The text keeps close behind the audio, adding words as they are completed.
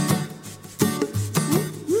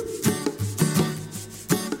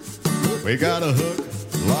We got a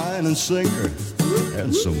hook, line and sinker,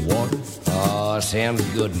 and some water. Oh, sounds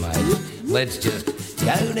good, mate. Let's just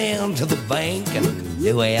go down to the bank and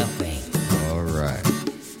do our thing. All right.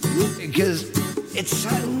 Because it's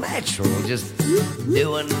so natural just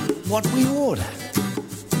doing what we order.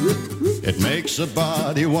 It makes a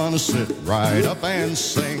body want to sit right up and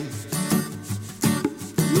sing.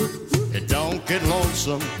 It don't get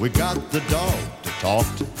lonesome, we got the dog to talk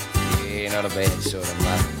to. Yeah, not a bad sort of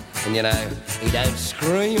mutt. And you know, he don't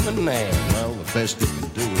scream and nail. Well, the best he can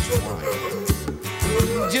do is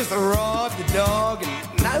whine. Just ride the dog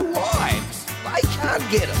and no wives. They can't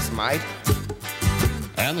get us, mate.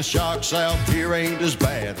 And the sharks out here ain't as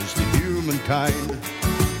bad as the humankind.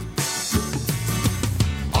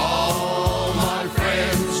 All my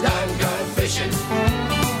friends don't go fishing.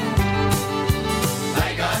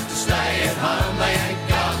 They got to stay at home, they ain't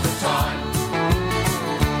got the time.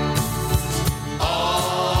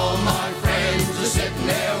 All my friends are sitting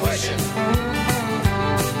there wishing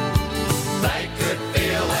they could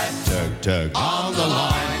feel that Tug, tug. on the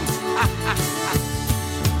line.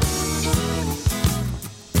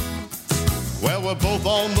 Well, we're both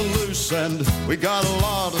on the loose and we got a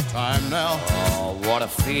lot of time now. Oh, what a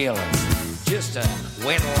feeling. Just a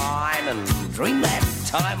wet line and dream that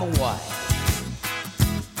time away.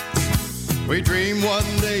 We dream one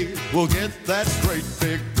day we'll get that great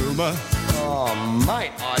big boomer. Oh,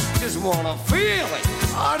 mate, I just want to feel it.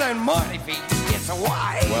 I don't mind if he gets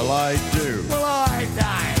away. Well, I do. Well, I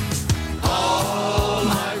don't. All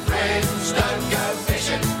my friends don't go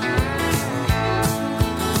fishing.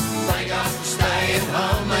 They got to stay at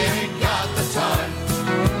home, they ain't got the time.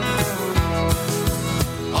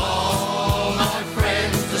 All my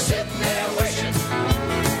friends are sitting there wishing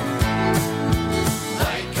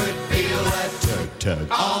they could feel that Tug, tug.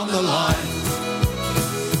 on the line.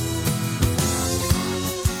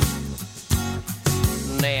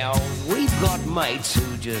 Now, we've got mates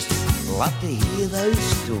who just love to hear those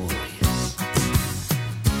stories.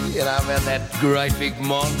 You know about that great big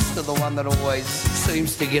monster, the one that always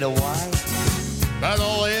seems to get away? But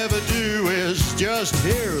all they ever do is just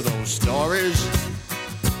hear those stories.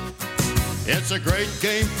 It's a great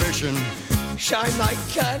game fishing. Shame they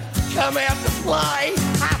can't come out to play.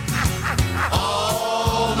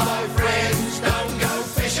 All my friends don't go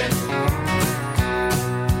fishing.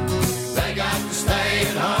 They got to stay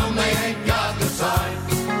at home, they ain't got the time.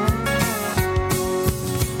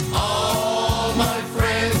 All my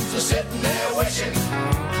friends are sitting there wishing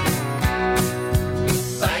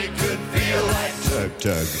they could feel that Tug,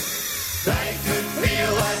 tug. they could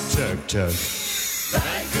feel that Tug, tug.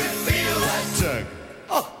 they could feel that Tug.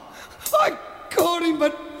 Oh, I caught him,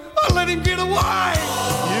 but I let him get away.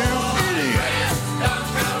 You idiot. don't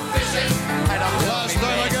go fishing. Hey, don't help Last me,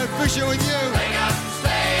 time I man. go fishing with you. They got to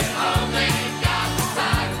stay at home, they ain't got the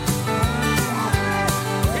time.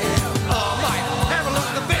 Oh, mate, have a look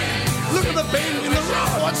at the bend. Look at the bend in the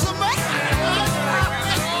rod. What's the matter?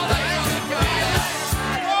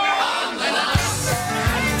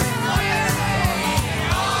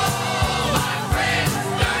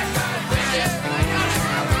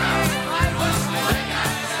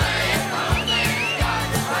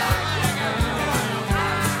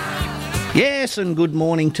 Yes, and good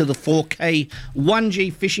morning to the 4K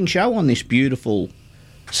 1G fishing show on this beautiful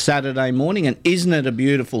Saturday morning. And isn't it a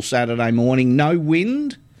beautiful Saturday morning? No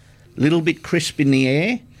wind, little bit crisp in the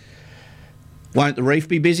air. Won't the reef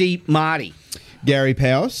be busy? Marty, Gary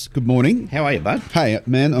Powers, good morning. how are you, bud? Hey,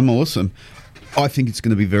 man, I'm awesome. I think it's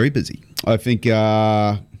going to be very busy. I think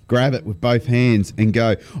grab it with both hands and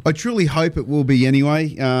go. I truly hope it will be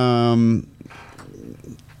anyway.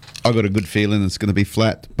 I've got a good feeling it's going to be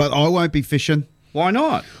flat, but I won't be fishing. Why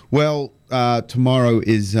not? Well, tomorrow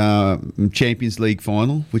is Champions League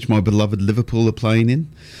final, which my beloved Liverpool are playing in.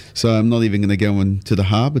 So I'm not even going to go into the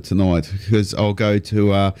harbour tonight because I'll go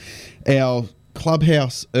to our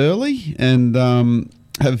clubhouse early and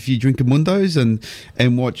have a few drinkamundos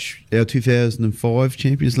and watch our 2005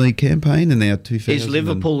 Champions League campaign and our 2000. Is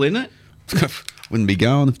Liverpool in it? Wouldn't be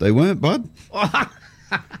going if they weren't, bud.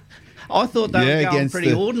 I thought they were going against pretty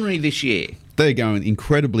the- ordinary this year. They're going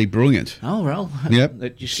incredibly brilliant. Oh, well. Yep.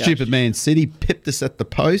 That just goes Stupid to- Man City pipped us at the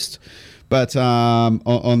post, but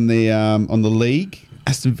on the league,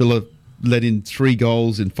 Aston Villa let in 3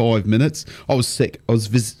 goals in 5 minutes. I was sick.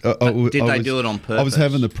 Did they do it on I purpose? was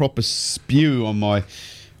having the proper spew on my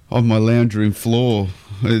lounge room floor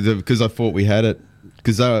because I thought we had it.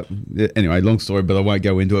 Because anyway, long story, but I won't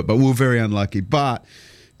go into it. But we were very unlucky. But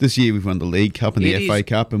this year we've won the League Cup and the FA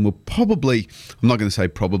Cup, and we'll probably, I'm not going to say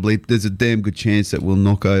probably, there's a damn good chance that we'll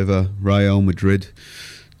knock over Real Madrid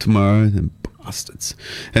tomorrow. And bastards,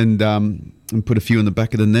 and put a few in the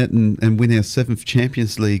back of the net and win our 7th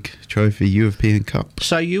Champions League trophy, European Cup.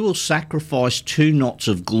 So you will sacrifice 2 knots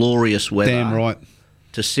of glorious weather. Damn right.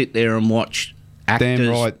 To sit there and watch actors Damn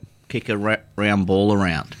right. kick a round ball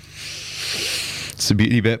around. It's the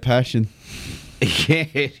beauty about passion. Yeah,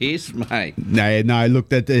 it is, mate. No. Look,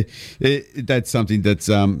 that's something that's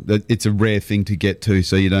that it's a rare thing to get to,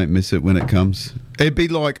 so you don't miss it when it comes. It'd be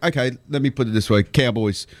like, okay, let me put it this way: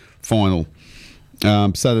 Cowboys final,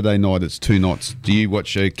 Saturday night. It's 2 knots. Do you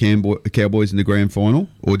watch Cowboys in the grand final,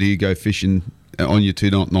 or do you go fishing on your 2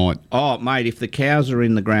 knot night? Oh, mate, if the Cows are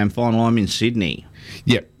in the grand final, I'm in Sydney.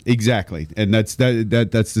 Yep, exactly, and that's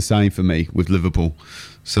the same for me with Liverpool.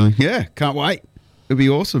 So yeah, can't wait. It'll be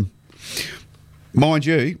awesome. Mind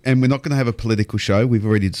you, and we're not going to have a political show. We've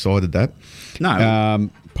already decided that. No.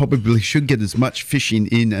 Probably should get as much fishing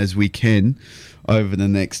in as we can over the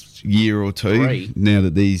next year or two. Great. Now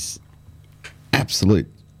that these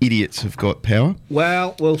absolute idiots have got power.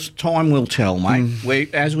 Well, time will tell,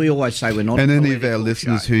 mate. As we always say, we're not. And a any of our political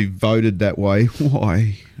listeners show. who voted that way,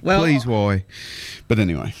 why? Well, Please, why? But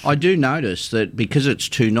anyway. I do notice that because it's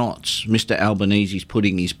 2 knots, Mr. Albanese's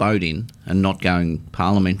putting his boat in and not going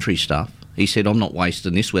parliamentary stuff. He said, I'm not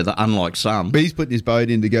wasting this weather, unlike some. But he's putting his boat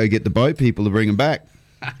in to go get the boat people to bring them back.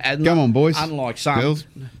 Come on, boys. Unlike some. Girls.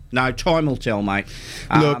 No, time will tell, mate.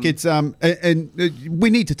 Look, it's and we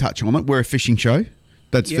need to touch on it. We're a fishing show.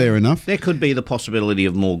 That's fair enough. There could be the possibility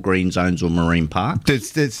of more green zones or marine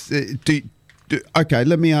parks. Okay,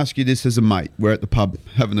 let me ask you this as a mate. We're at the pub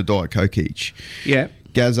having a Diet Coke each. Yeah.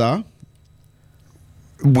 Gazza,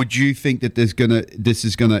 would you think that this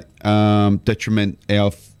is gonna detriment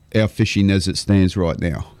our fishing as it stands right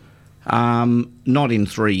now? Not in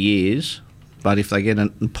 3 years, but if they get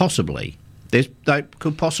possibly, they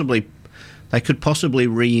could possibly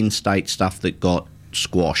reinstate stuff that got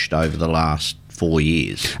squashed over the last 4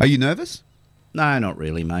 years. Are you nervous? No, not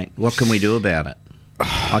really, mate. What can we do about it?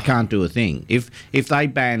 I can't do a thing. If they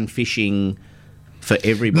ban fishing for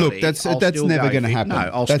everybody, look, that's never going to happen. No,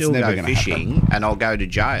 I'll that's still never go fishing and I'll go to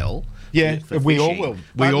jail. Yeah, for we all fishing.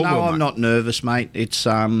 will. I'm not nervous, mate. It's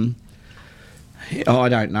I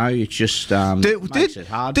don't know. It's just makes it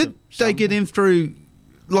hard. Did they get in through,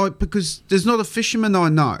 like, because there's not a fisherman I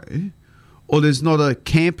know, or there's not a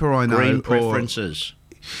camper I know. Green preferences.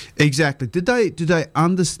 Exactly. Did they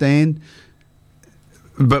understand?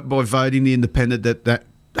 But by voting the independent, that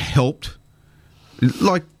helped,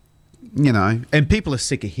 like, you know, and people are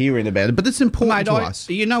sick of hearing about it. But it's important to us.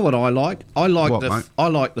 You know what I like? I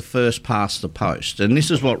like the first past the post, and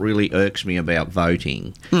this is what really irks me about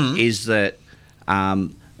voting is that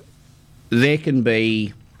there can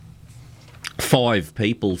be 5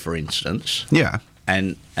 people, for instance. Yeah.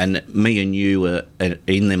 And me and you are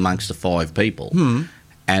in amongst the 5 people.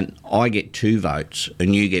 And I get 2 votes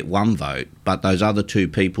and you get 1 vote, but those other 2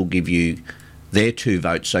 people give you their 2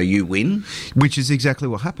 votes, so you win. Which is exactly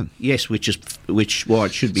what happened. Yes, which it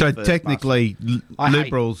should be. So technically,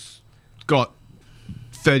 Liberals got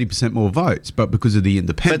 30% more votes, but because of the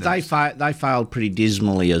independents. But they failed pretty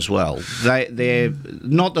dismally as well. They're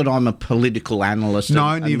not that I'm a political analyst,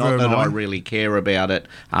 and not that I really care about it,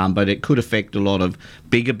 but it could affect a lot of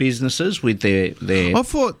bigger businesses with their I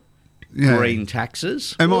thought. Yeah. Green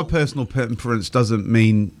taxes. And my personal preference doesn't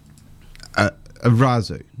mean a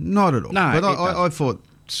razoo. Not at all. No, but I thought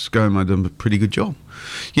ScoMo did a pretty good job.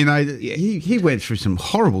 You know, he went through some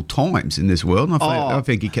horrible times in this world, and I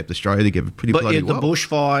think he kept Australia together pretty bloody well. But the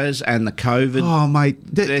bushfires and the COVID... Oh, mate,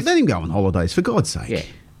 let him go on holidays, for God's sake.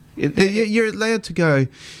 Yeah. You're allowed to go...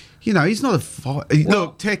 You know, he's not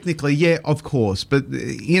look, technically, yeah, of course. But,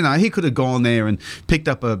 you know, he could have gone there and picked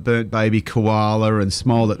up a burnt baby koala and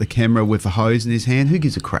smiled at the camera with a hose in his hand. Who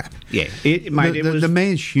gives a crap? Yeah. The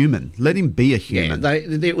man's human. Let him be a human. Yeah,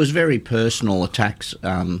 it was very personal attacks.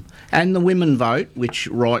 And the women vote, which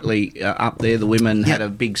rightly up there, the women had a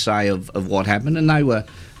big say of what happened. And they were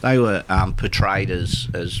portrayed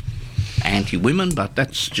as anti-women, but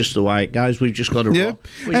that's just the way it goes. We've just got to... Yeah,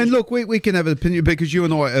 and look, we can have an opinion because you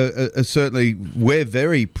and I are certainly, we're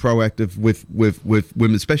very proactive with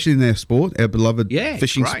women, especially in our sport, our beloved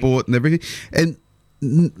fishing sport and everything. And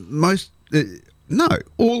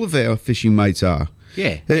all of our fishing mates are.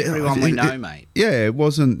 Yeah, everyone we know, mate. Yeah, it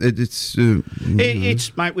wasn't... It's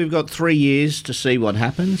mate, we've got 3 years to see what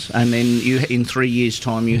happens, and then in 3 years'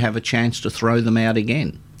 time you have a chance to throw them out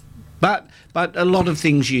again. But a lot of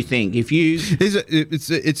things you think if you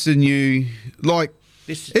it's a new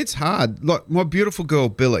it's hard. Like my beautiful girl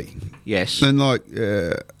Billy, yes, and like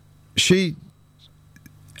she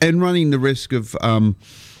and running the risk of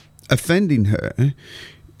offending her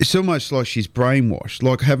it's almost like she's brainwashed,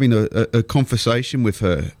 like having a conversation with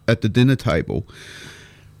her at the dinner table.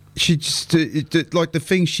 She just, like the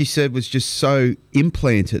things she said was just so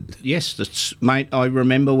implanted. Yes, mate, I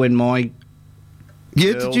remember when my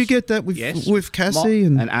girls, did you get that with Cassie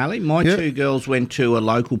and Ali? My two girls went to a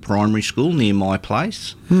local primary school near my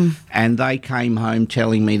place, and they came home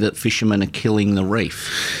telling me that fishermen are killing the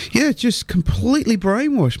reef. Yeah, just completely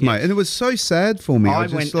brainwashed, mate. And it was so sad for me. I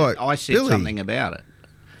said something about it.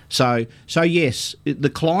 So yes, the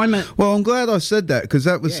climate. Well, I'm glad I said that because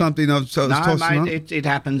that was something I was tossing up. It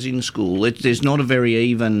happens in school. There's not a very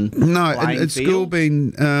even. No, and school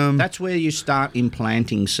being. That's where you start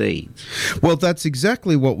implanting seeds. Well, that's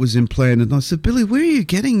exactly what was implanted. And I said, Billy, where are you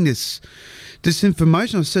getting this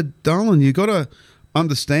information? I said, darling, you got to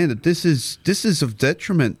understand that this is of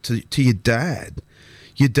detriment to your dad.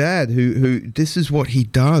 Your dad, who this is what he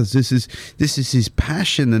does. This is his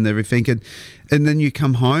passion and everything, and then you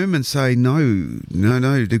come home and say no.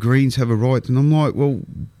 The Greens have a right, and I'm like, well,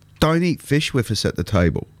 don't eat fish with us at the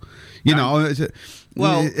table, you know.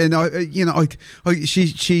 Well, and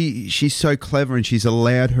she's so clever and she's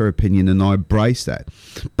allowed her opinion, and I embrace that.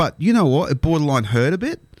 But you know what? It borderline hurt a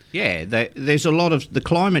bit. Yeah, there's a lot of the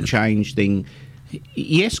climate change thing.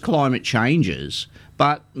 Yes, climate changes.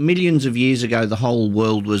 But millions of years ago, the whole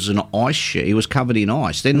world was an ice sheet. It was covered in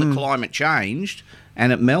ice. Then the climate changed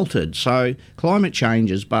and it melted. So climate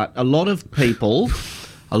changes, but a lot of people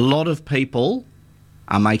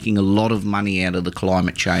are making a lot of money out of the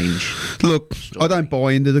climate change. Look, story. I don't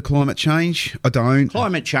buy into the climate change. I don't.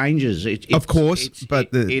 Climate changes. Of course,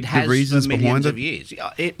 but the reasons behind it. Years.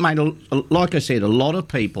 It made, like I said, a lot of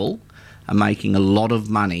people are making a lot of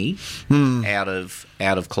money out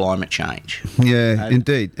of climate change. Yeah,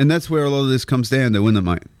 indeed, and that's where a lot of this comes down to, isn't it,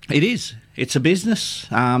 mate? It is. It's a business.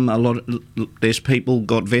 There's people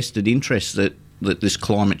got vested interests that this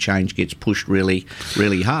climate change gets pushed really,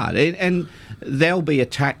 really hard, and there'll be a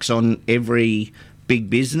tax on every big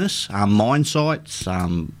business, mine sites,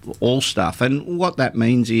 all stuff. And what that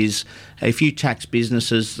means is, if you tax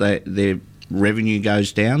businesses, their revenue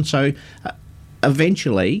goes down. So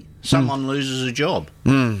eventually, someone loses a job.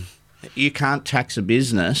 You can't tax a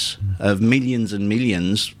business of millions and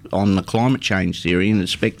millions on the climate change theory and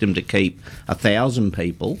expect them to keep 1,000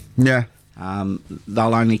 people. Yeah.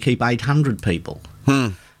 They'll only keep 800 people.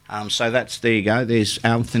 So there you go. There's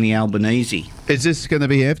Anthony Albanese. Is this going to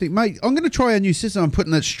be Anthony? Mate, I'm going to try a new system. I'm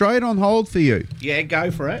putting it straight on hold for you. Yeah, go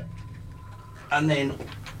for it. And then,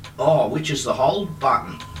 which is the hold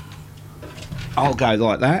button? I'll go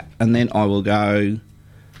like that, and then I will go,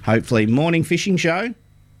 hopefully, morning fishing show.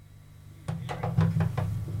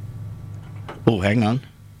 Oh, hang on.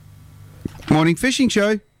 Morning fishing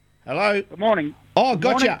show. Hello. Good morning. Oh,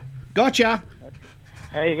 gotcha.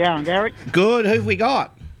 How you going, Gary? Good. Who've we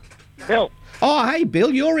got? Bill. Oh, hey,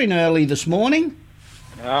 Bill. You're in early this morning.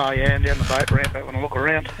 Oh, yeah, and down the boat ramp having a look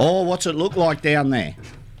around. Oh, what's it look like down there?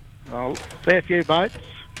 Oh, fair few boats.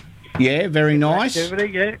 Yeah, very nice.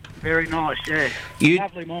 Activity, yeah. Very nice, yeah.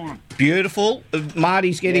 Lovely morning. Beautiful.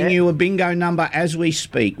 Marty's getting you a bingo number as we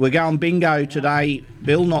speak. We're going bingo today,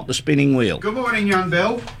 Bill, not the spinning wheel. Good morning, young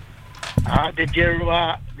Bill. Did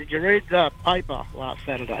you read the paper last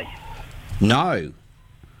Saturday? No.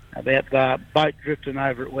 About the boat drifting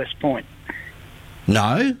over at West Point?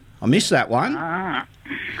 No, I missed that one. I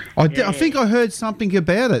think I heard something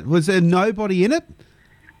about it. Was there nobody in it?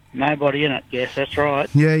 Nobody in it, yes, that's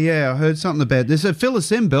right. Yeah, I heard something about this. Fill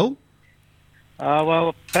us in, Bill.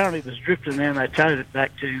 Well, apparently it was drifting there and they towed it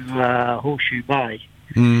back to Horseshoe Bay.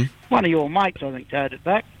 Mm. One of your mates, I think, towed it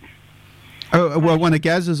back. Oh, well, one of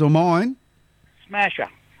Gaz's or mine? Smasher.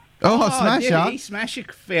 Oh, Smasher. Smasher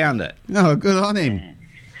found it. Oh, good on him.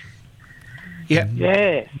 Yeah.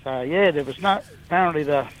 Yeah, so, there was no... Apparently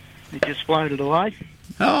it just floated away.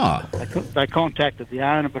 Oh. They contacted the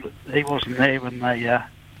owner, but he wasn't there when they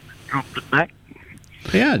dropped it back.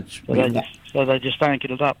 Yeah. So they just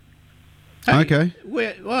anchored it up. Hey, okay.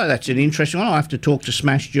 Well, that's an interesting one. I'll have to talk to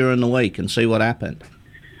Smash during the week and see what happened.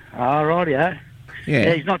 All righty,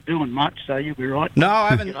 Yeah. He's not doing much, so you'll be right. No, I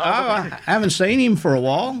haven't. I haven't seen him for a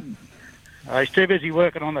while. He's too busy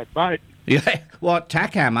working on that boat. Yeah. What,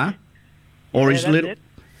 tack hammer? Or his little... It.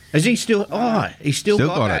 Is he still... Oh, he's still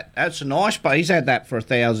got that. It. That's a nice boat. He's had that for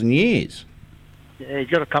 1,000 years. Yeah, he's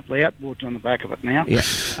got a couple of outboards on the back of it now. Yeah.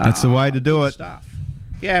 That's the way to do it. Stuff.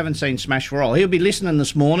 Yeah, I haven't seen Smash for a while. He'll be listening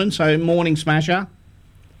this morning, so morning, Smasher.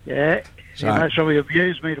 Yeah. He knows how he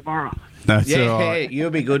abuse me tomorrow. That's all right. Yeah, you'll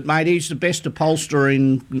be good, mate. He's the best upholsterer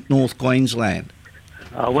in North Queensland.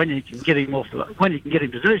 when you can get him when you can get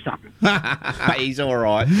him to do something. He's all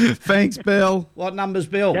right. Thanks, Bill. What number's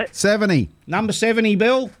Bill? Yeah. 70. Number 70,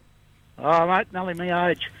 Bill. Oh, mate, nearly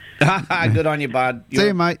my age. Good on you, bud. See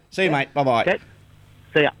you, mate. See you, mate. Bye-bye. Okay.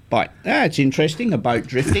 See ya. Bye. It's interesting, a boat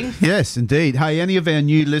drifting. Yes, indeed. Hey, any of our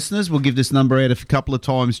new listeners, we'll give this number out a couple of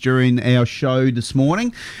times during our show this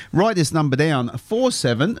morning. Write this number down,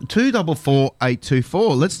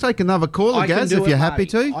 47244824. Let's take another caller, Gaz, if you're happy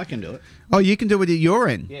to. I can do it. Oh, you can do it at your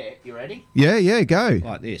end. Yeah, you ready? Yeah, go.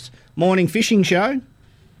 Like this. Morning fishing show.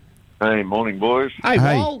 Hey, morning, boys. Hey,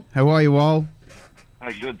 Wal. How are you, Wal?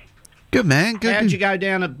 Hey, good. Good, man. Good. How'd you go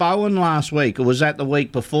down at Bowen last week, or was that the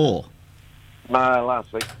week before? No,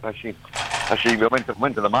 last week, actually, we went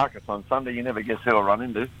to the markets on Sunday. You never guess who I run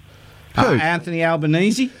into. Who? Anthony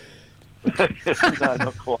Albanese? No,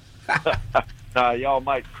 not quite. No, your old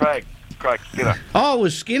mate, Craig Skinner. Oh,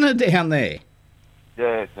 was Skinner down there?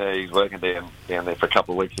 Yeah, he's working down there for a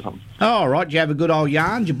couple of weeks or something. Oh, all right. Did you have a good old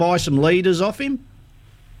yarn? Did you buy some leaders off him?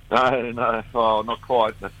 No, well, not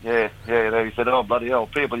quite. But yeah. He said, "Oh, bloody hell,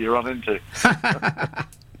 people you run into."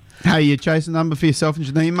 Hey, you chasing a number for yourself and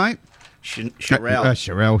Janine, mate? Sherelle.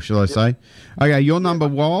 Sherelle, shall I say? Okay, your number,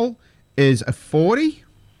 Wal, is a 40.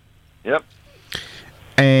 Yep.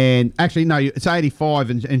 And actually, no, it's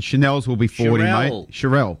 85, and Chanel's will be 40, mate.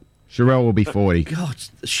 Sherelle will be 40. God,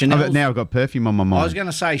 Chanel. Now I've got perfume on my mind. I was going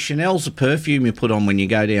to say Chanel's a perfume you put on when you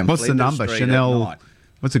go down. What's the Flinders number? Street Chanel. at night.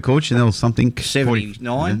 What's it called? Chanel something.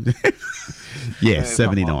 79. Yeah,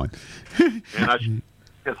 79. She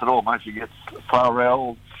gets it all, mate. She gets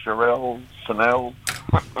Pharrell, Sherelle, Chanel.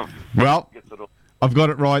 Well, Gets it all. I've got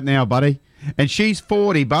it right now, buddy. And she's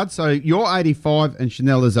 40, bud. So you're 85, and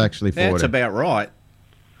Chanel is actually 40. That's about right.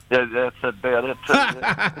 Yeah, that's about it.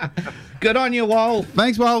 Good on you, Wal.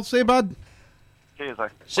 Thanks, Wal. See you, bud. Cheers, eh?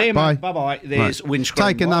 See you, Bye. mate. Bye-bye. There's windscreen.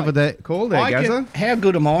 Take another call there, Gazza. How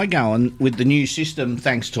good am I going with the new system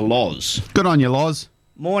thanks to Loz? Good on you, Loz.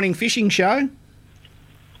 Morning fishing show.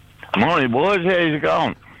 Morning, boys. How's it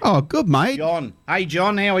going? Oh, good, mate. John. Hey,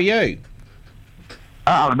 John, how are you?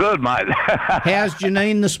 Oh, good, mate. How's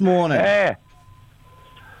Janine this morning? Yeah.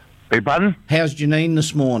 Big pardon? How's Janine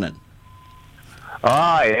this morning?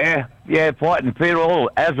 Oh, yeah. Yeah, fighting fit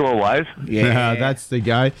as always. Yeah. That's the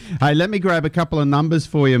go. Hey, let me grab a couple of numbers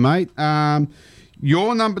for you, mate.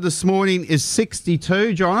 Your number this morning is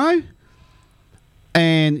 62, Jono.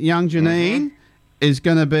 And young Janine is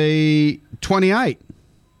going to be 28.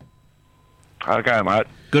 Okay, mate.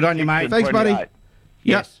 Good on you, mate. Thanks, buddy. 28.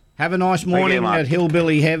 Yes. Have a nice morning mate. at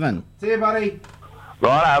Hillbilly Heaven. See you, buddy.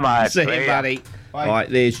 Righto, mate. See you, buddy. All right,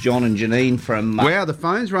 there's John and Janine from... Wow, the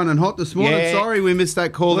phone's running hot this morning. Yeah. Sorry we missed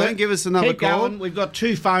that call. Well, Then give us another keep call. going. We've got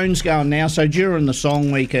two phones going now, so during the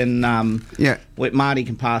song we can... Marty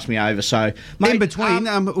can pass me over. So, mate, In between,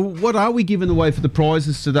 what are we giving away for the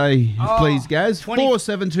prizes today, please, Gaz?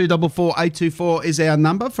 47244 is our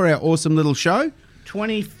number for our awesome little show.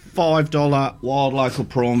 $25 Wild Local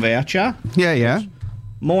Prawn voucher. Yeah.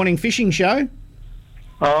 Morning fishing show.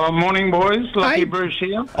 Morning, boys. Lucky Hey. Bruce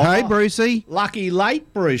here. Hey, Brucey. Lucky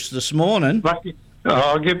late Bruce this morning. Lucky.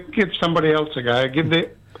 Give somebody else a go. Give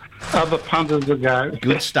the other punters a go.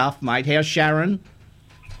 Good stuff, mate. How's Sharon?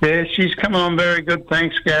 Yeah, she's coming on very good.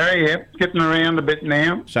 Thanks, Gary. Yep, getting around a bit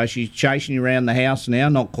now. So she's chasing you around the house now?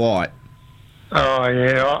 Not quite. Oh,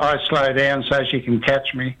 yeah. I slow down so she can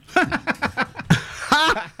catch me.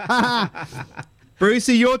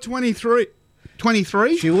 Brucey, you're 23.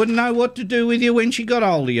 23? She wouldn't know what to do with you when she got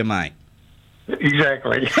hold of you, mate.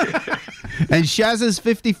 Exactly. And Shaz is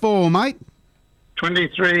 54, mate.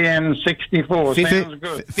 23 and 64. Sounds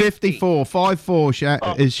good. 54.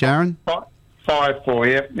 5'4" is Sharon.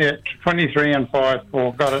 5'4", yep. 23 and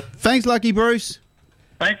 5'4". Got it. Thanks, Lucky Bruce.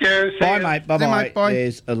 Thank you. See Bye, you. mate. Bye-bye. See you, mate. Bye.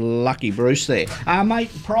 There's a Lucky Bruce there.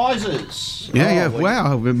 Mate, prizes. Yeah. Oh,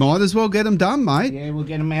 Wow, we might as well get them done, mate. Yeah, we'll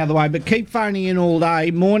get them out of the way. But keep phoning in all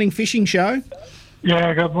day. Morning fishing show.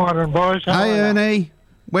 Yeah, good morning, boys. How Hey, are you? Ernie.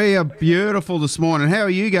 We are beautiful this morning. How are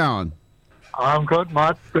you going? I'm good,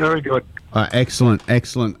 mate. Very good. Excellent.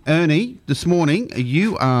 Ernie, this morning,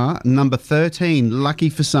 you are number 13, lucky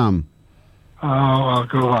for some. Oh,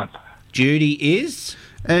 good one. Judy is?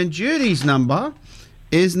 And Judy's number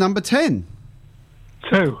is number 10.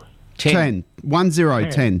 2. 10.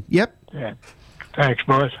 10, 10. Yep. Yeah. Thanks,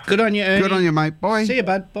 boys. Good on you, Ernie. Good on you, mate. Bye. See you,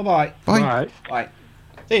 bud. Bye-bye. Bye. Bye.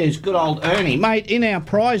 There's good old Ernie. Mate, in our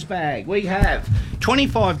prize bag, we have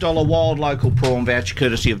 $25 Wild Local Prawn voucher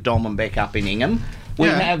courtesy of Dom and Beck up in Ingham. We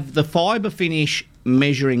have the Fibre Finish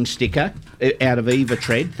measuring sticker out of Eva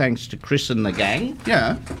Tread, thanks to Chris and the gang.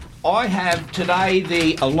 Yeah. I have today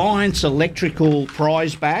the Alliance Electrical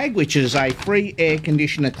prize bag, which is a free air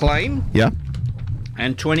conditioner clean. Yeah.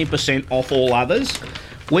 and 20% off all others.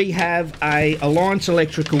 We have a Alliance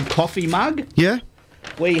Electrical coffee mug. Yeah.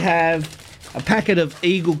 We have a packet of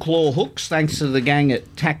Eagle Claw hooks, thanks to the gang at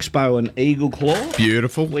Taxpo and Eagle Claw.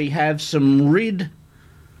 Beautiful. We have some Rid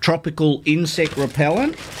tropical insect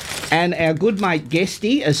repellent, and our good mate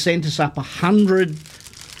Guesty has sent us up 100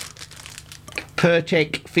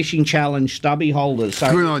 Pertec Fishing Challenge stubby holders.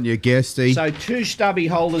 So, good on you, Guesty. So 2 stubby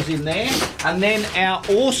holders in there, and then our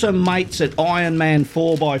awesome mates at Ironman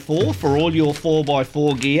 4x4 for all your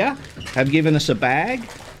 4x4 gear have given us a bag,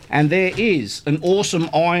 and there is an awesome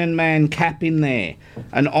Ironman cap in there,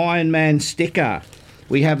 an Ironman sticker.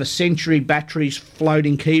 We have a Century Batteries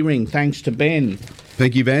floating keyring, thanks to Ben.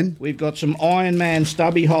 Thank you, Ben. We've got some Ironman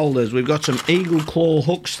stubby holders. We've got some Eagle Claw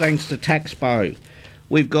hooks, thanks to Taxpo.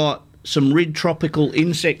 We've got some Rid tropical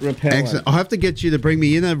insect repellent. Excellent. I'll have to get you to bring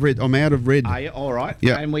me in a Rid. I'm out of Rid. Are you? All right.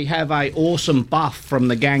 Yeah. And we have a awesome buff from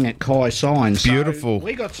the gang at Kai Signs. Beautiful. So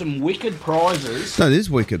we got some wicked prizes. That is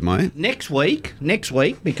wicked, mate. Next week,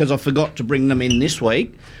 because I forgot to bring them in this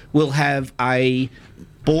week, we'll have a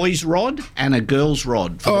boys rod and a girls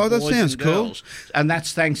rod. For the that boys sounds and cool. girls. And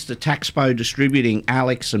that's thanks to Taxpo Distributing.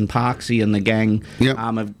 Alex and Parksy and the gang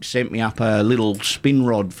have sent me up a little spin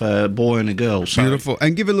rod for a boy and a girl. So Beautiful.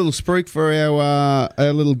 And give a little spruik for our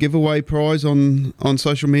little giveaway prize on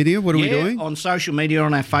social media. What are we doing? On social media,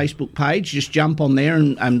 on our Facebook page, just jump on there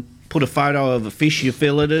and put a photo of a fish you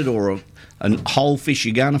filleted, or a whole fish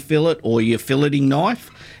you're going to fillet, or your filleting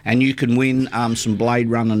knife, and you can win some Blade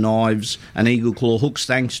Runner knives and Eagle Claw hooks,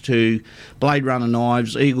 thanks to Blade Runner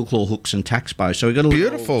knives, Eagle Claw hooks and Taxpo. So we've got a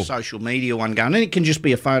little social media one going, and it can just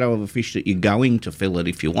be a photo of a fish that you're going to fillet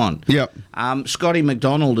if you want. Yep. Scotty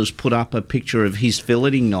McDonald has put up a picture of his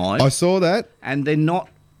filleting knife. I saw that. And they're not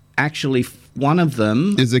actually, one of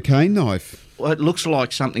them is a cane knife. Well, it looks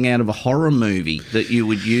like something out of a horror movie that you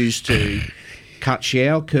would use to cut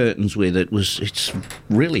shower curtains with. It's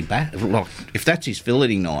really bad. Like, if that's his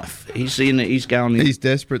filleting knife, he's going. He's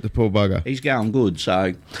desperate, the poor bugger. He's going good.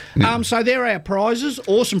 So, so there are our prizes.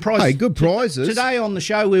 Awesome prizes. Hey, good prizes. Today on the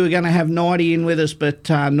show, we were going to have Nighty in with us, but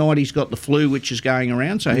Nighty's got the flu, which is going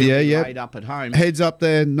around, so he'll be laid up at home. Heads up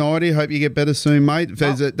there, Nighty. Hope you get better soon, mate.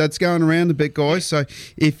 That's going around a bit, guys. So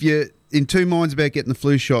if you're in two minds about getting the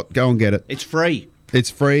flu shot, go and get it. It's free. It's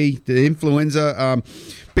free. The influenza.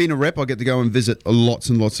 Being a rep, I get to go and visit lots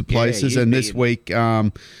and lots of places, and this week,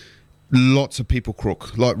 lots of people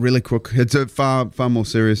crook, like really crook. It's a far more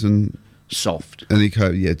serious and soft. And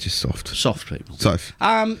just soft. Soft people. Soft.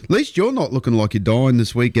 At least you're not looking like you're dying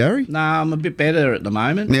this week, Gary. No, I'm a bit better at the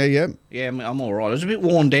moment. Yeah. Yeah, I'm all right. I was a bit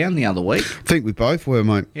worn down the other week. I think we both were,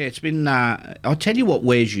 mate. Yeah, it's been. I'll tell you what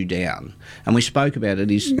wears you down, and we spoke about it.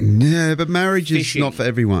 Is but marriage fishing. Is not for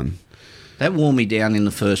everyone. That wore me down in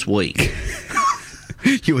the first week.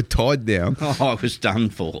 You were tied down. Oh, I was done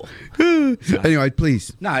for. Anyway,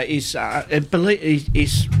 please. No, it's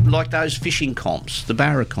like those fishing comps, the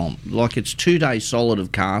Barra comp. Like, it's 2 days solid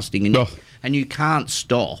of casting, and you can't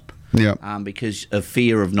stop. Yeah. Because of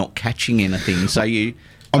fear of not catching anything. So I'm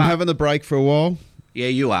having a break for a while. Yeah,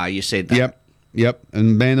 you are. You said that. Yep.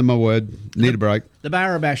 And man of my word, need a break. The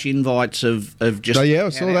Barrabash invites have just. Oh yeah, I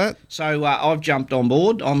saw that. So I've jumped on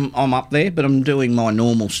board. I'm up there, but I'm doing my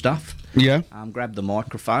normal stuff. Yeah. Grab the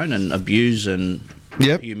microphone and abuse and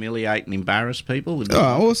humiliate and embarrass people. With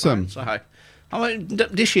awesome. So,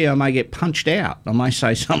 this year I may get punched out. I may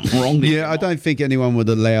say something wrong. I don't think anyone would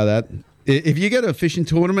allow that. If you go to a fishing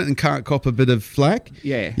tournament and can't cop a bit of flack,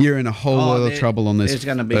 you're in a whole lot of trouble on this. There's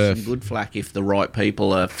going to be some good flack if the right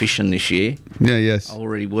people are fishing this year. Yeah, yes. I'm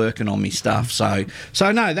already working on my stuff. So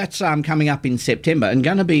no, that's coming up in September and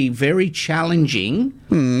going to be very challenging.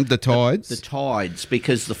 The tides. The tides,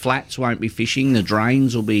 because the flats won't be fishing, the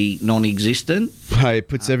drains will be non-existent. Hey, it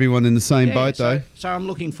puts everyone in the same boat, though. So I'm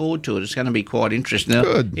looking forward to it. It's going to be quite interesting. Now,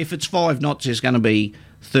 good. If it's 5 knots, there's going to be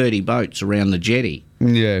 30 boats around the jetty.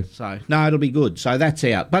 Yeah. So, no, it'll be good. So that's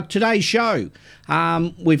out. But today's show,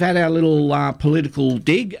 we've had our little political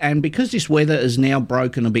dig, and because this weather is now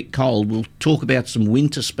broken a bit cold, we'll talk about some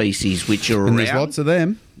winter species which are around. And there's lots of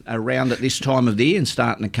them. Around at this time of the year and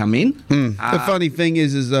starting to come in. The funny thing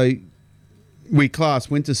is though, we class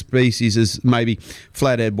winter species as maybe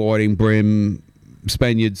flathead whiting, brim,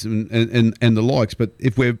 Spaniards and the likes, but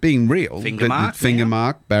if we're being real,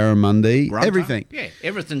 fingermark, barramundi, Grunter, everything. Yeah,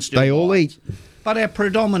 everything still. They all eat. But our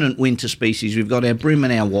predominant winter species, we've got our brim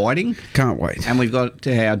and our whiting. Can't wait. And we've got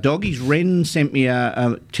our doggies. Ren sent me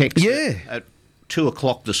a text at 2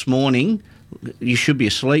 o'clock this morning. You should be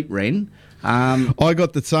asleep, Ren. I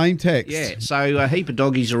got the same text. Yeah, so a heap of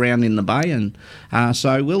doggies around in the bay, and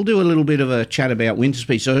so we'll do a little bit of a chat about winter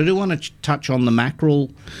speed. So I do want to touch on the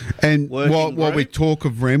mackerel. And while we talk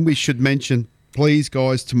of Rem, we should mention, please,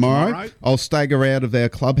 guys, tomorrow I'll stagger out of our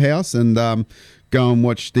clubhouse and go and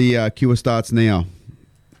watch the Cure Starts Now.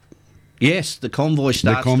 Yes, the convoy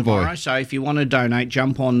starts tomorrow. So if you want to donate,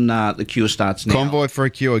 jump on the Cure Starts Now. Convoy for a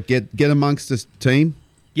Cure. Get amongst the team.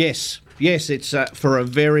 Yes, it's for a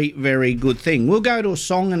very, very good thing. We'll go to a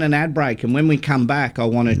song and an ad break, and when we come back, I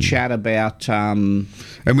want to chat about... And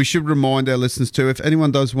we should remind our listeners too, if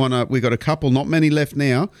anyone does want to... We've got a couple, not many left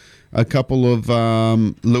now, a couple of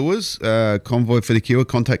lures, Convoy for the Cure.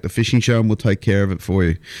 Contact the fishing show and we'll take care of it for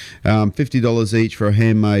you. $50 each for a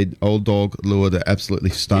handmade old dog lure. They're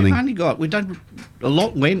absolutely stunning. We've done a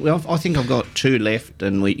lot. I think I've got 2 left,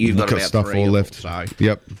 and you've got about stuff 3 all left. So.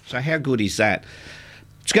 Yep. So how good is that?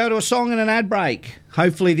 Let's go to a song and an ad break.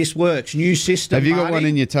 Hopefully this works. New system. Have you got Marty? one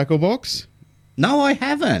in your tackle box? No, I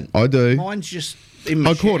haven't. I do. Mine's just in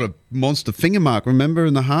my I caught a monster finger mark, remember,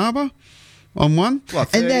 in the harbour on one? What,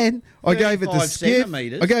 30, and then I gave it to Skiff.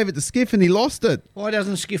 I gave it to Skiff and he lost it. Why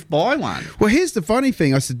doesn't Skiff buy one? Well, here's the funny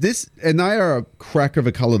thing. I said this, and they are a crack of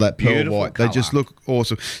a colour, that pearl Beautiful white. colour. They just look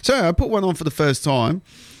awesome. So I put one on for the first time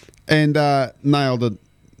and nailed a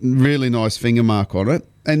really nice finger mark on it.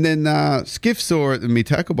 And then Skiff saw it in my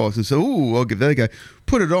tackle box and said, "Ooh, I'll give that a go."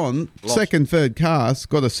 Put it on, second, third cast,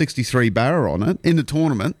 got a 63 barra on it in the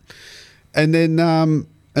tournament, and then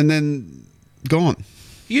gone.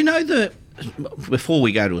 You know before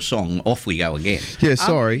we go to a song, off we go again. Yeah,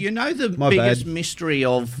 sorry. You know the My biggest bad. mystery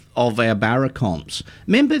of our barracomps?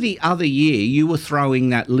 Remember the other year you were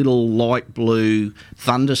throwing that little light blue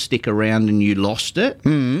thunder stick around and you lost it?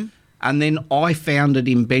 Mm. And then I found it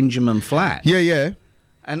in Benjamin Flats. Yeah.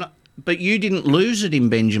 But you didn't lose it in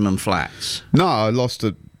Benjamin Flats. No, I lost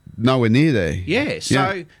it nowhere near there. Yeah, so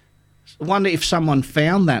I wonder if someone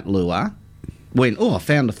found that lure, went, I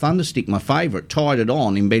found a thunder stick, my favourite, tied it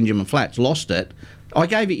on in Benjamin Flats, lost it. I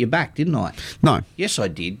gave it you back, didn't I? No. Yes, I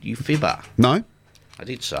did, you fibber. No. I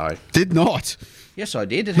did so. Did not. Yes, I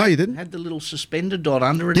did. You didn't. Had the little suspender dot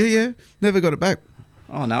under it. Yeah. Never got it back.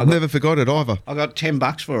 Oh, no. Never forgot it either. I got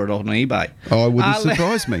 $10 for it on eBay. Oh, it wouldn't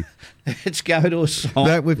surprise me. Let's go to a song.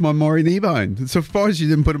 That with my Maury knee-bone. I'm surprised you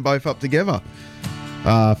didn't put them both up together.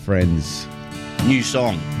 Friends. New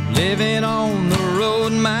song. Living on the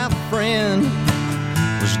road, my friend,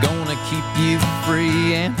 was gonna keep you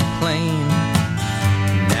free and clean.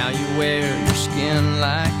 Now you wear your skin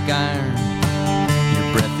like iron.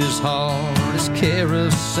 Your breath is hard as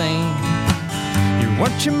kerosene. You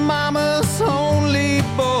weren't your mama's only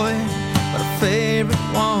boy, but her favorite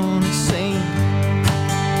one it seemed.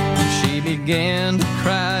 And she began to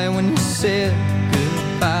cry when you said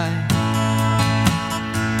goodbye.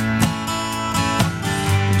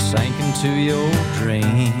 You sank into your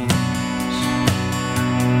dreams.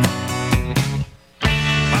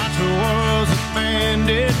 My tour was a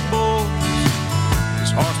bandit boy.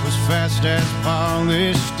 His horse was fast as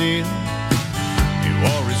polished steel. He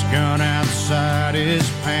wore his gun outside his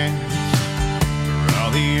pants for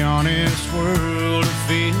all the honest world to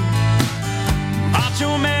feel.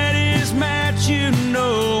 Macho Man is match, you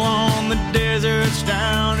know, on the deserts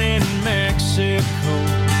down in Mexico.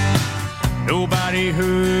 Nobody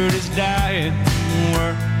heard his dying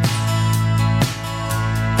word.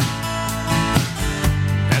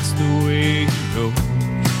 That's the way it goes.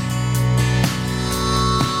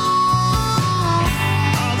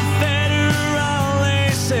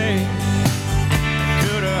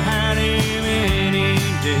 Could have had him any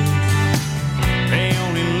day. They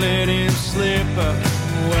only let him slip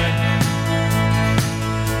away.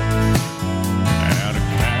 Out of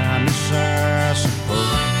kindness, I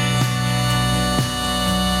suppose.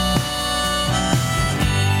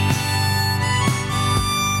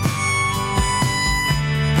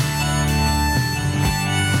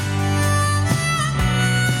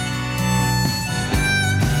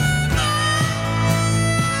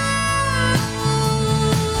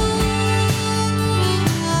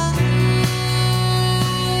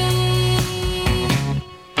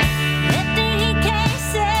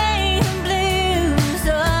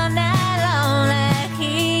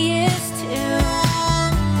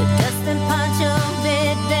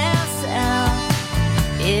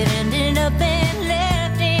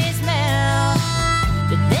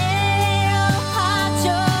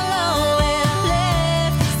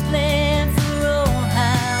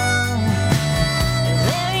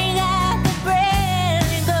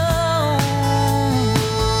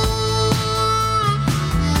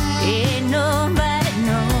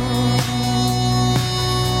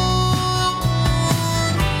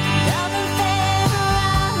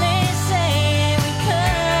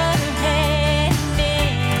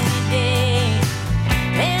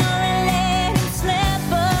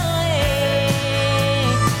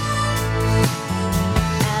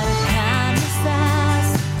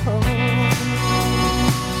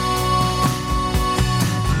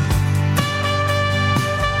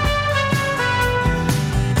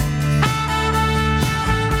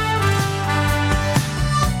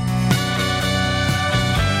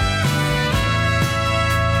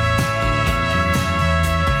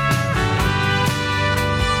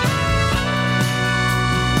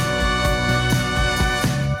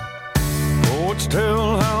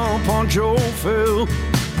 Joe fell.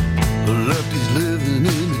 The lefty's living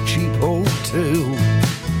in a cheap hotel.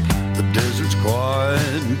 The desert's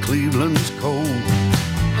quiet and Cleveland's cold.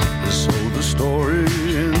 So the story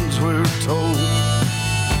ends we're told.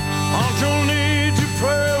 Poncho needs your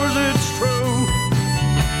prayers, it's true,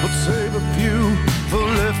 but save a few for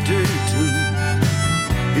lefty too.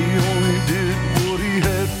 He only did what he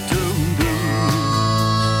had to do,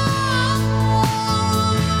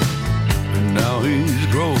 and now he's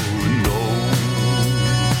growing old.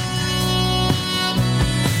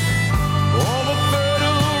 All the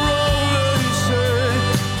federal they say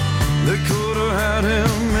they could have had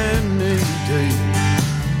him any day.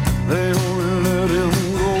 They only let him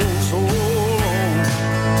go so long.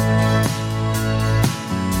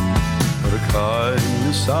 But a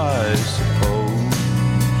kindness, I suppose.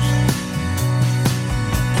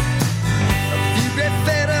 A few great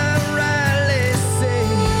federalists say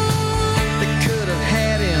they could have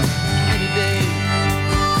had him any day.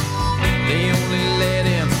 They only let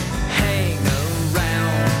him hang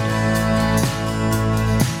around.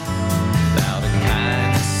 Without a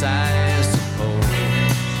kindness, I suppose.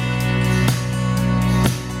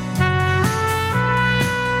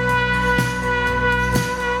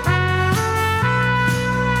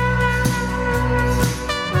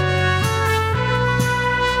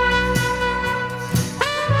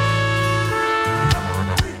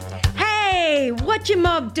 Hey, what you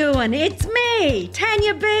mob doing? It's me,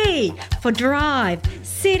 Tanya B, for Drive.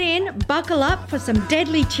 Sit in, buckle up for some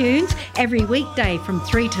deadly tunes every weekday from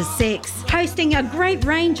 3 to 6. Hosting a great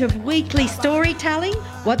range of weekly storytelling,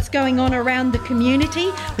 what's going on around the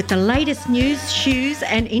community with the latest news, shoes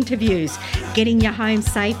and interviews. Getting you home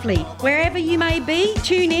safely. Wherever you may be,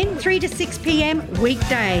 tune in 3 to 6 p.m.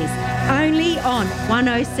 weekdays. Only on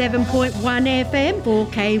 107.1 FM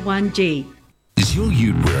 4K1G. Is your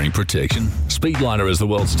ute wearing protection? Speedliner is the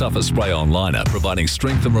world's toughest spray-on liner, providing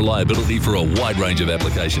strength and reliability for a wide range of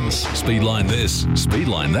applications. Speedline this,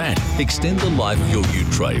 Speedline that. Extend the life of your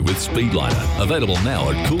ute tray with Speedliner. Available now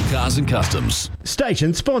at Cool Cars and Customs.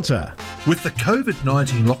 Station sponsor. With the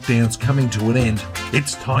COVID-19 lockdowns coming to an end,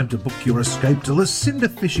 it's time to book your escape to Lucinda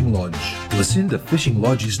Fishing Lodge. Lucinda Fishing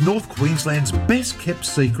Lodge is North Queensland's best kept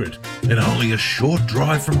secret and only a short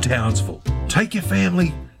drive from Townsville. Take your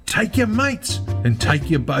family, take your mates and take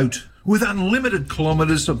your boat. With unlimited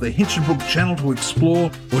kilometres of the Hinchinbrook Channel to explore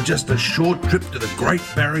or just a short trip to the Great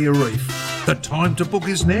Barrier Reef. The time to book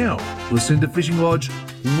is now. Lucinda Fishing Lodge,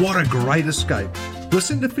 what a great escape.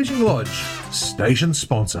 Lucinda Fishing Lodge, station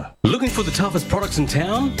sponsor. Looking for the toughest products in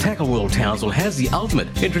town? Tackle World Townsville has the ultimate.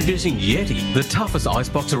 Introducing Yeti, the toughest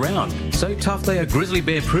icebox around. So tough they are grizzly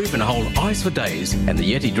bear proof and hold ice for days. And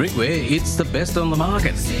the Yeti drinkware, it's the best on the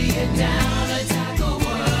market.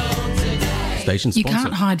 Station sponsor. You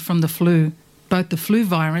can't hide from the flu. Both the flu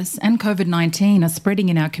virus and COVID-19 are spreading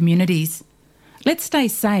in our communities. Let's stay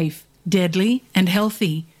safe, deadly and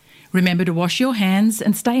healthy. Remember to wash your hands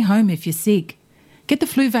and stay home if you're sick. Get the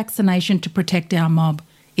flu vaccination to protect our mob.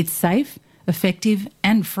 It's safe, effective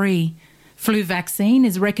and free. Flu vaccine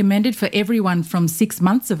is recommended for everyone from 6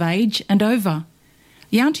 months of age and over.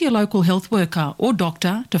 Yarn to your local health worker or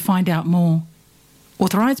doctor to find out more.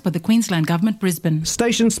 Authorised by the Queensland Government, Brisbane.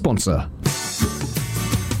 Station sponsor.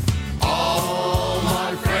 All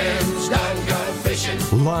my friends don't go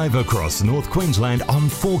fishing. Live across North Queensland on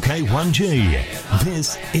 4K1G.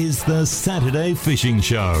 This is the Saturday Fishing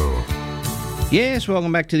Show. Yes,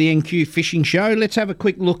 welcome back to the NQ Fishing Show. Let's have a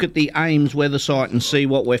quick look at the Ames weather site and see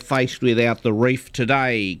what we're faced with out the reef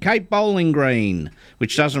today. Cape Bowling Green,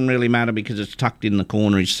 which doesn't really matter because it's tucked in the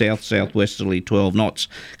corner, is south-southwesterly 12 knots.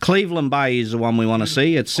 Cleveland Bay is the one we want to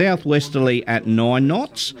see. It's southwesterly at 9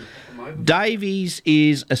 knots. Davies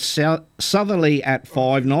is a southerly at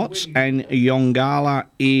 5 knots, and Yongala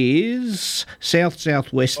is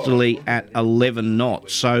south-southwesterly at 11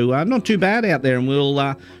 knots. So not too bad out there, and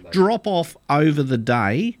we'll drop off over the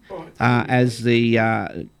day as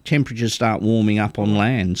the temperatures start warming up on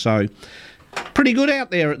land. So pretty good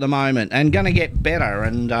out there at the moment, and going to get better,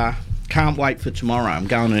 and can't wait for tomorrow. I'm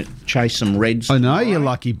going to chase some reds. I know, you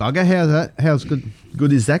lucky bugger. How's good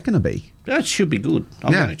is that going to be? That should be good.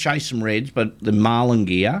 I'm going to chase some reds, but the marlin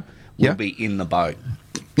gear will be in the boat.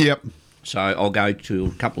 Yep. So I'll go to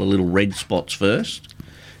a couple of little red spots first.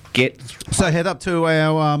 So head up to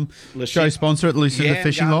our show sponsor at Lucinda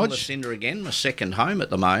Fishing I'm going Lodge. to Lucinda again, my second home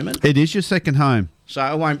at the moment. It is your second home. So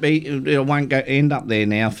I won't end up there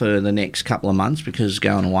now for the next couple of months because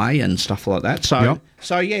going away and stuff like that. So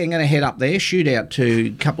I'm going to head up there, shoot out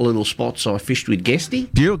to a couple of little spots I fished with Guesty.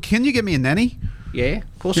 Can you get me a nanny? Yeah,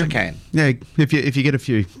 of course I can. Yeah, if you get a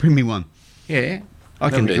few, bring me one. Yeah. I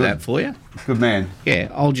can That'd be do good. that for you. Good man. Yeah,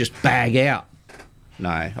 I'll just bag out. No,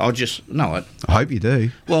 I hope you do.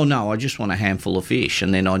 Well, no, I just want a handful of fish,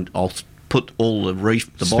 and then I'll put all the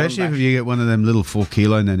reef, the Especially bottom if you get one of them little 4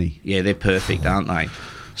 kilo nanny. Yeah, they're perfect, aren't they?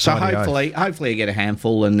 So Righty-o. hopefully I get a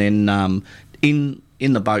handful, and then in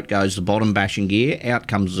the boat goes the bottom bashing gear. Out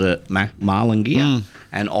comes the marlin gear,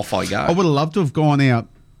 and off I go. I would have loved to have gone out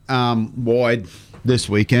wide this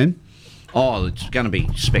weekend. Oh, it's going to be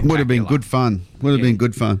spectacular. Would have been good fun. Would have been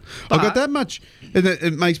good fun. I got that much.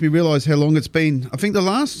 It makes me realise how long it's been. I think the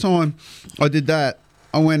last time I did that,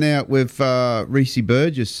 I went out with Reese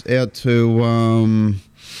Burgess out to...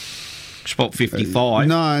 Spot 55.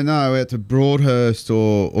 No, out to Broadhurst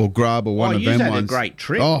or Grub or one of them had ones. a great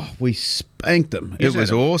trip. Oh, we spanked them. It was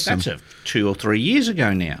awesome. That's 2 or 3 years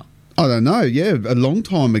ago now. I don't know, a long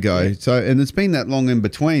time ago. Yeah. So, and it's been that long in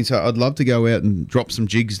between. So, I'd love to go out and drop some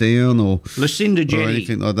jigs down or Lucinda Jetty, or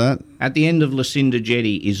anything like that. At the end of Lucinda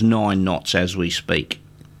Jetty is 9 knots as we speak.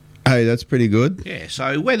 Hey, that's pretty good. Yeah,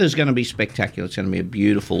 so weather's going to be spectacular. It's going to be a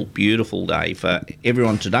beautiful, beautiful day for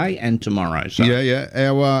everyone today and tomorrow. So. Yeah.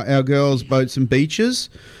 Our girls' boats and beaches.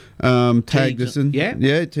 Tagged us in.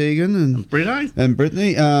 Yeah, Tegan and Brito. And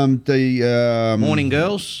Brittany. The morning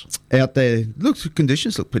girls. Out there.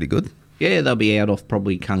 Conditions look pretty good. Yeah, they'll be out off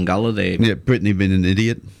probably Kungulla there. Yeah, Brittany been an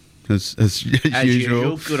idiot. As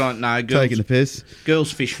usual. Good on girls, taking the piss.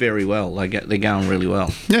 Girls fish very well. They're going really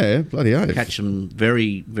well. Yeah, bloody oath. Catch some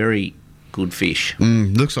very, very good fish.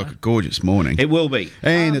 Looks like a gorgeous morning. It will be.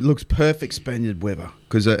 And it looks perfect Spaniard weather.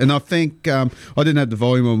 And I think I didn't have the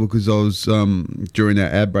volume on because I was during our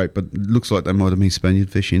ad break, but it looks like they might have been Spaniard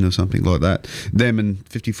fishing or something like that. Them and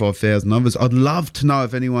 55,000 others. I'd love to know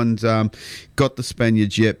if anyone's got the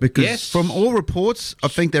Spaniards yet, because from all reports, I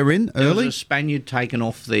think they're in early. There was a Spaniard taken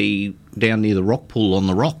off down near the rock pool on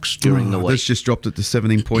the rocks during the week. That's just dropped it to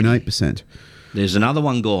 17.8%. There's another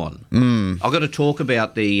one gone. I've got to talk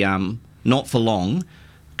about the not for long,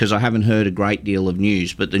 because I haven't heard a great deal of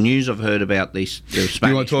news, but the news I've heard about the Spanish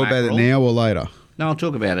You want to talk about it now or later? No, I'll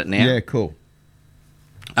talk about it now. Yeah, cool.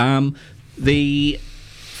 The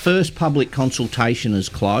first public consultation is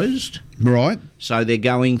closed. Right. So they're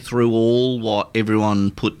going through all what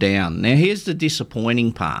everyone put down. Now, here's the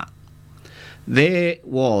disappointing part. There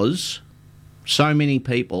was so many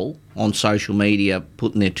people on social media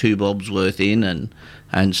putting their 2 bobs worth in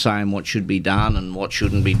and saying what should be done and what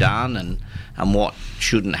shouldn't be done and what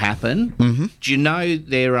shouldn't happen. Mm-hmm. Do you know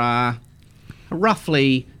there are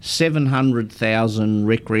roughly 700,000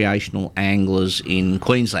 recreational anglers in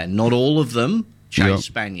Queensland? Not all of them chase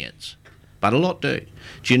Spaniards, but a lot do.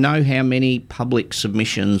 Do you know how many public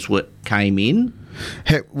submissions came in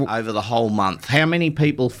over the whole month? How many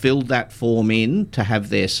people filled that form in to have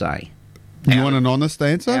their say? You want an honest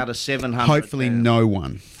answer? Out of 700. Hopefully no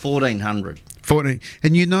one. 1,400. 14.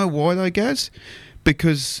 And you know why though, Gaz?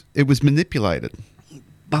 Because it was manipulated.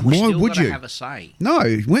 But we why still would gotta you have a say? No,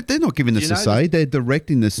 they're not giving us a say. They're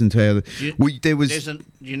directing us into how. Do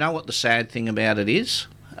you know what the sad thing about it is?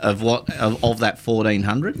 Of that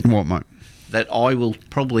 1,400? What, mate? That I will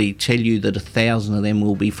probably tell you that 1,000 of them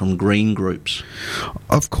will be from green groups.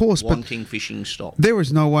 Of course, wanting fishing stock. There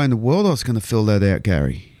was no way in the world I was going to fill that out,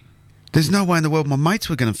 Gary. There's no way in the world my mates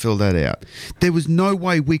were going to fill that out. There was no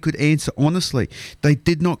way we could answer honestly. They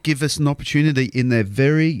did not give us an opportunity in their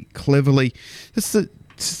very cleverly... It's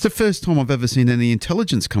the first time I've ever seen any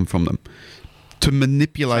intelligence come from them to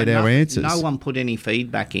manipulate our answers. No one put any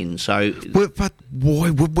feedback in, so... But why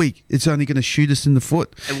would we? It's only going to shoot us in the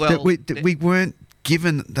foot. Well, we weren't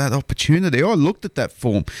given that opportunity. I looked at that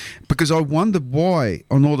form because I wondered why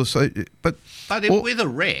on all the... with a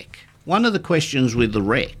wreck... One of the questions with the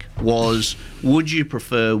wreck was, would you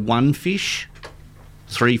prefer 1 fish,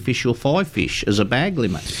 3 fish or 5 fish as a bag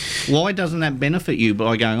limit? Why doesn't that benefit you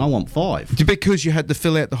by going, I want 5? Because you had to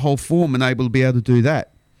fill out the whole form and able to be able to do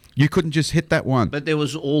that. You couldn't just hit that one. But there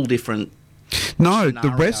was all different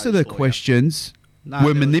the rest of the questions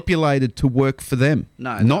were manipulated to work for them,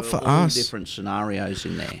 not for us. Different scenarios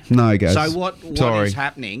in there. No, guys. So what is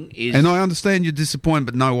happening is... And I understand you're disappointed,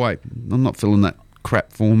 but no way. I'm not filling that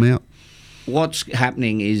crap form out. What's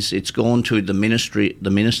happening is it's gone to the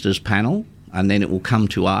minister's panel, and then it will come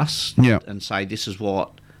to us and say this is what,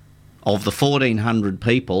 of the 1,400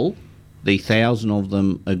 people, the 1,000 of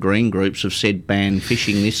them are green groups have said ban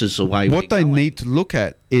fishing. This is the way. What they need to look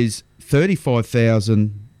at is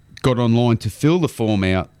 35,000 got online to fill the form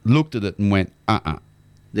out, looked at it, and went,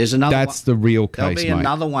 There's another. That's the real case, mate. There'll be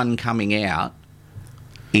another one coming out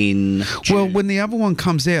in June. Well, when the other one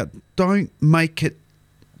comes out, don't make it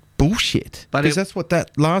bullshit, because that's what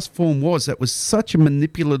that last form was. That was such a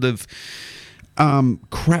manipulative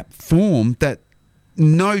crap form that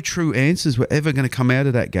no true answers were ever going to come out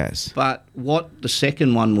of that gas. But what the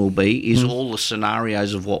second one will be is all the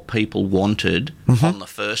scenarios of what people wanted on the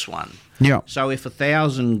first one. Yeah. So if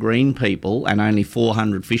 1,000 green people and only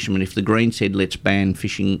 400 fishermen, if the Greens said let's ban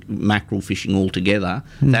fishing, mackerel fishing altogether,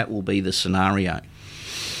 that will be the scenario.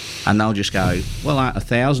 And they'll just go, well,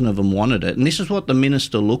 1,000 of them wanted it. And this is what the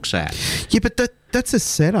minister looks at. Yeah, but that's a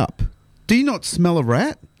setup. Do you not smell a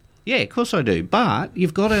rat? Yeah, of course I do. But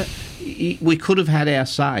you've got to... We could have had our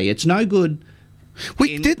say. It's no good...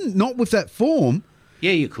 We didn't, not with that form.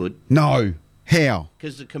 Yeah, you could. No. How?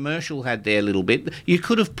 Because the commercial had their little bit. You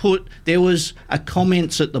could have put... There was a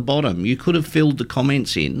comments at the bottom. You could have filled the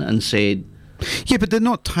comments in and said... Yeah, but they're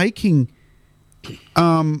not taking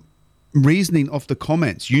reasoning off the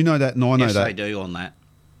comments. You know that and I know that. Yes, they do on that.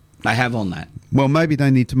 They have on that. Well, maybe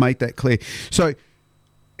they need to make that clear. So...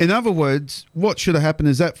 In other words, what should have happened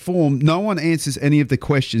is that form, no one answers any of the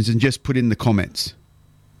questions and just put in the comments.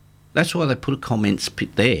 That's why they put a comments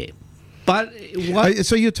bit there. But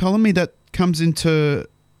so you're telling me that comes into...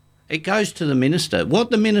 It goes to the minister. What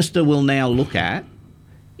the minister will now look at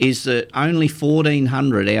is that only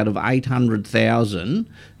 1,400 out of 800,000,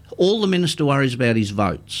 all the minister worries about is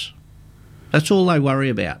votes. That's all they worry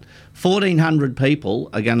about. 1,400 people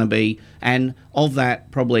are going to be, and of that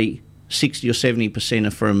probably 60 or 70%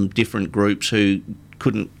 are from different groups who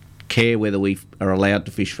couldn't care whether we are allowed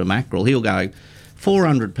to fish for mackerel. He'll go,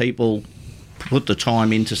 400 people put the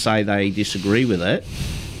time in to say they disagree with it.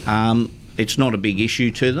 It's not a big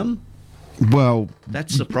issue to them. Well...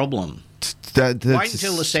 That's the problem. Wait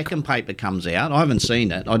until the second paper comes out. I haven't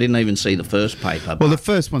seen it. I didn't even see the first paper. Well, the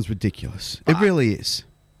first one's ridiculous. It really is.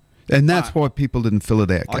 And that's why people didn't fill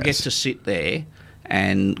it out, guys. I get to sit there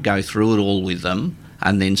and go through it all with them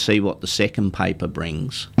and then see what the second paper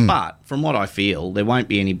brings. But from what I feel, there won't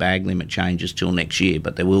be any bag limit changes till next year,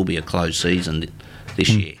 but there will be a closed season this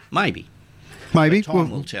year. Maybe. Maybe. But time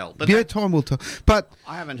will tell. But time will tell. But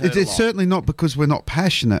I haven't heard it's certainly not because we're not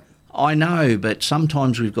passionate. I know, but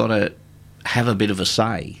sometimes we've got to have a bit of a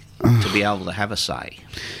say to be able to have a say.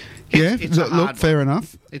 It's a hard look, fair one.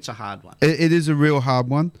 enough. It's a hard one. It is a real hard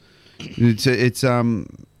one.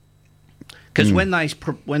 Because when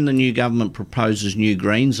the new government proposes new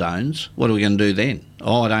green zones, what are we going to do then?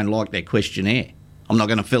 Oh, I don't like their questionnaire. I'm not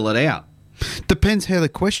going to fill it out. Depends how the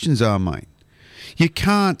questions are, mate. You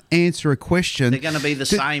can't answer a question. They're going to be the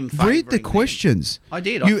same. Read the questions. I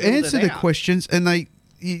did. You answer the questions and they...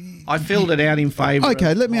 I filled it out in favour.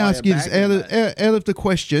 Okay, let me ask you this. Out of the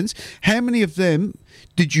questions, how many of them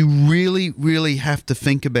did you really, really have to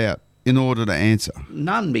think about in order to answer?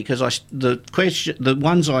 None, because the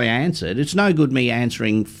ones I answered, it's no good me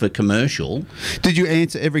answering for commercial. Did you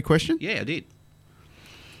answer every question? Yeah, I did.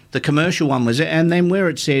 The commercial one was it, and then where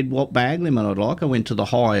it said what bag limit I'd like, I went to the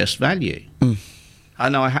highest value.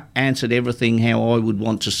 And I answered everything how I would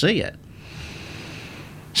want to see it.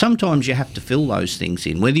 Sometimes you have to fill those things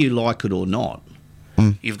in, whether you like it or not.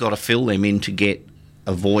 You've got to fill them in to get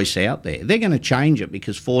a voice out there. They're going to change it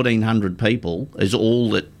because 1,400 people is all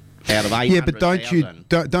that out of 800,000. Yeah,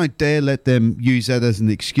 but don't dare let them use that as an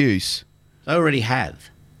excuse. They already have.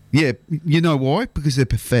 Yeah, you know why? Because they're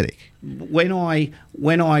pathetic. When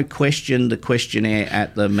I questioned the questionnaire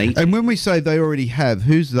at the meeting, and when we say they already have,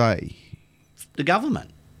 who's they? The government.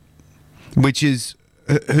 Which is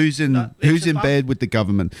who's in bed with the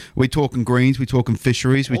government? We're talking Greens, we're talking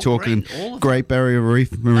fisheries, we're talking Great Barrier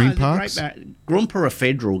Reef marine parks. Grumpa are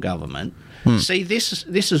federal government. See,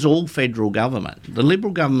 this is all federal government. The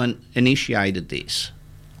Liberal government initiated this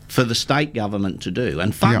for the state government to do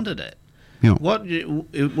and funded it. Yeah. What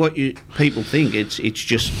you people think it's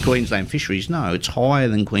just Queensland Fisheries? No, it's higher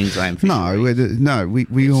than Queensland Fisheries.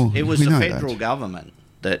 It was the federal government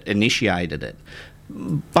that initiated it.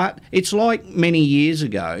 But it's like many years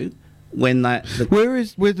ago when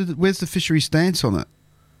where's the fishery stance on it?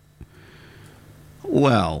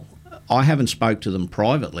 Well, I haven't spoke to them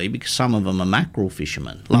privately because some of them are mackerel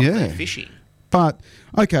fishermen. Love their fishing. But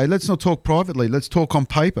okay, let's not talk privately. Let's talk on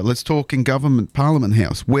paper. Let's talk in government, Parliament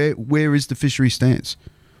House. Where is the fishery stance?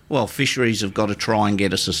 Well, fisheries have got to try and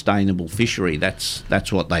get a sustainable fishery.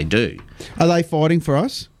 That's what they do. Are they fighting for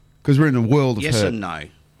us? Because we're in a world of yes hurt. And no.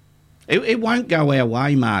 It won't go our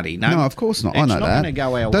way, Marty. No, of course not. I know that. It's not going to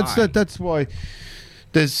go our way. That's why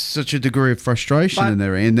there's such a degree of frustration in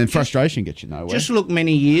there, and then frustration gets you nowhere. Just look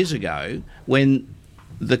many years ago when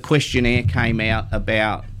the questionnaire came out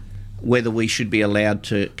about whether we should be allowed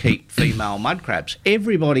to keep female mud crabs.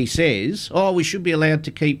 Everybody says, we should be allowed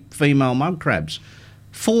to keep female mud crabs.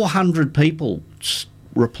 400 people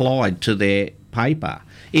replied to their paper.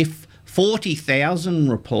 If 40,000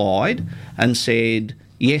 replied and said,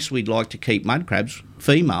 yes, we'd like to keep mud crabs,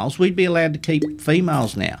 females, we'd be allowed to keep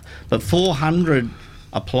females now. But 400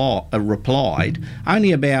 replied.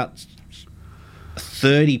 Only about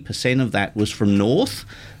 30% of that was from north.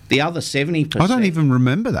 The other 70%... I don't even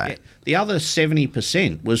remember that. Yeah, the other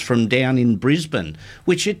 70% was from down in Brisbane,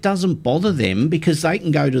 which it doesn't bother them because they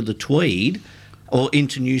can go to the Tweed or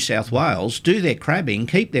into New South Wales, do their crabbing,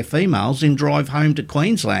 keep their females, and drive home to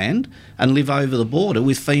Queensland and live over the border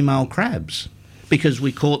with female crabs because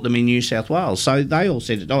we caught them in New South Wales. So they all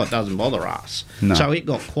said, it doesn't bother us. No. So it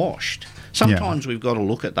got quashed. Sometimes we've got to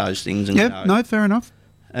look at those things and go... No, fair enough.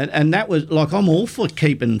 And that was, like, I'm all for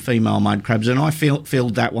keeping female mud crabs, and I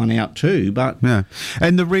filled that one out too, but... Yeah,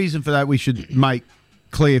 and the reason for that we should make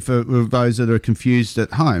clear for those that are confused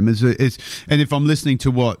at home is and if I'm listening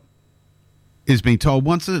to what is being told,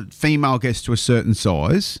 once a female gets to a certain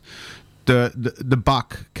size, the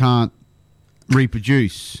buck can't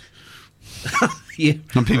reproduce. Yeah,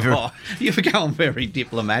 you're going very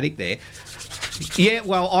diplomatic there. Yeah,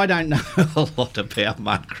 well, I don't know a lot about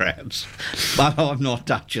mud crabs, but I'm not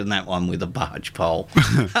touching that one with a barge pole.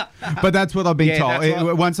 But that's what I've been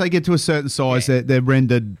told. Once they get to a certain size, they're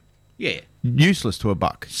rendered useless to a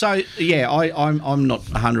buck. So, yeah, I'm not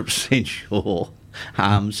 100% sure.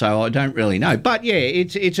 So I don't really know. But, yeah,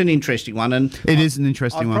 it's an interesting one. And it is an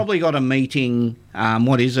interesting one. I've probably got a meeting,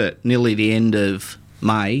 nearly the end of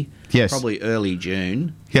May. Yes. Probably early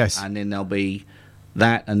June. Yes. And then there'll be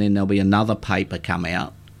that, and then there'll be another paper come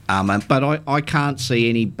out. But I can't see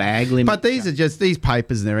any bag limit. But these are just these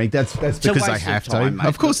papers and everything. That's because they have time, to. Mate.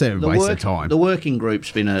 Of course, they're a waste of time. The working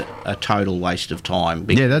group's been a total waste of time.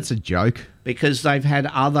 Yeah, that's a joke. Because they've had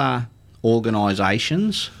other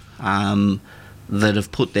organisations that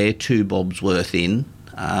have put their 2 bobs worth in,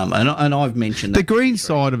 and I've mentioned that. The green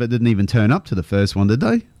side of it didn't even turn up to the first one, did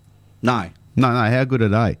they? No. No. How good are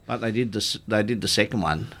they? But they did the second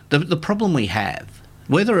one. The problem we have,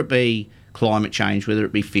 whether it be climate change, whether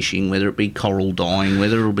it be fishing, whether it be coral dying,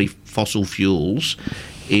 whether it'll be fossil fuels,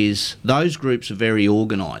 is those groups are very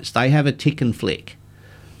organised. They have a tick and flick.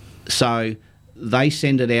 So they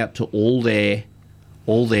send it out to all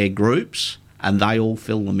their groups, and they all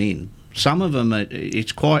fill them in. Some of them,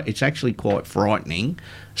 it's actually quite frightening.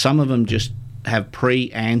 Some of them just have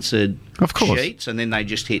pre-answered sheets, and then they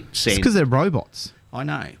just hit send. It's because they're robots. I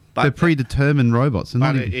know. But they're predetermined robots.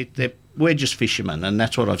 We're just fishermen, and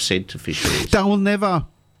that's what I've said to fisheries. They will never...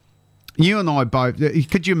 You and I both...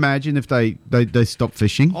 Could you imagine if they stop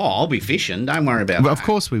fishing? Oh, I'll be fishing. Don't worry about that. Of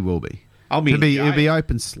course we will be. It'll be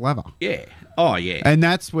open slather. Yeah. Oh, yeah. And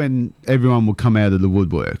that's when everyone will come out of the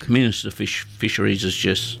woodwork. Minister Fisheries has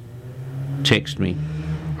just texted me.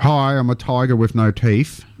 Hi, I'm a tiger with no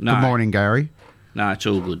teeth. No. Good morning, Gary. No, it's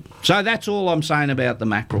all good. So that's all I'm saying about the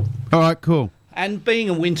mackerel. All right, cool. And being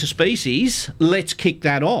a winter species, let's kick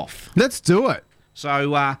that off. Let's do it.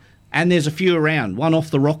 So, and there's a few around. One off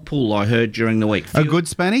the rock pool I heard during the week. A good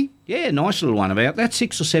spanny? Yeah, nice little one. About that's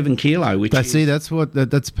 6 or 7 kilo. That's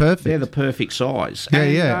perfect. They're the perfect size.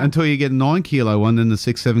 Yeah, until you get a 9 kilo one, then the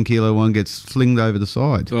 6-7 kilo one gets flinged over the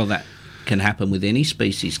side. Well, that can happen with any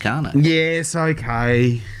species, can't it? Yes,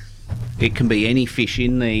 okay. It can be any fish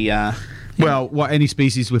in the... any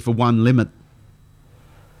species with a 1 limit.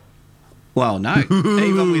 Well, no,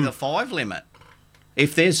 even with a 5 limit.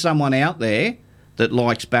 If there's someone out there that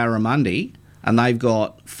likes barramundi and they've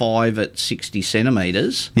got 5 at 60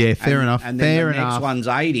 centimetres... Yeah, fair enough. And then the next one's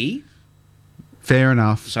 80... Fair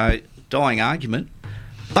enough. So, dying argument.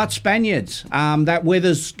 But Spaniards, that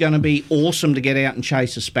weather's going to be awesome to get out and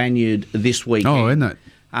chase a Spaniard this weekend. Oh, isn't it?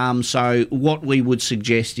 So what we would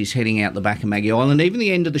suggest is heading out the back of Maggie Island, even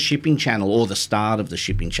the end of the shipping channel, or the start of the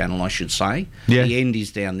shipping channel, I should say. Yeah. The end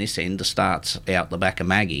is down this end, the start's out the back of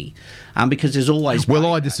Maggie, because there's always... Well,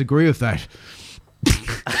 I disagree with that.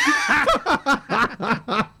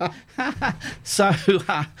 So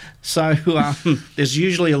there's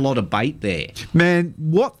usually a lot of bait there. Man,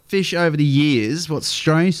 what fish over the years, what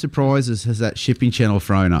strange surprises has that shipping channel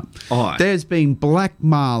thrown up? Oh. There's been black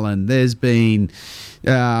marlin, there's been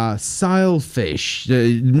sailfish,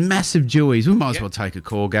 massive jewies. We might as well take a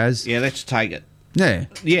call, Gaz. Yeah, let's take it. Yeah.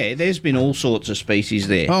 Yeah, there's been all sorts of species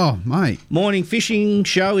there. Oh, mate. Morning fishing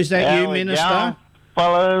show, is that you, Minister? Go,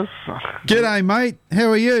 fellas. G'day, mate. How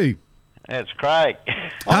are you? It's Craig.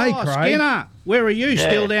 Hey, Craig. Craig. Where are you? Yeah.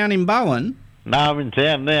 Still down in Bowen? No, I'm in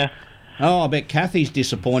town now. Oh, I bet Kathy's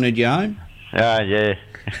disappointed you home. Oh, yeah.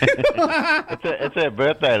 it's her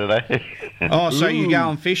birthday today. Oh, so you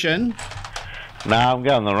going fishing? No, I'm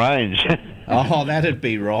going the range. Oh, that'd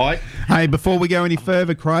be right. Hey, before we go any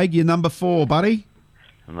further, Craig, you're number 4, buddy.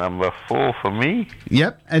 Number 4 for me.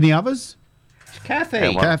 Yep. Any others? Kathy.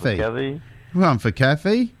 And one Kathy. for Kathy. One for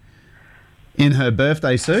Kathy. in her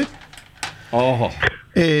birthday suit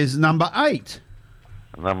is number 8.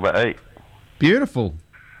 Number 8. Beautiful.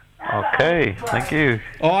 Okay, thank you.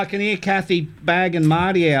 Oh, I can hear Kathy Bag and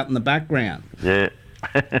Marty out in the background. Yeah.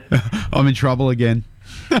 I'm in trouble again.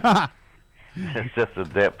 It's just a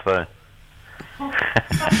depth phone.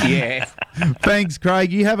 Yeah. Thanks,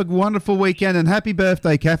 Craig. You have a wonderful weekend and happy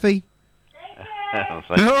birthday, Kathy.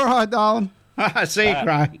 All right, darling. See you,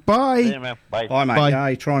 Craig. Bye. See you, man. Bye. Bye, mate. Bye. Yeah,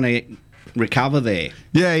 you're trying to recover there.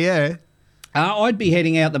 Yeah. I'd be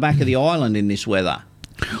heading out the back of the island in this weather.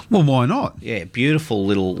 Well, why not? Yeah, beautiful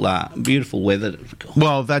weather.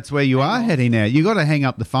 Well, that's where you are heading now. You got to hang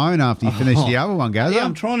up the phone after you finish the other one, Gaza. Yeah,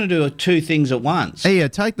 I'm trying to do 2 things at once. Here,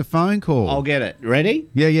 take the phone call. I'll get it. Ready?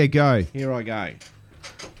 Yeah, go. Here I go.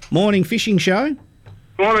 Morning fishing show.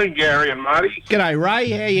 Morning, Gary and Marty. G'day,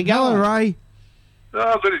 Ray. How you going? Hello, Ray.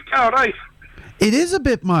 Oh, but it's cold, eh? It is a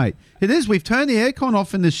bit, mate. It is. We've turned the aircon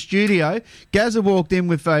off in the studio. Gaza walked in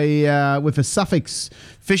with a Suffix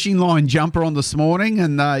fishing line jumper on this morning,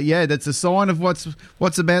 and that's a sign of what's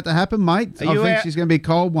about to happen, mate. I think she's going to be a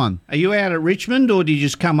cold one. Are you out at Richmond, or did you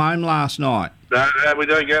just come home last night? No, we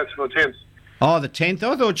don't go out till the 10th. Oh, the 10th?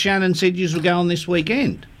 I thought Shannon said you were going this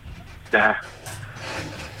weekend. Nah.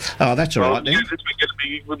 Oh, that's all right then. This weekend will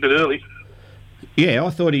be a little bit early. Yeah, I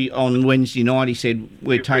thought on Wednesday night he said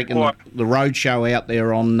we're taking the road show out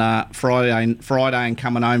there on Friday and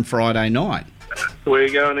coming home Friday night.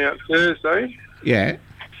 We're going out Thursday. Yeah.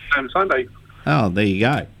 And Sunday. Oh, there you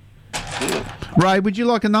go. Ray, would you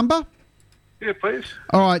like a number? Yeah, please.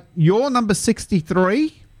 All right, your number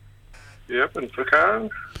 63. Yep, and for Karen.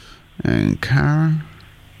 And Karen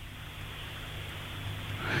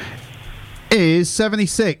is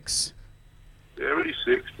 76.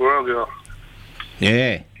 76. Well, girl.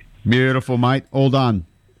 Yeah. Beautiful, mate. All done.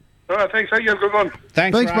 All right, thanks. Hey, you have a good one.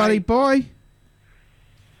 Thanks, Ray. buddy. Bye.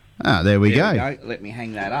 Ah, there we go. Let me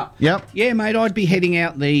hang that up. Yep. Yeah, mate, I'd be heading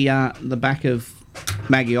out the back of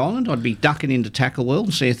Maggie Island. I'd be ducking into Tackle World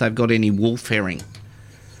and see if they've got any wolf herring.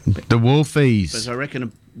 The wolfies. Because I reckon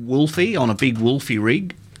a wolfie on a big wolfie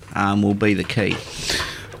rig will be the key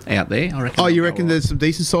out there. I reckon. Oh, you reckon there's some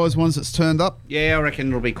decent sized ones that's turned up? Yeah, I reckon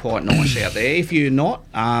it'll be quite nice out there. If you're not,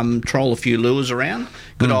 troll a few lures around.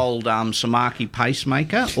 Good old Samaki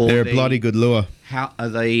pacemaker. Or They're a bloody good lure.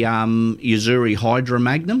 The Yuzuri Hydra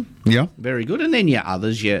Magnum. Yeah. Very good. And then your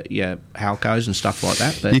others, your Halcos and stuff like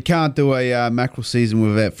that. But you can't do a mackerel season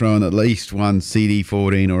without throwing at least one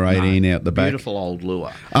CD14 or 18 out the back. Beautiful old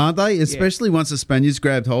lure. Aren't they? Especially once the Spaniards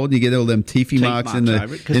grabbed hold and you get all them teeth marks in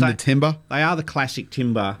the timber. They are the classic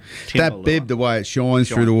timber that lure. bib, the way it shines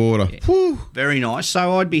through the water. Yeah. Very nice.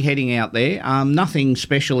 So I'd be heading out there. Nothing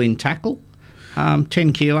special in tackle. 10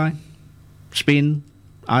 kilo spin.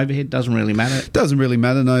 Overhead doesn't really matter. Doesn't really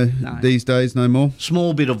matter, no. These days, no more.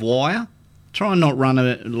 Small bit of wire. Try and not run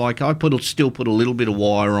it like I still put a little bit of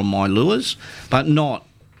wire on my lures, but not.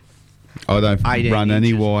 I don't run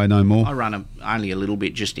any wire no more. I run only a little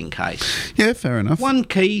bit just in case. Yeah, fair enough. One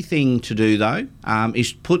key thing to do though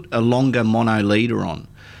is put a longer mono leader on,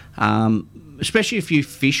 especially if you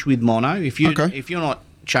fish with mono. If you're not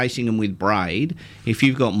chasing them with braid, if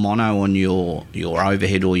you've got mono on your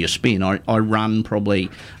overhead or your spin, I run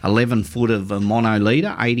probably 11 foot of a mono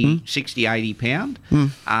leader, 60, 80 pound,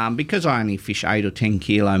 because I only fish 8 or 10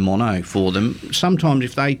 kilo mono for them. Sometimes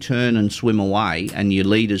if they turn and swim away and your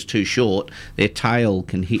leader's too short, their tail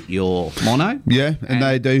can hit your mono. Yeah, and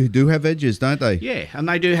they do have edges, don't they? Yeah, and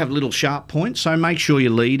they do have little sharp points, so make sure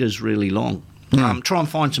your leader's really long. Try and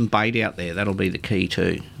find some bait out there. That'll be the key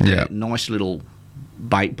too. Yeah. Nice little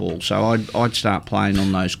bait ball. So I'd start playing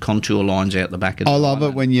on those contour lines out the back of the I love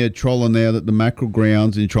it when you're trolling out at the mackerel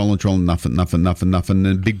grounds and you're trolling, nothing, and then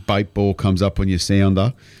a big bait ball comes up on your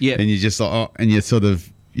sounder. Yeah. And you just like, and you sort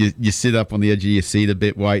of, you sit up on the edge of your seat a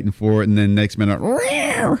bit waiting for it, and then next minute,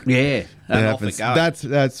 yeah, and off it goes.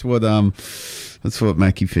 That's what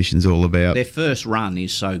Mackie fishing's all about. Their first run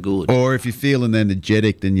is so good. Or if you're feeling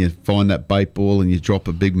energetic, then you find that bait ball and you drop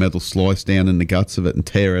a big metal slice down in the guts of it and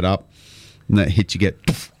tear it up. And that hit you get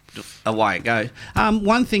away it goes.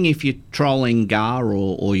 One thing, if you're trolling gar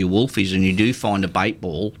or your wolfies and you do find a bait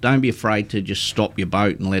ball, don't be afraid to just stop your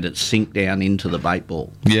boat and let it sink down into the bait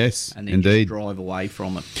ball. Yes, and then indeed. Just drive away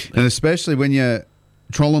from it. And especially when you're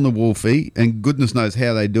trolling the wolfie, and goodness knows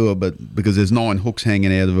how they do it, but because there's 9 hooks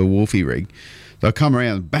hanging out of a wolfie rig, they'll come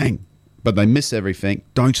around and bang, but they miss everything.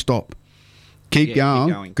 Don't stop. Keep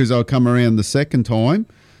going, because they'll come around the second time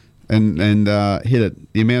and hit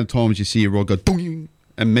it. The amount of times you see your rod go dong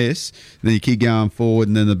and miss, and then you keep going forward,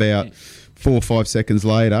 and then about 4 or 5 seconds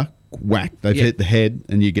later, whack. They've hit the head,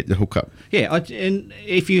 and you get the hook up. Yeah, and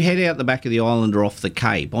if you head out the back of the island or off the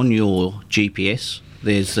Cape, on your GPS,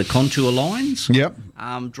 there's the contour lines. Yep.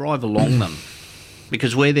 Drive along them.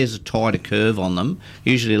 Because where there's a tighter curve on them,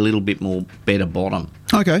 usually a little bit more better bottom.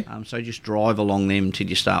 Okay. So just drive along them till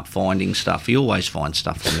you start finding stuff. You always find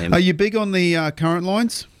stuff on them. Are you big on the current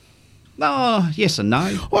lines? No, yes and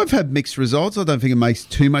no. I've had mixed results. I don't think it makes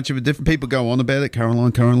too much of a difference. People go on about it, current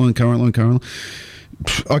line.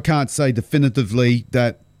 I can't say definitively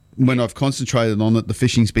that when I've concentrated on it, the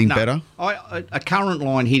fishing's been better. A current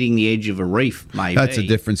line hitting the edge of a reef, maybe. That's a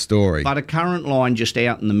different story. But a current line just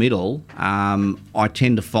out in the middle, I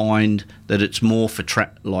tend to find that it's more for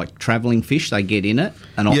travelling fish. They get in it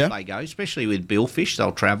and off they go, especially with billfish.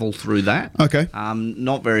 They'll travel through that. Okay.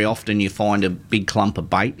 Not very often you find a big clump of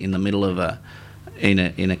bait in the middle of in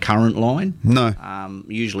a current line. No.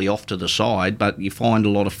 Usually off to the side, but you find a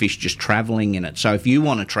lot of fish just travelling in it. So if you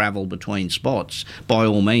want to travel between spots, by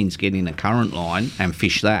all means get in a current line and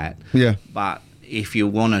fish that. Yeah. But if you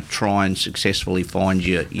want to try and successfully find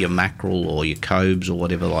your mackerel or your cobes or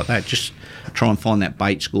whatever like that, just try and find that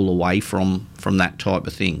bait school away from that type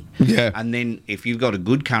of thing. Yeah. And then if you've got a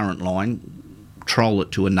good current line, troll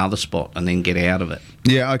it to another spot and then get out of it.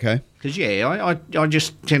 Yeah, okay. Because, I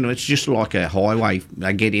just tend to, it's just like a highway.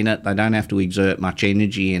 They get in it, they don't have to exert much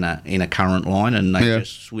energy in a current line, and they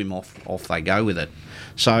just swim off they go with it.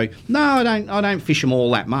 So, no, I don't fish them all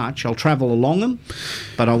that much. I'll travel along them,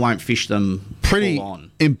 but I won't fish them Pretty full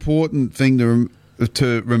on. Important thing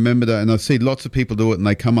to remember that, and I see lots of people do it and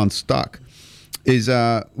they come unstuck, is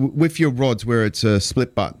with your rods where it's a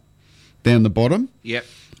split butt down the bottom. Yep.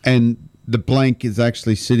 And the blank is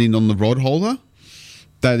actually sitting on the rod holder.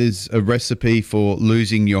 That is a recipe for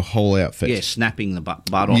losing your whole outfit. Yeah, snapping the butt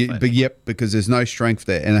off it. But because there's no strength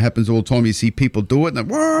there, and it happens all the time. You see people do it, and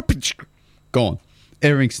then gone,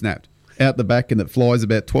 everything snapped out the back, and it flies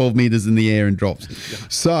about 12 metres in the air and drops.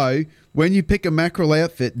 So when you pick a mackerel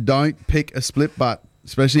outfit, don't pick a split butt,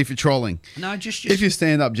 especially if you're trolling. No, just if you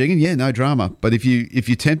stand up jigging, no drama. But if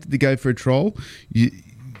you're tempted to go for a troll,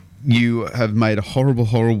 you have made a horrible,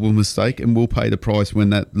 horrible mistake, and will pay the price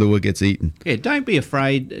when that lure gets eaten. Yeah, don't be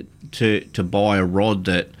afraid to buy a rod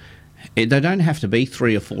that they don't have to be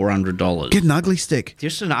 $300 or $400. Get an ugly stick.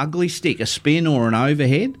 Just an ugly stick, a spin or an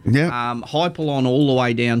overhead. Yeah. Hypalon all the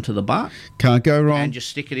way down to the butt. Can't go wrong. And just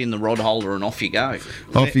stick it in the rod holder and off you go.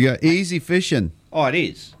 Off you go. Easy fishing. Oh, it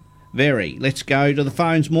is. Very. Let's go to the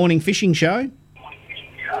phones. Morning fishing show.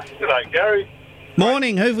 G'day, Gary.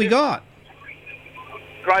 Morning. Who've we got?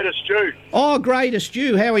 Greatest Stew. Oh, Greatest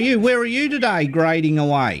Stew. How are you? Where are you today grading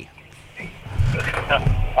away?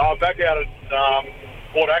 Back out at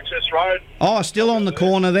Port Access Road. Oh, still on the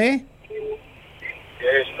corner there?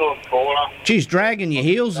 Yeah, still on the corner. Geez, dragging your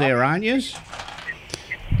heels there, aren't you?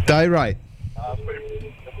 Day rate.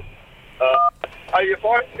 Hey, if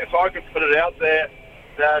I could put it out there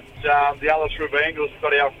that the Alice River Anglers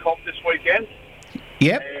got our comp this weekend.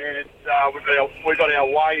 Yep. And we got our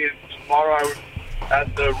weigh-in tomorrow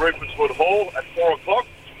at the Rupert's Wood Hall at 4 o'clock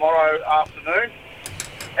tomorrow afternoon.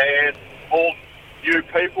 And all you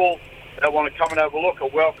people that want to come and have a look are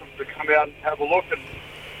welcome to come out and have a look and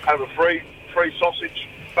have a free sausage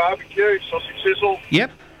barbecue, sausage sizzle.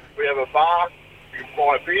 Yep. We have a bar. You can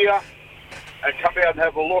buy beer and come out and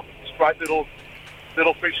have a look. It's a great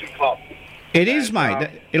little fishing club. It is, mate.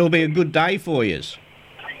 It'll be a good day for you.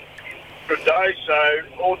 Good day. So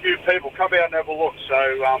all you people come out and have a look.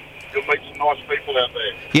 So you'll meet some nice people out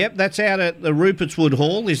there. Yep, that's out at the Rupert's Wood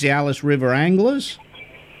Hall, is the Alice River Anglers.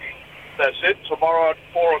 That's it. Tomorrow at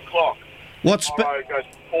 4 o'clock. Tomorrow goes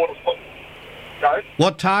 4 to 4. Go.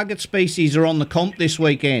 What target species are on the comp this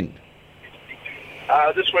weekend?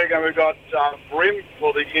 This weekend we've got brim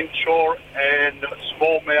for the inshore and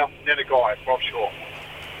smallmouth nenagai for offshore.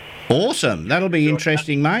 Awesome. That'll be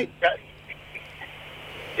interesting, mate.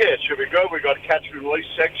 Yeah, it should be good. We've got a catch and release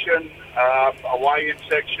section, a weigh-in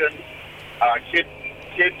section,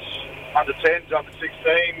 kids, under 10s, under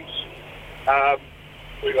 16s.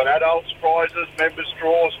 We've got adults, prizes, members'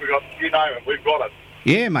 draws. We've got, you name it, we've got it.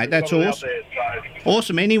 Yeah, mate, that's awesome.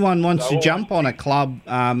 Awesome. Anyone wants to jump on a club,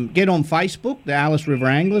 get on Facebook. The Alice River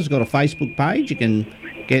Anglers got a Facebook page. You can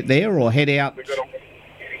get there or head out. We've got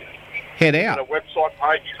a website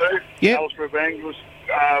page too. Yep. Alice River Anglers.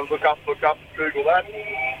 Look up, Google that.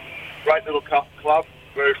 Great little club,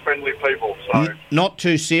 very friendly people. So not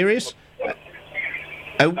too serious. No,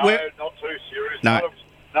 not too serious. No.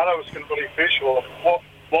 None of us can really fish. Well,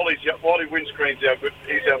 Wally Windscreen's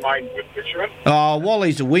he's our main good fisherman. Oh,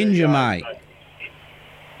 Wally's a whinger, mate.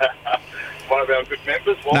 One of our good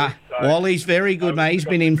members, Wally. Wally's very good, mate. He's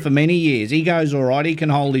been in for many years. He goes all right. He can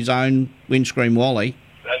hold his own, windscreen Wally.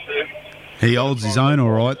 That's it. He holds his own all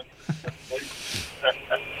right.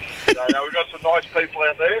 No, we've got some nice people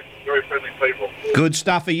out there. Very friendly people. Good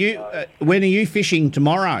stuff. Are you? When are you fishing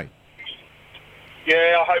tomorrow?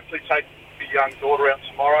 Yeah, I'll hopefully take my young daughter out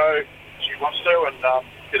tomorrow. She wants to, and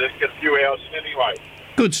get a few hours in anyway.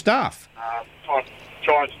 Good stuff.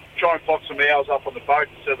 Try and clock some hours up on the boat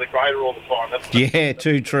instead of the grader all the time. That's Yeah,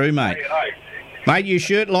 too true, mate. Mate, you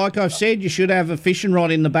should, like I've said, you should have a fishing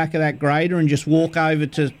rod in the back of that grader and just walk over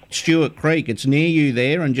to Stewart Creek. It's near you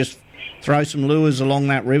there, and just throw some lures along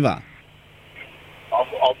that river.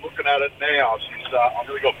 I'm looking at it now. I've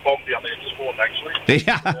really got bombed down there this morning, actually.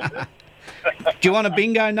 Yeah. Do you want a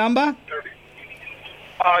bingo number?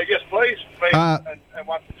 Yes, please. Me and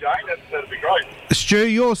one for Jane. That'd be great. Stu,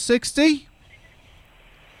 you're 60?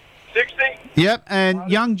 60? Yep, and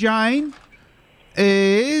young Jane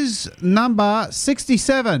is number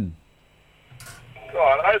 67.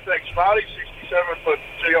 Right, thanks, Marty. 67 for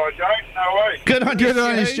G.I. Jane. No way. Good on you, Good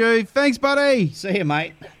on you, Stu. Thanks, buddy. See you,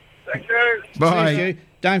 mate. Thank you. Bye. See you.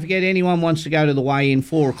 Don't forget, anyone wants to go to the weigh-in,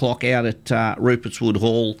 4 o'clock out at Rupertswood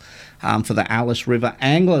Hall for the Alice River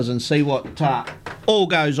Anglers and see what all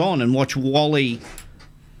goes on and watch Wally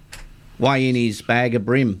weigh in his bag of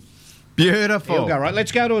brim. Beautiful. He'll go, right.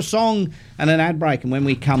 Let's go to a song and an ad break, and when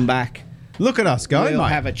we come back... Look at us go, we'll mate.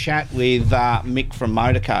 have a chat with Mick from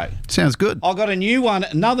Motorco. Sounds good. I got a new one,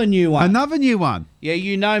 another new one. Another new one. Yeah,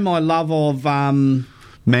 you know my love of...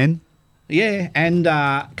 Men? Yeah, and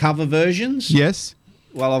cover versions. Yes.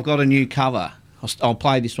 Well, I've got a new cover. I'll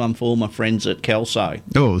play this one for all my friends at Kelso.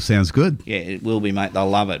 Oh, sounds good. Yeah, it will be, mate. They'll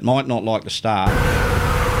love it. Might not like the start,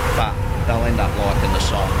 but they'll end up liking the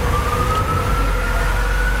song.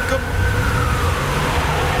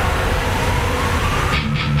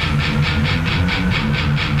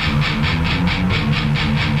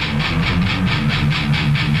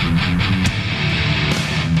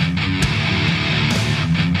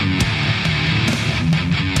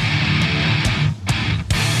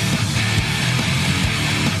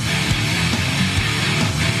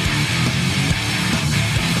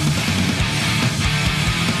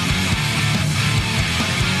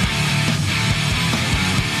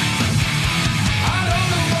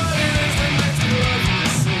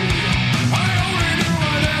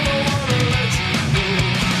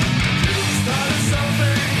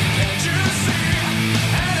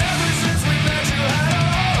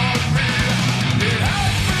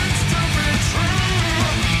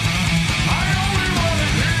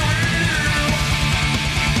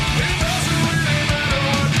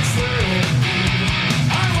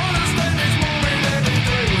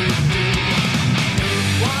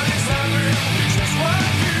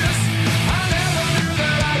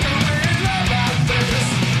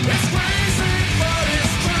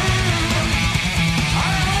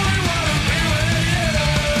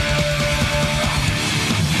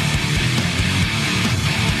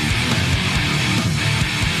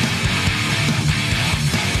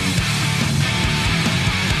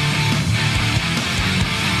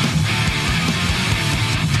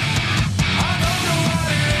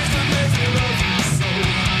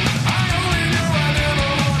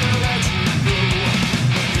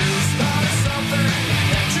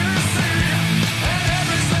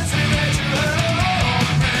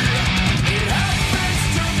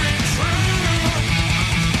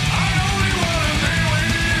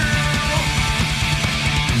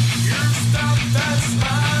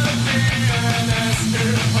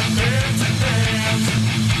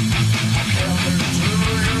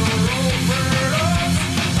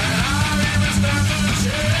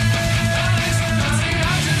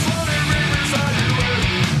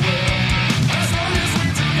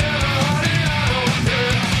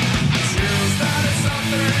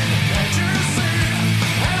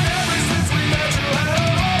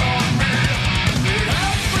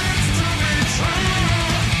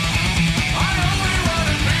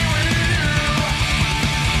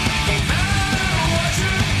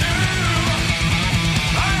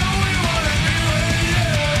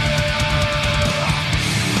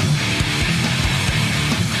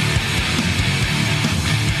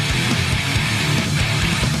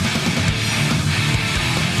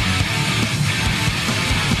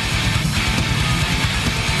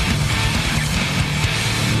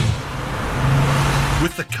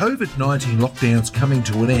 With the COVID-19 lockdowns coming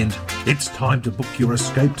to an end, it's time to book your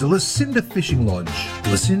escape to Lucinda Fishing Lodge.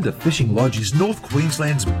 Lucinda Fishing Lodge is North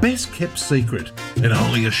Queensland's best kept secret and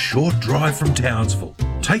only a short drive from Townsville.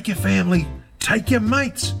 Take your family, take your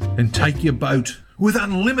mates and take your boat. with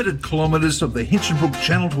unlimited kilometres of the Hinchinbrook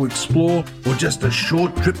Channel to explore, or just a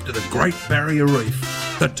short trip to the Great Barrier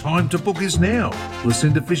Reef. The time to book is now.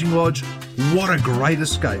 Lucinda Fishing Lodge, what a great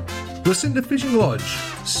escape. Lucinda Fishing Lodge,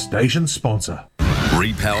 station sponsor.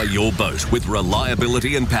 Repower your boat with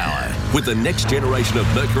reliability and power with the next generation of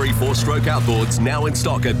Mercury 4-stroke outboards now in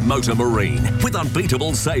stock at Motor Marine with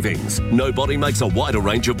unbeatable savings. Nobody makes a wider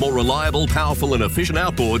range of more reliable, powerful and efficient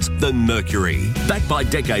outboards than Mercury. Backed by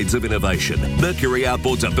decades of innovation, Mercury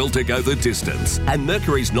outboards are built to go the distance, and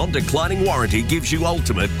Mercury's non-declining warranty gives you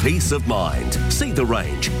ultimate peace of mind. See the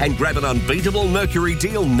range and grab an unbeatable Mercury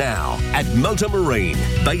deal now at Motor Marine,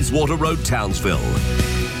 Bayswater Road, Townsville.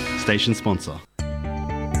 Station sponsor.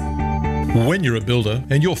 When you're a builder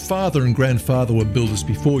and your father and grandfather were builders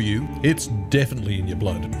before you, it's definitely in your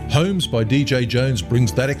blood. Homes by DJ Jones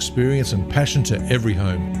brings that experience and passion to every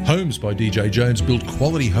home. Homes by DJ Jones build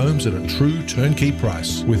quality homes at a true turnkey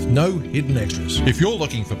price with no hidden extras. If you're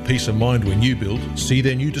looking for peace of mind when you build, see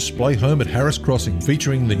their new display home at Harris Crossing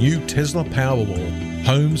featuring the new Tesla Powerwall.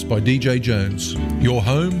 Homes by DJ Jones. Your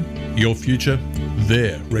home, your future,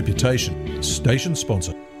 their reputation. Station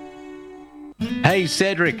sponsor. Hey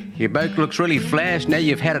Cedric, your boat looks really flash now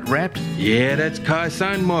you've had it wrapped. Yeah, that's Kai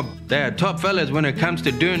Sign Mob. They are top fellas when it comes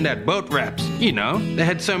to doing that boat wraps. You know, they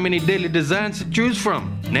had so many daily designs to choose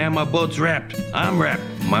from. Now my boat's wrapped, I'm wrapped.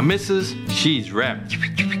 My missus, she's wrapped.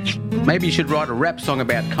 Maybe you should write a rap song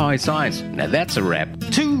about Kai Signs. Now that's a rap.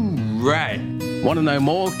 Too right. Want to know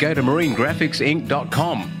more? Go to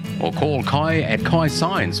marinegraphicsinc.com or call Kai at Kai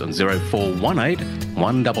Signs on 0418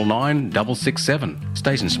 199 667.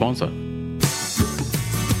 Station sponsor.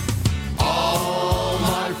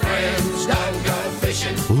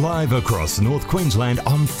 Live across North Queensland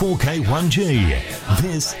on 4K1G.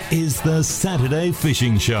 This is the Saturday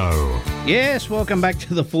Fishing Show. Yes, welcome back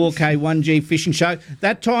to the 4K1G Fishing Show.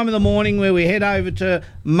 That time of the morning where we head over to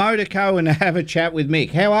Motorco and have a chat with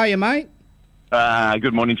Mick. How are you, mate?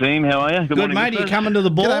 Good morning, team. How are you? Good morning, mate. Are you coming to the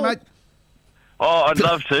ball? G'day, mate. Oh, I'd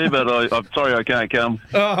love to, but I'm sorry I can't come.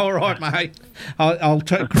 Oh, all right, mate. I'll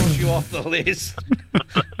cross you off the list.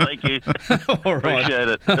 Thank you. All right. Appreciate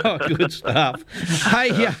it. Oh, good stuff.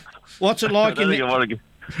 Hey, what's it like in the...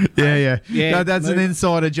 Yeah. Yeah, No, that's an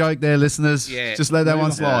insider joke there, listeners. Yeah. Just let that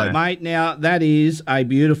one slide. Mate, now, that is a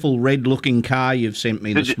beautiful red-looking car you've sent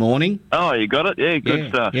me this morning. Oh, you got it? Yeah, good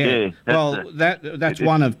stuff. Yeah. Well, that's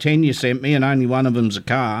one of 10 you sent me, and only one of them's a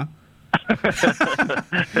car.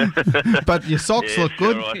 But your socks look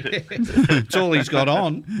good. Right. It's all he's got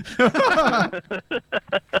on.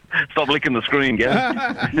 Stop licking the screen, Gary.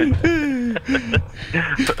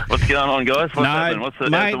 What's going on, guys? What's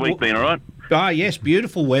happening? How's the week been, all right? Ah, yes,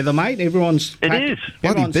 beautiful weather, mate. It is.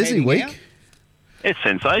 Bloody busy week. Out. It's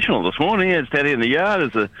sensational this morning. It's out in the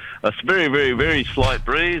yard. There's a very, very, very slight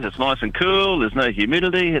breeze. It's nice and cool. There's no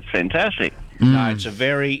humidity. It's fantastic. No, it's a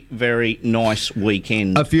very, very nice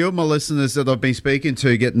weekend. A few of my listeners that I've been speaking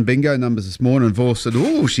to getting bingo numbers this morning have all said,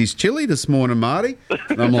 "Oh, she's chilly this morning, Marty."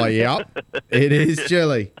 And I'm like, "Yep, it is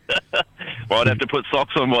chilly." Well, I'd have to put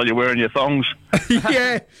socks on while you're wearing your thongs.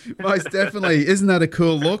 Yeah, most definitely. Isn't that a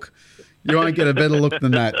cool look? You won't get a better look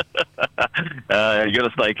than that. You got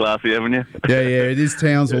to stay classy, haven't you? Yeah, it is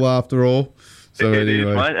Townsville after all. So it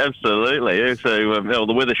anyway. is, mate, absolutely. Yeah. So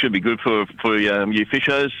the weather should be good for you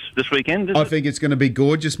fishers this weekend. I think it's going to be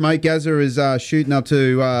gorgeous, mate. Gazza is shooting up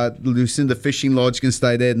to Lucinda Fishing Lodge. Can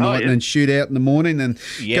stay there tonight and then shoot out in the morning and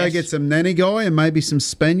go get some nanny guy and maybe some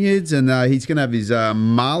Spaniards. And he's going to have his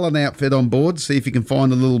marlin outfit on board. See if he can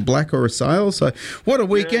find a little black or a sail. So what a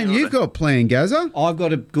weekend you've got planned, Gazza. I've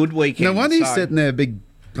got a good weekend. No wonder he's sitting there, big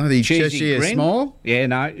bloody Cheshire smile. Yeah,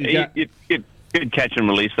 no. You'd catch and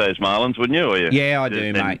release those marlins, wouldn't you? Or Yeah, I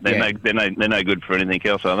do, mate. They're no good for anything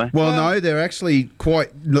else, are they? Well, no, they're actually quite...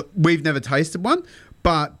 Look, we've never tasted one,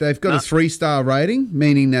 but they've got a 3-star rating,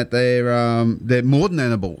 meaning that they're more than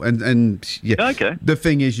edible. And okay. The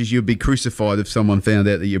thing is you'd be crucified if someone found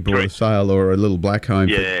out that you brought a sail or a little black home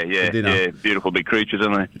for dinner. Yeah, beautiful big creatures,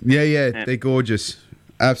 aren't they? Yeah, they're gorgeous.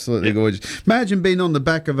 Absolutely gorgeous. Imagine being on the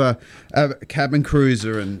back of a cabin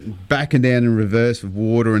cruiser and backing down in reverse with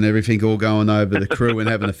water and everything all going over the crew and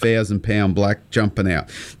having 1,000-pound black jumping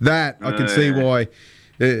out. That, I can see why...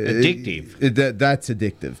 addictive. That's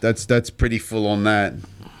addictive. That's pretty full on that.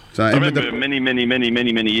 So, I remember many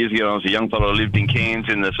years ago, I was a young fellow. I lived in Cairns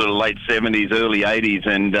in the sort of late 70s, early 80s,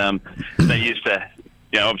 and they used to...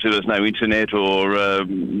 obviously there's no internet or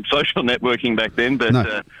social networking back then, but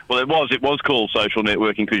it was called social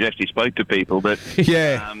networking because you actually spoke to people. But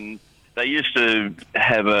they used to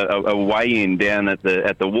have a weigh-in down at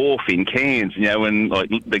the wharf in Cairns. When like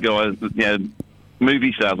the guys,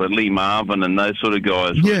 movie stars like Lee Marvin and those sort of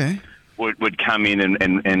guys would come in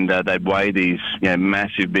and they'd weigh these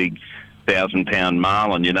massive big 1,000-pound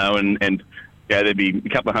marlin, and there'd be a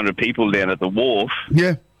couple of hundred people down at the wharf.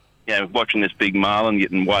 Yeah. Watching this big marlin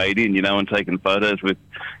getting weighed in, and taking photos with,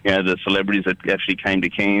 the celebrities that actually came to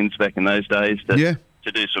Cairns back in those days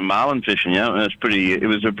to do some marlin fishing, and it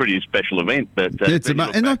was a pretty special event. But it's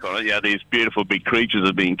back on it, these beautiful big creatures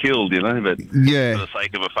are being killed, but for the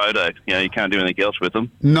sake of a photo, you can't do anything else with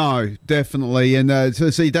them. No, definitely. And so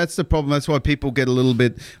see, that's the problem. That's why people get a little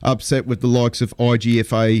bit upset with the likes of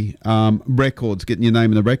IGFA records, getting your name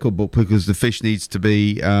in the record book, because the fish needs to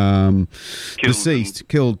be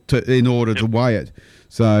killed in order to weigh it.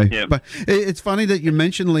 So, but it's funny that you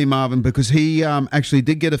mentioned Lee Marvin, because he actually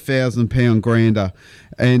did get a 1,000-pound grander,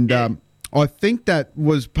 and I think that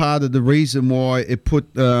was part of the reason why it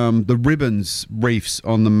put the Ribbons reefs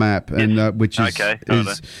on the map, and which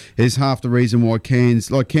is half the reason why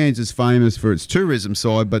Cairns is famous for its tourism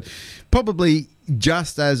side, but probably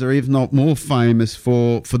just as, or if not more famous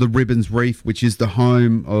for the Ribbons Reef, which is the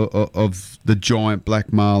home of the giant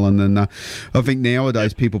black marlin. And I think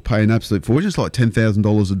nowadays people pay an absolute fortune. It's like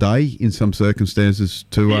 $10,000 a day in some circumstances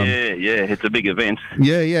to. It's a big event.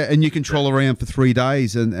 Yeah, and you can troll around for 3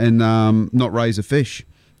 days and not raise a fish.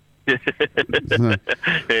 It's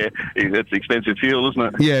expensive fuel,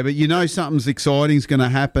 isn't it? Yeah, but something's exciting is going to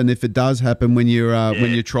happen if it does happen when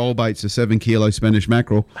your troll bait's a 7-kilo Spanish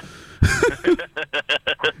mackerel.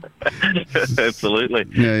 Absolutely.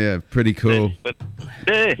 Yeah, pretty cool.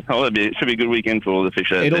 It should be a good weekend for all the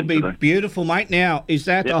fish out It'll there be today. Beautiful, mate. Now, is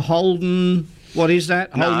that a Holden? What is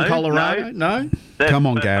that? Holden, Colorado? No. Come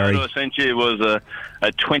on, Gary. That I sent you was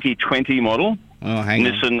a 2020 model. Oh, hang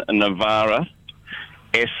on. Nissan Navara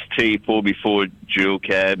ST 4x4 dual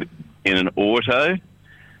cab in an auto.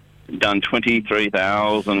 Done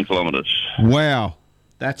 23,000 kilometres. Wow.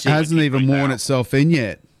 That's hasn't even worn itself in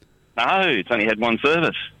yet. No, it's only had one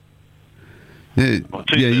service. Yeah, well,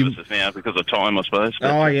 two services now because of time, I suppose. But,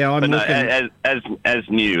 I'm looking. As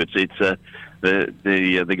new. It's the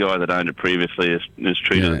guy that owned it previously is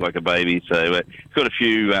treated it like a baby. So it's got a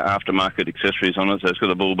few aftermarket accessories on it. So it's got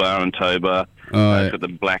a bull bar and tow bar. It's got the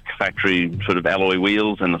black factory sort of alloy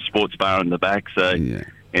wheels and the sports bar in the back. So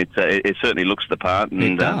it certainly looks the part,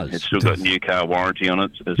 and it's still got new car warranty on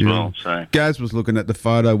it as well. So Gaz was looking at the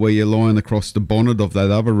photo where you're lying across the bonnet of that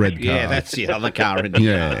other red car. Yeah, that's the other car in the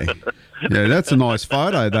Yeah, that's a nice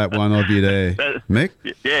photo, that one of you there, Mick.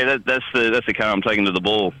 Yeah, that's the car I'm taking to the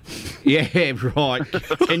ball. Yeah, right.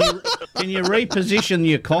 Can you reposition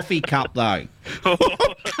your coffee cup though?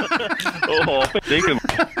 Think of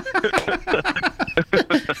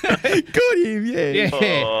Good him, yeah.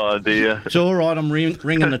 Oh dear. It's all right. I'm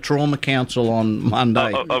ringing the trauma council on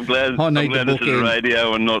Monday. I'm glad. I need I'm glad to this book is in.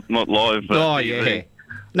 radio and not live. Yeah.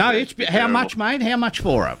 No, it's how much, mate? How much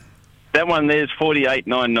for it? That one there's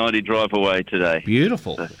 $48,990 drive away today.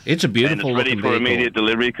 Beautiful. It's a beautiful. And it's ready for immediate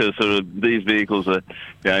delivery because sort of these vehicles are,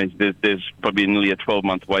 there's probably nearly a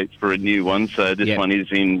 12-month wait for a new one. So this one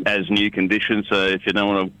is in as new condition. So if you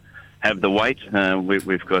don't want to have the wait,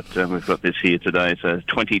 we've got this here today. So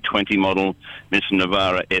 2020 model Nissan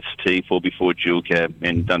Navara ST 4x4 dual cab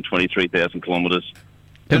and done 23,000 kilometres.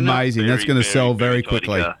 Amazing. That's going to sell very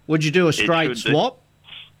quickly. Would you do a straight swap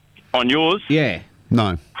on yours? Yeah.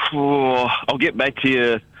 No. Oh, I'll get back to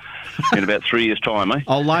you in about 3 years' time, eh?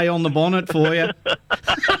 I'll lay on the bonnet for you.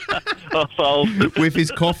 With his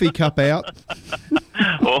coffee cup out.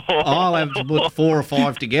 I'll have to put 4 or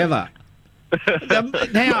 5 together.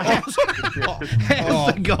 Now, how's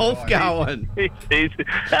the golf going?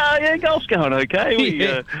 Golf's going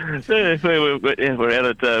okay. We're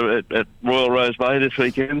out at Royal Rose Bay this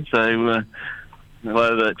weekend, so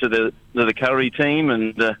hello to the Curry team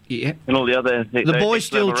and all the other. The boys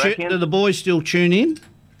still do the boys still tune in?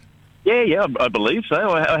 Yeah, I believe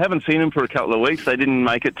so. I haven't seen them for a couple of weeks. They didn't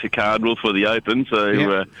make it to Cardwell for the Open,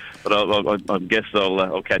 so but I guess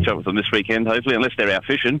I'll catch up with them this weekend, hopefully, unless they're out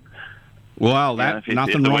fishing. Well,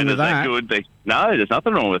 nothing wrong with that. No, there's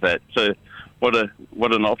nothing wrong with that. So, what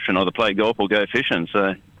an option! Either play golf or go fishing.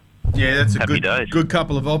 So, yeah, that's happy a days. good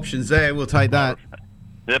couple of options there. We'll take that.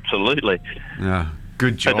 Absolutely. Yeah,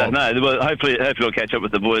 good job. Hopefully I'll catch up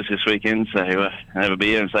with the boys this weekend. So have a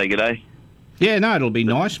beer and say good day. Yeah, no, it'll be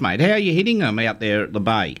nice, mate. How are you hitting them out there at the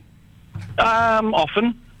bay?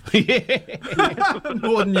 Often.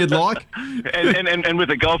 More than you'd like. and with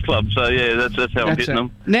a golf club, so yeah, that's how I'm hitting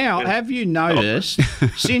them. Now, have you noticed,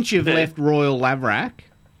 since you've left Royal Laverack...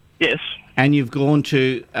 Yes. And you've gone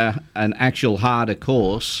to an actual harder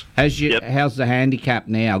course, how's the handicap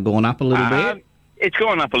now? Gone up a little bit? It's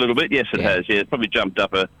gone up a little bit, yes it has. Yeah, it's probably jumped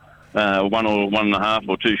up 1 or 1.5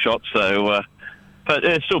 or 2 shots, so... But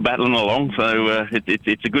still battling along, so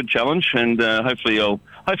it's a good challenge, and hopefully I'll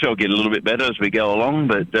get a little bit better as we go along.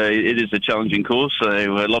 But it is a challenging course, so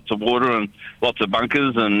lots of water and lots of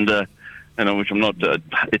bunkers, and which I'm not.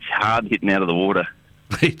 It's hard hitting out of the water.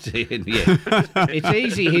 It's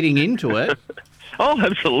easy hitting into it. Oh,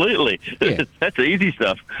 absolutely. Yeah. That's easy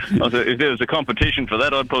stuff. If there was a competition for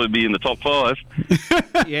that, I'd probably be in the top 5.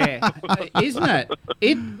 Yeah, isn't it?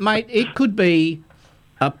 It could be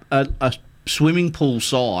a swimming pool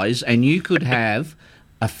size, and you could have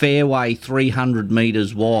a fairway 300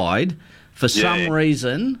 metres wide. For some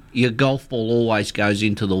reason, your golf ball always goes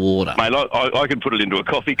into the water. Mate, I could put it into a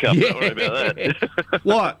coffee cup. Don't worry about that.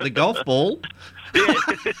 What, the golf ball?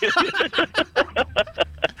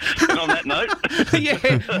 And on that note. Yeah,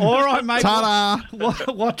 all right, mate. Ta-da!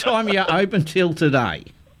 What time are you open till today?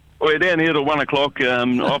 We're down here till 1 o'clock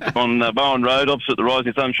up on Bowen Road, opposite the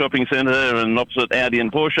Rising Sun Shopping Centre and opposite Audi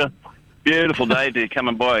and Porsche. Beautiful day to come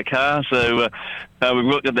and buy a car. So we've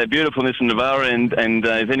looked at that beautiful Nissan Navara, and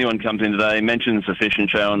if anyone comes in today, mentions the fishing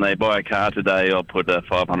show, and they buy a car today, I'll put a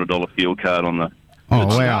 $500 fuel card on the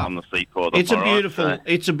on the seat for them.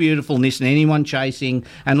 It's a beautiful Nissan. Anyone chasing,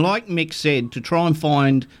 and like Mick said, to try and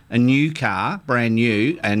find a new car, brand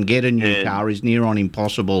new, and get a new car is near on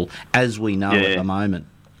impossible, as we know at the moment.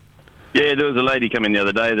 Yeah, there was a lady come in the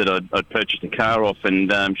other day that I'd purchased a car off,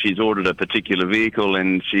 and she's ordered a particular vehicle,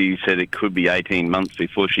 and she said it could be 18 months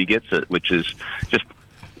before she gets it, which is just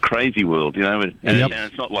crazy world, you know. And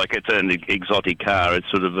it's not like it's an exotic car; it's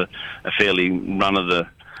sort of a fairly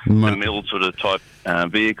run-of-the-mill sort of type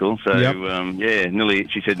vehicle. So nearly.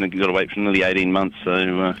 She said you've got to wait for nearly 18 months.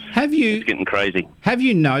 So it's getting crazy. Have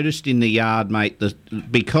you noticed in the yard, mate,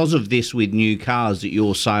 that because of this with new cars, that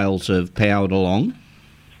your sales have powered along?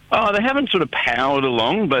 Oh, they haven't sort of powered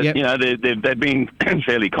along, but you know they've been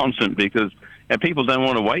fairly constant because people don't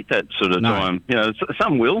want to wait that sort of time. You know,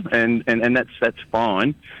 some will, and that's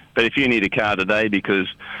fine. But if you need a car today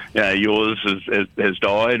because yours has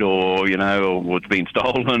died, or or it's been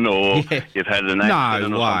stolen, or you've had an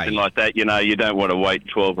accident or something like that, you don't want to wait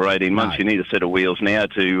 12 or 18 months. You need a set of wheels now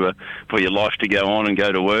for your life to go on and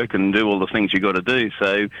go to work and do all the things you've got to do.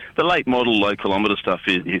 So the late model, low kilometre stuff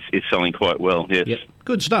is selling quite well. Yes. Yep.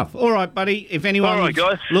 Good stuff. All right, buddy. If anyone's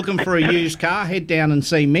looking for a used car, head down and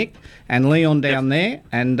see Mick and Leon down there,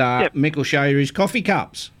 and Mick will show you his coffee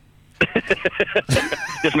cups.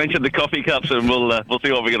 Just mention the coffee cups, and we'll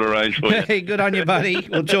see what we can arrange for you. Hey, good on you, buddy.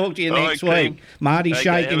 We'll talk to you next week. Marty's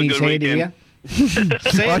shaking his head here.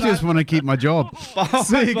 I just want to keep my job.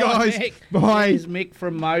 See you guys. Mick. Bye. Here's Mick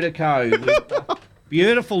from Motorco. With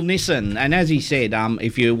beautiful Nissan, and as he said,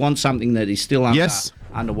 if you want something that is still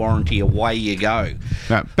under warranty, away you go.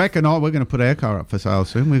 Now, Beck and I, we're going to put our car up for sale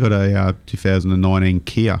soon. We've got a 2019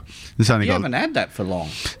 Kia. You haven't had that for long.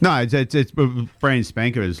 No, it's brand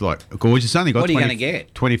spanker. It's like gorgeous. It's only got what are you going to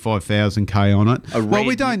get? 25,000 K on it. Well,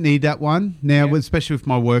 we don't need that one now, especially with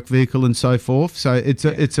my work vehicle and so forth. So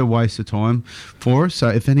it's a waste of time for us. So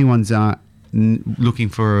if anyone's looking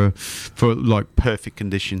for like perfect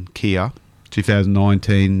condition Kia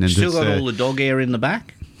 2019, and still got all the dog hair in the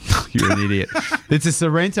back. You're an idiot. It's a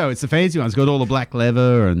Sorrento. It's the fancy one. It's got all the black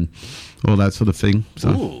leather and all that sort of thing. So.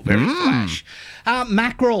 Ooh, very flash.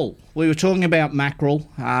 Mackerel. We were talking about mackerel.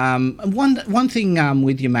 One thing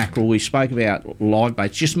with your mackerel, we spoke about live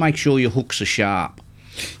baits. Just make sure your hooks are sharp.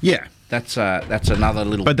 Yeah. That's another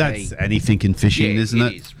little But that's anything in fishing, isn't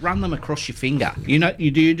it? Is. Run them across your finger. You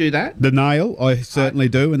do that? The nail, I certainly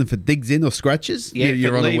do. And if it digs in or scratches,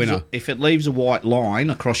 you're on a winner. If it leaves a white line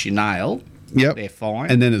across your nail... Yep. They're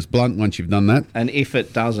fine. And then it's blunt once you've done that. And if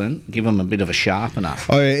it doesn't, give them a bit of a sharpener.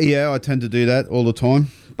 Oh, yeah, I tend to do that all the time.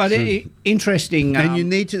 But interesting. And you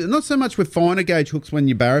need to, not so much with finer gauge hooks when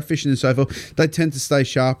you're barra fishing and so forth, they tend to stay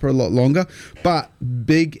sharper a lot longer. But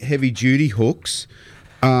big, heavy duty hooks,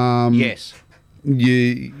 yes,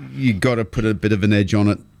 you got to put a bit of an edge on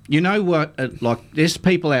it. You know what? There's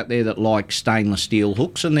people out there that like stainless steel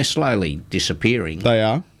hooks, and they're slowly disappearing. They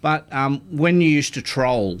are. But when you used to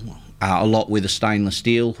troll a lot with a stainless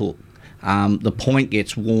steel hook, the point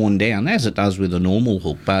gets worn down, as it does with a normal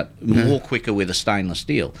hook, but more quicker with a stainless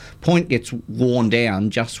steel. Point gets worn down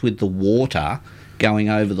just with the water going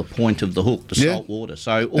over the point of the hook, the salt water.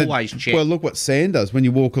 So always check. Well, look what sand does. When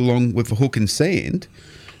you walk along with a hook in sand,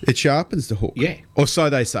 it sharpens the hook. Yeah. Or so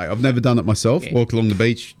they say. I've never done it myself. Yeah. Walk along the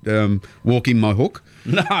beach, walking my hook.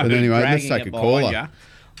 No, but anyway, let's take a caller.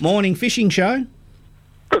 Morning fishing show.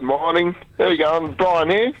 Good morning. How you going? Brian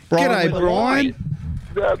here. G'day, Brian.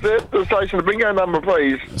 The station, the bingo number,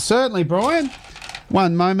 please. Certainly, Brian.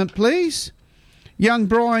 One moment, please. Young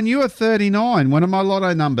Brian, you are 39. One of my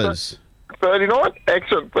lotto numbers. Thursday night.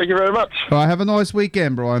 Excellent. Thank you very much. All right, have a nice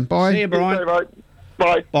weekend, Brian. Bye. See you, Brian. Okay, mate.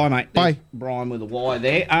 Bye. Bye, mate. Bye. There's Brian with a Y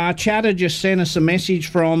there. Chatter just sent us a message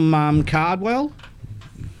from Cardwell.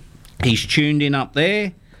 He's tuned in up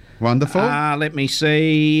there. Wonderful. Let me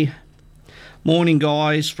see. Morning,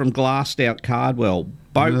 guys, from Glassed-out Cardwell.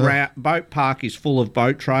 Boat park is full of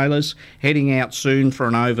boat trailers. Heading out soon for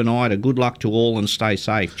an overnighter. Good luck to all and stay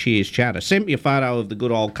safe. Cheers, Chatter. Sent me a photo of the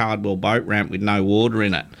good old Cardwell boat ramp with no water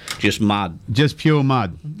in it. Just mud. Just pure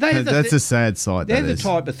mud. That's a sad sight. They're the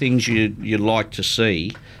type of things you'd like to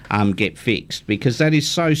see get fixed, because that is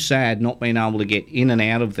so sad not being able to get in and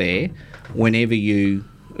out of there whenever you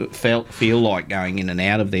feel like going in and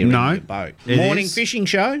out of there in your boat. Morning fishing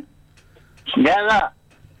show. Gather.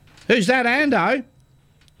 Who's that, Ando?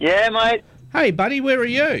 Yeah, mate. Hey, buddy, where are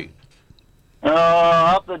you?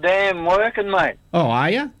 Up the dam working, mate. Oh, are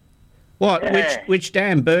you? What? Yeah. Which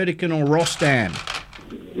dam? Burdekin or Ross Dam?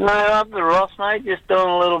 No, up the Ross, mate. Just doing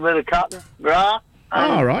a little bit of cutting grass.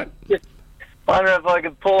 All right. Just wonder if I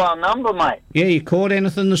could pull our number, mate. Yeah, you caught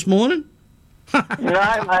anything this morning?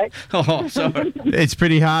 No, mate. Oh, sorry. It's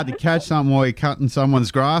pretty hard to catch something while you're cutting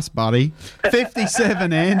someone's grass, buddy.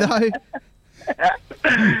 57, Ando.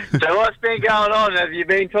 So what's been going on? Have you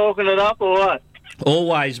been talking it up or what?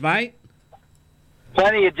 Always, mate.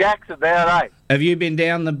 Plenty of jacks about, eh? Have you been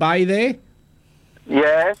down the bay there?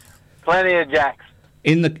 Yes, plenty of jacks.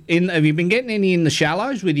 Have you been getting any in the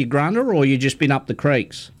shallows with your grunter, or you just been up the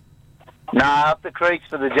creeks? No, up the creeks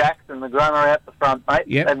for the jacks and the grunter out the front, mate.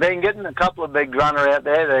 Yep. They've been getting a couple of big grunter out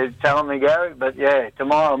there, they're telling me, Gary, but yeah,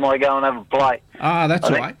 tomorrow I might go and have a play. Ah, that's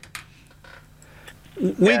all right.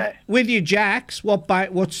 With your jacks,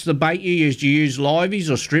 what's the bait you use? Do you use liveys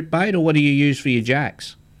or strip bait, or what do you use for your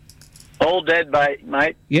jacks? All dead bait,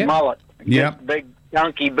 mate. Yep. Mullet. Yep. Just big,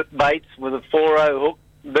 chunky baits with a 4-0 hook,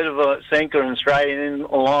 bit of a sinker and straight in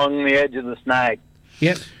along the edge of the snag.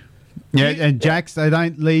 Yep. Yeah, and jacks, they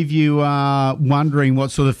don't leave you wondering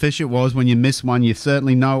what sort of fish it was. When you miss one, you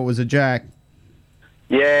certainly know it was a jack.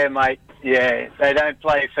 Yeah, mate. Yeah, they don't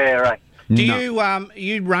play fair, eh? Do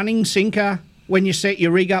you running sinker when you set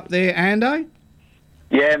your rig up there, Ando?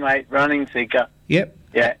 Yeah, mate, running sinker. Yep.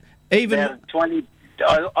 Yeah. Even about 20.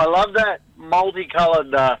 I love that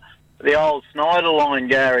multicoloured, the old Snyder line,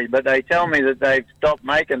 Gary, but they tell me that they've stopped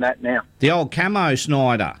making that now. The old camo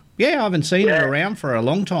Snyder. Yeah, I haven't seen it around for a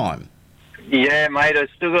long time. Yeah, mate, I've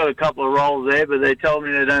still got a couple of rolls there, but they told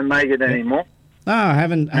me they don't make it anymore. No, I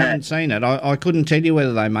haven't seen it. I couldn't tell you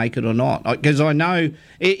whether they make it or not, because I know.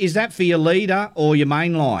 Is that for your leader or your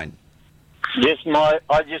main line?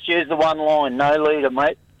 I just use the one line, no leader,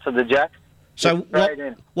 mate, for the jack. So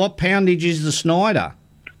what poundage is the Snyder?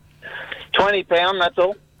 20 pound, that's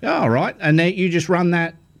all. Oh, right. And then you just run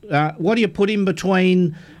that. What do you put in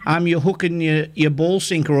between your hook and your ball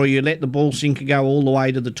sinker, or you let the ball sinker go all the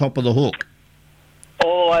way to the top of the hook?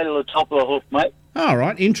 All the way to the top of the hook, mate. All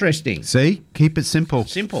right, interesting. See? Keep it simple.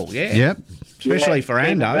 Simple, yeah. Yep. Especially for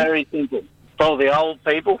Ando. Very simple. For the old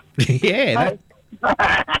people. Yeah.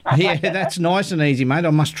 Yeah, that's nice and easy, mate. I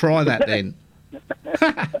must try that then.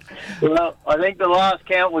 Well, I think the last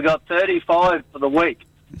count we got 35 for the week.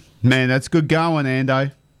 Man, that's good going,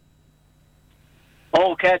 Ando.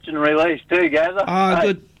 All catch and release too, Gather. Oh,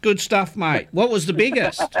 Hey. good stuff, mate. What was the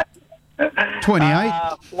biggest? 28.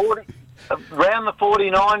 40, around the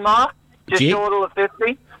 49 mark, just Gee. short of the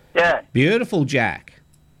 50. Yeah, Beautiful, Jack.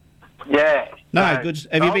 yeah. No, So, good.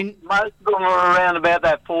 Have you been? Most of them are around about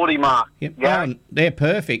that 40 mark. Yep. Oh, they're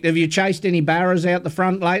perfect. Have you chased any barras out the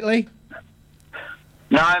front lately?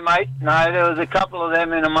 No, mate. No, there was a couple of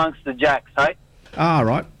them in amongst the jacks, hey? All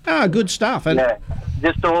right. Oh, good stuff. And Yeah,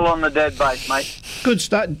 just all on the dead bait, mate. Good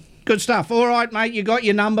stuff. Good stuff. All right, mate. You got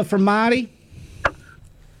your number from Marty?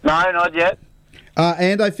 No, not yet.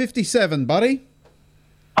 Ando, 57, buddy.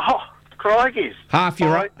 Oh, crikeys. Half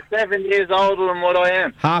your I'm 7 years older than what I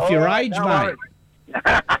am. half All your right, age, no mate.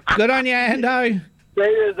 worries. Good on you, Ando. See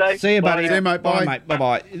you, Zach. See you, buddy. Bye. See you, mate. Bye. mate.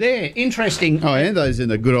 Bye-bye. There, interesting. Oh, Ando's in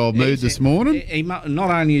a good old mood this morning. Not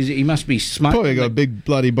only is he must be smoking. Probably got a big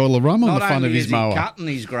bloody bottle of rum on the Not front of only his is he mower. cutting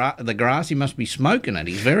the grass, he must be smoking it.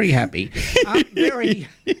 He's very happy.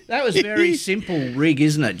 That was very simple rig,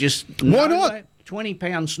 isn't it? Just Why not?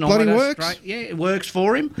 20-pound Snyder. Bloody works. Straight. Yeah, it works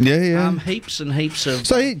for him. Yeah. Heaps and heaps of.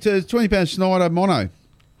 So, 20-pound Snyder mono.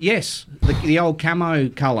 Yes, the old camo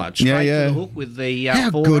colour. Straight to the hook with the. How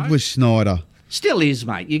 4-0. good was Snyder? Still is,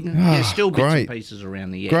 mate. You can. Oh, There's still bits great. and pieces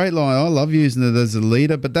around the edge. Great line. I love using it as a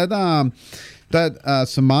leader. But that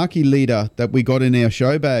Samaki leader that we got in our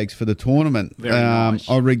show bags for the tournament, Very nice.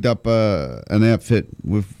 I rigged up an outfit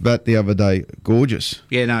with that the other day. Gorgeous.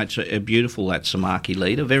 Yeah, no, it's a beautiful, that Samaki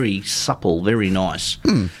leader. Very supple, very nice.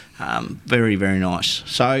 Very, very nice.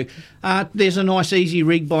 So there's a nice easy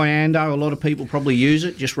rig by Ando. A lot of people probably use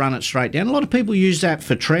it, just run it straight down. A lot of people use that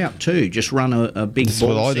for trout too, just run a big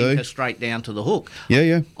ball sinker straight down to the hook.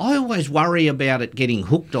 Yeah. I always worry about it getting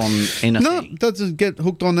hooked on anything. No, it doesn't get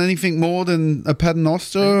hooked on anything more than a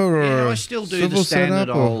paternoster or I still do the standard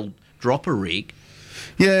old dropper rig.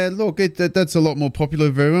 Yeah, look, that's a lot more popular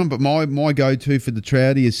with everyone, but my go-to for the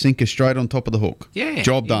trouty is sinker straight on top of the hook. Yeah,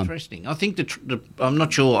 job done. Interesting. I think I'm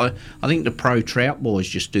not sure. I think the pro trout boys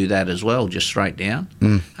just do that as well, just straight down,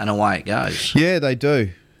 and away it goes. Yeah, they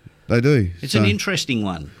do. It's an interesting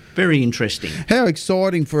one. Very interesting. How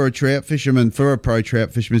exciting for a trout fisherman, for a pro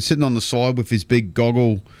trout fisherman, sitting on the side with his big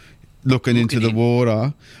goggle, looking into the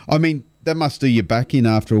water. I mean, that must do your back in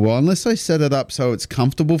after a while, unless they set it up so it's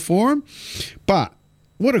comfortable for them. But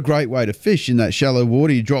what a great way to fish in that shallow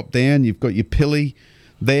water. You drop down, you've got your pilly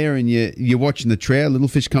there, and you're watching the trout. Little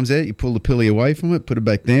fish comes out, you pull the pilly away from it, put it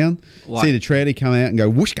back down, see the trouty come out and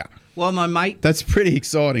go whooshka. Well, my mate... That's pretty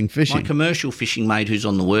exciting fishing. My commercial fishing mate who's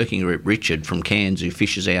on the working group, Richard from Cairns, who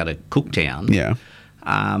fishes out at Cooktown,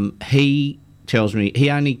 he tells me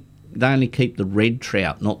they only keep the red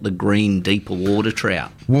trout, not the green, deeper water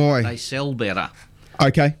trout. Why? They sell better.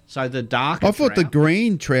 Okay. So the darker I thought the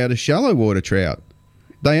green trout are shallow water trout.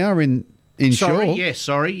 They are in shore.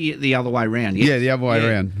 Sorry, the other way round. Yes. Yeah, the other way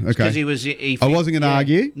around. Okay. Because I wasn't going to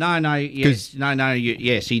argue.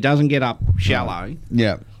 Yes, he doesn't get up shallow.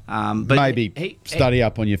 Yeah. But maybe study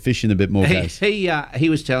up on your fishing a bit more, guys. He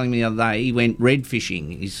was telling me the other day he went red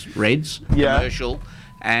fishing. His reds commercial,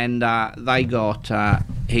 and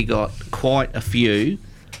he got quite a few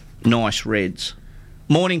nice reds.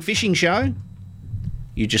 Morning fishing show.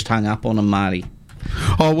 You just hung up on them, Marty.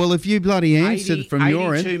 Oh, well, if you bloody answered from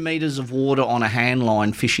your end... 82 metres of water on a hand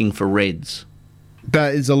line fishing for reds.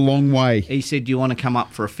 That is a long way. He said, do you want to come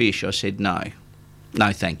up for a fish? I said, no.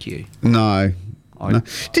 No, thank you. No. No.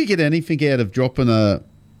 Do you get anything out of dropping what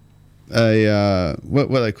do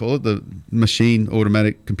they call it? The machine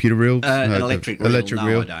automatic computer reel? An electric reel.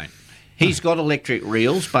 No, I don't. He's got electric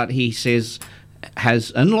reels, but he says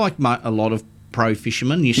unlike a lot of pro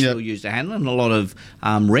fishermen, you still use the hand line. A lot of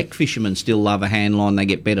rec fishermen still love a hand line. They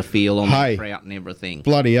get better feel on the trout and everything.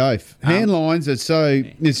 Bloody oath. Hand lines are so...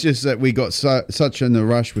 It's just that we got such in a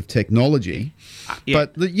rush with technology.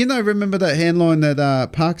 But, remember that hand line that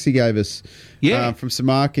Parksy gave us from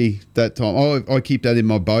Samaki that time? I keep that in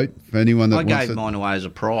my boat for anyone that wants it. I gave mine away as a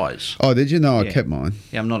prize. Oh, did you? No, I kept mine.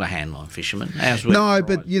 Yeah, I'm not a hand line fisherman. No,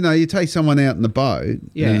 but, you take someone out in the boat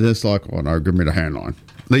and it's like, oh, no, give me the hand line.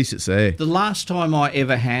 At least it's there. The last time I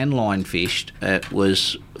ever hand line fished, it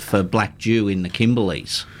was for black dew in the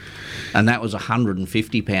Kimberleys. And that was a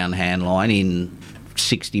 150-pound hand line in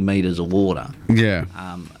 60 metres of water. Yeah.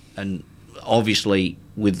 And obviously,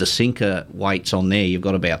 with the sinker weights on there, you've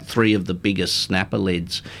got about 3 of the biggest snapper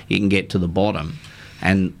leads you can get to the bottom.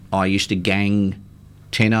 And I used to gang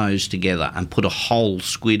 10-O's together and put a whole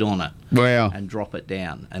squid on it. Wow. And drop it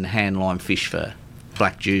down and hand line fish for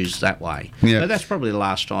black dews that way. Yeah. So that's probably the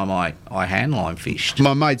last time I hand line fished.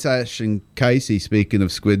 My mates Ash and Casey, speaking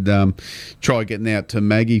of squid, tried getting out to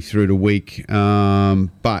Maggie through the week,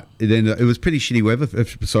 but it was pretty shitty weather.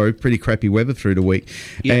 Pretty crappy weather through the week,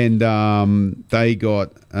 and they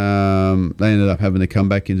ended up having to come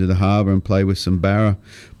back into the harbour and play with some barra.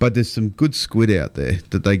 But there's some good squid out there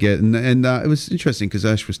that they get, and it was interesting because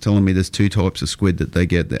Ash was telling me there's 2 types of squid that they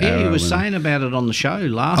get. He was saying about it on the show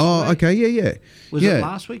last week. Oh, okay, yeah. Was it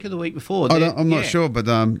last week or the week before? I'm not sure, but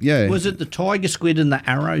yeah. Was it the tiger squid and the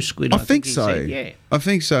arrow squid? I think so. Said, I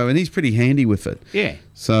think so, and he's pretty handy with it. Yeah.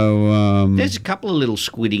 So there's a couple of little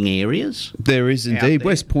squidding areas. There is indeed.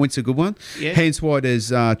 West Point's a good one. Yeah. Hence why there's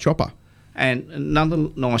Chopper. And another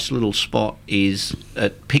nice little spot is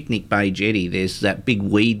at Picnic Bay Jetty. There's that big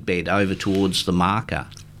weed bed over towards the marker.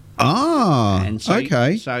 Ah, and so,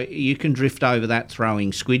 okay. So you can drift over that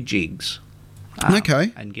throwing squid jigs.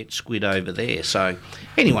 Okay. And get squid over there. So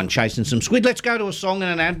anyone chasing some squid, let's go to a song and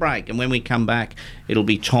an ad break. And when we come back, it'll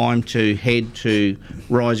be time to head to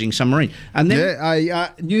Rising Submarine. And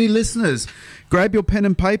then new listeners, grab your pen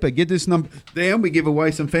and paper. Get this number down. We give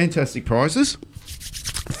away some fantastic prizes.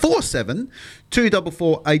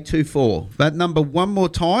 47244824. That number one more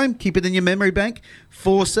time. Keep it in your memory bank.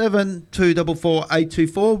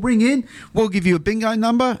 47244824. Ring in. We'll give you a bingo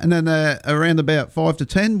number, and then around about 5 to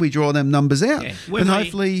 10, we draw them numbers out, and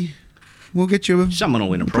hopefully we'll get you someone will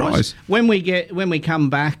win a prize. When we come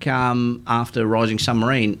back after Rising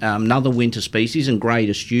Submarine, another winter species, and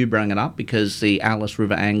Greater Stew bring it up because the Alice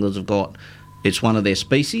River anglers have got. It's one of their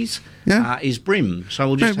species, is brim. So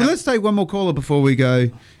we'll just let's take one more caller before we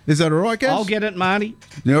go. Is that all right, guys? I'll get it, Marty.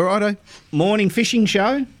 You all righto? Morning fishing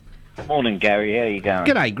show. Morning, Gary. How are you going?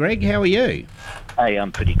 G'day, Greg. How are you? Hey,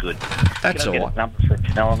 I'm pretty good. That's Can I all get right. a number for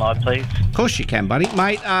Janelle and I, please? Of course you can, buddy.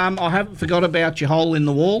 Mate, I haven't forgot about your hole in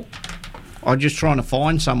the wall. I'm just trying to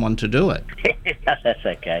find someone to do it. That's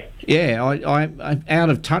okay. Yeah, I'm out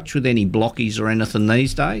of touch with any blockies or anything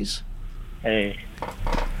these days. Hey,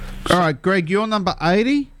 All right, Greg, you're number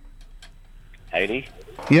 80. 80.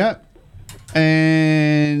 Yep.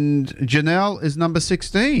 And Janelle is number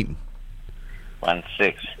 16.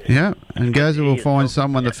 16. Yeah, and Gaza will find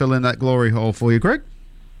someone to fill in that glory hole for you, Greg.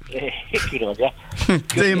 Yeah, good on you.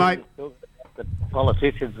 See you, mate. The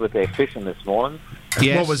politicians with their fishing this morning.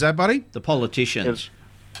 Yes. What was that, buddy? The politicians.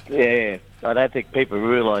 Yeah, I don't think people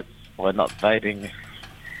realise by not voting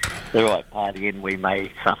the right party in, we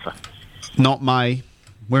may suffer. Not May.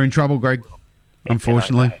 We're in trouble, Greg,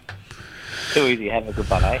 unfortunately. Too easy. Have a good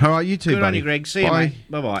one, eh? All right, you too, Good on buddy. you, Greg. See you, Bye. mate.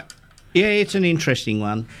 Bye-bye. Yeah, it's an interesting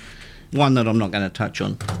one. One that I'm not going to touch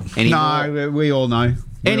on anymore. No, we all know.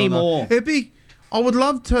 Anymore. It'd be. I would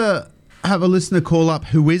love to have a listener call up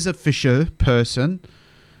who is a fisher person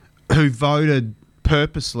who voted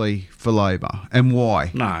purposely for Labor and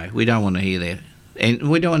why. No, we don't want to hear that. And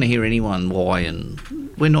we don't want to hear anyone why, and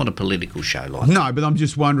we're not a political show like that. No, but I'm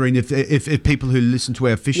just wondering if people who listen to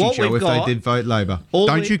our fishing What show, we've if they got- did vote Labor. All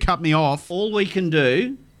Don't we- you cut me off. All we can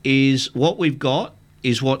do is what we've got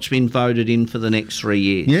is what's been voted in for the next 3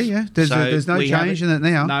 years. Yeah. There's no we change in it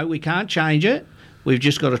now. No, we can't change it. We've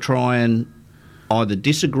just got to try and either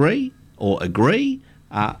disagree or agree.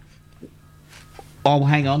 Oh,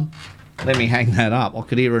 hang on. Let me hang that up. I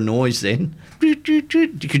could hear a noise then. Could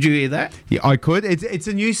you hear that? Yeah, I could. It's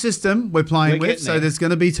a new system we're playing We're with, getting so there. there's going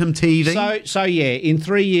to be some teething. So yeah, in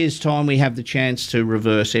 3 years' time, we have the chance to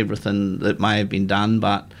reverse everything that may have been done,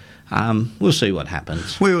 but we'll see what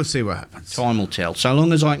happens. We will see what happens. Time will tell. So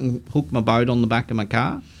long as I can hook my boat on the back of my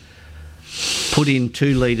car, put in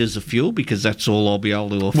 2 litres of fuel, because that's all I'll be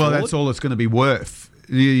able to afford. Well, that's all it's going to be worth.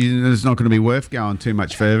 It's not going to be worth going too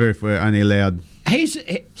much further if we're only allowed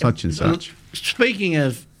such and such. Speaking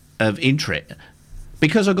of interest,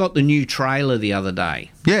 because I got the new trailer the other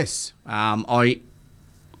day. Yes. I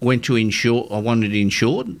went to insure. I wanted it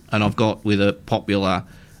insured, and I've got with a popular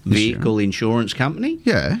vehicle insurance company.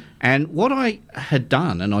 Yeah. And what I had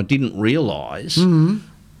done, and I didn't realise,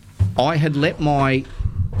 I had let my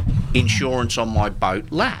insurance on my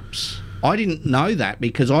boat lapse. I didn't know that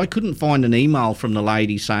because I couldn't find an email from the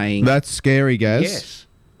lady saying... That's scary, Gaz. Yes.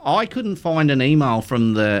 I couldn't find an email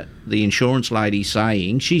from the insurance lady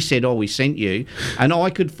saying... She said, we sent you. And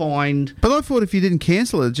I could find... But I thought if you didn't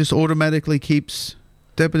cancel it, it just automatically keeps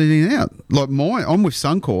debiting out. Like mine, I'm with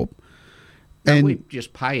Suncorp. And we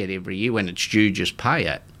just pay it every year. When it's due, just pay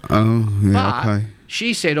it. Oh, yeah, But okay.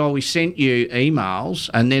 she said, we sent you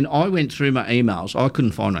emails. And then I went through my emails. I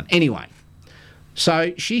couldn't find one. Anyway,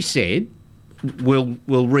 so she said, we'll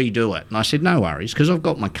redo it. And I said, no worries, because I've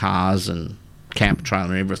got my cars and camper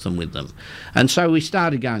trailer and everything with them. And so we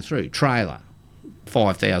started going through. Trailer,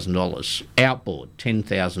 $5,000. Outboard,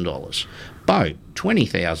 $10,000. Boat,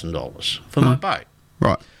 $20,000 for my boat.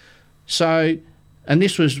 Right. So... And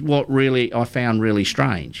this was what really I found really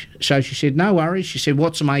strange. So she said, no worries. She said,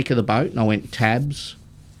 what's the make of the boat? And I went, tabs,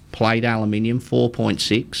 plate aluminium,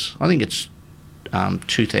 4.6. I think it's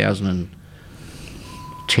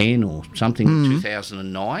 2010 or something,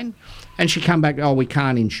 2009. And she come back, we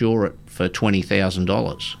can't insure it for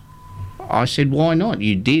 $20,000. I said, why not?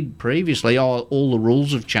 You did previously. All the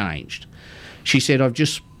rules have changed. She said, I've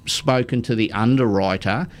just spoken to the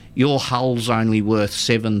underwriter. Your hull's only worth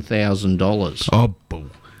 $7,000. Oh, bull.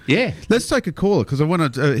 Yeah. Let's take a caller because I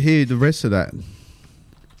want to hear the rest of that.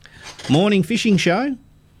 Morning fishing show.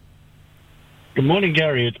 Good morning,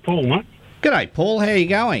 Gary. It's Paul, mate. G'day, Paul. How you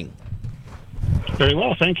going? Very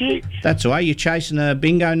well, thank you. That's all right. You chasing a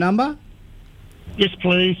bingo number? Yes,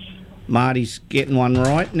 please. Marty's getting one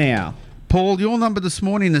right now. Paul, your number this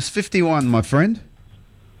morning is 51, my friend.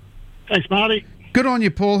 Thanks, Marty. Good on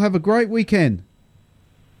you, Paul. Have a great weekend.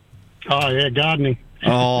 Oh, yeah, gardening.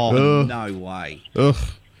 Oh, Ugh. no way. Ugh.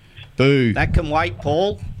 Boo. That can wait,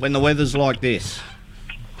 Paul, when the weather's like this.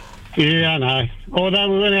 Yeah, I know.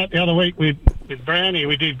 Although we went out the other week with Brownie,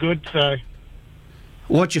 we did good, so...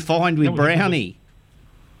 What'd you find with Brownie?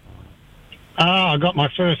 I got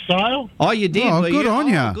my first sale. Oh, you did? Oh, were good you? on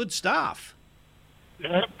ya. Good stuff.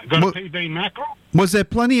 Yeah, got a PB mackerel. Was there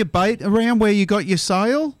plenty of bait around where you got your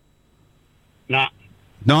sale? Nah.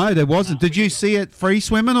 No, there wasn't. Did you see it free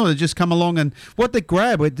swimming or did it just come along and... What did it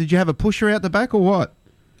grab? Did you have a pusher out the back or what?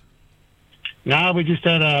 No, we just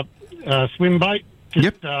had a swim bait.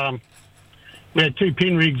 Just, we had 2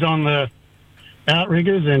 pin rigs on the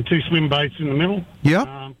outriggers and 2 swim baits in the middle. Yep.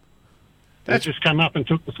 And we just had a swim bait. Just, we had 2 pin rigs on the outriggers and 2 swim baits in the middle. And we just had 2 pin rigs on the outriggers and 2 swim baits in the middle. Yep. And we just had a swim bait. Just, we had 2 pin rigs on the outriggers and 2 swim baits in the middle. Yep. That just come up and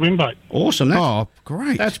took the swim bait. Awesome.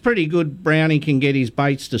 Great. That's pretty good. Brownie can get his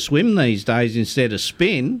baits to swim these days instead of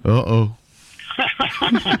spin. Uh-oh.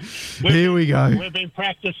 Here we go. We've been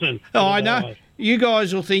practicing. Oh, I know. You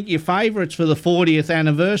guys will think you're favourites for the 40th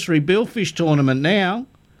anniversary Billfish tournament now.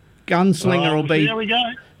 Gunslinger will be. There we go.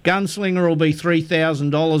 Gunslinger will be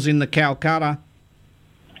 $3,000 in the Calcutta.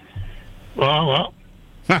 Well.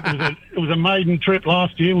 It was a maiden trip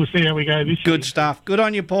last year. We'll see how we go this year. Good stuff. Good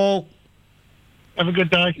on you, Paul. Have a good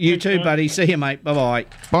day. You too, buddy. See you, mate. Bye-bye.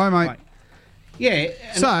 Bye, mate. Bye. Yeah.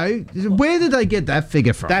 So, where did they get that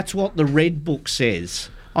figure from? That's what the Red Book says.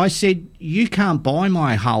 I said, you can't buy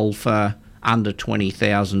my hull for under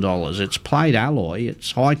 $20,000. It's plate alloy.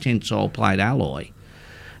 It's high tensile plate alloy.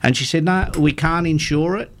 And she said, no, we can't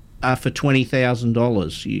insure it for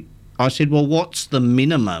 $20,000. I said, well, what's the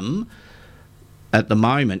minimum at the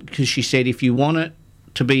moment? Because she said, if you want it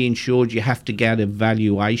to be insured, you have to get a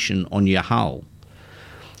valuation on your hull.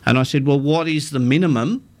 And I said, well, what is the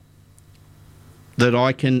minimum that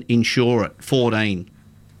I can insure it? 14.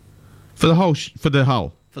 For the hull?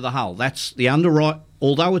 For the hull. That's the underwrite.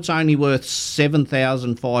 Although it's only worth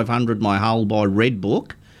 $7,500, my hull by Red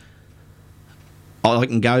Book, I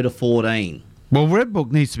can go to 14. Well, Red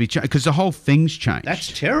Book needs to be changed because the whole thing's changed.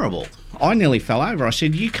 That's terrible. I nearly fell over. I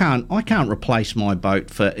said, I can't replace my boat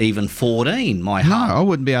for even 14, my hull. No, I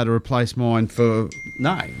wouldn't be able to replace mine for...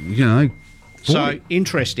 No. 40. So,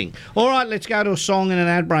 interesting. All right, let's go to a song and an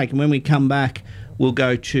ad break. And when we come back, we'll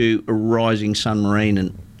go to Rising Sun Marine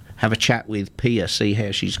and have a chat with Pia, see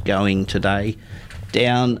how she's going today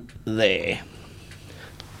down there.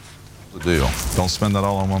 The deal. Don't spend that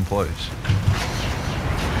all in one place.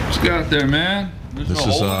 What's got there, man? This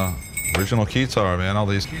is original keytar, man. All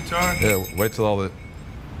these keytar? Yeah, wait till all the...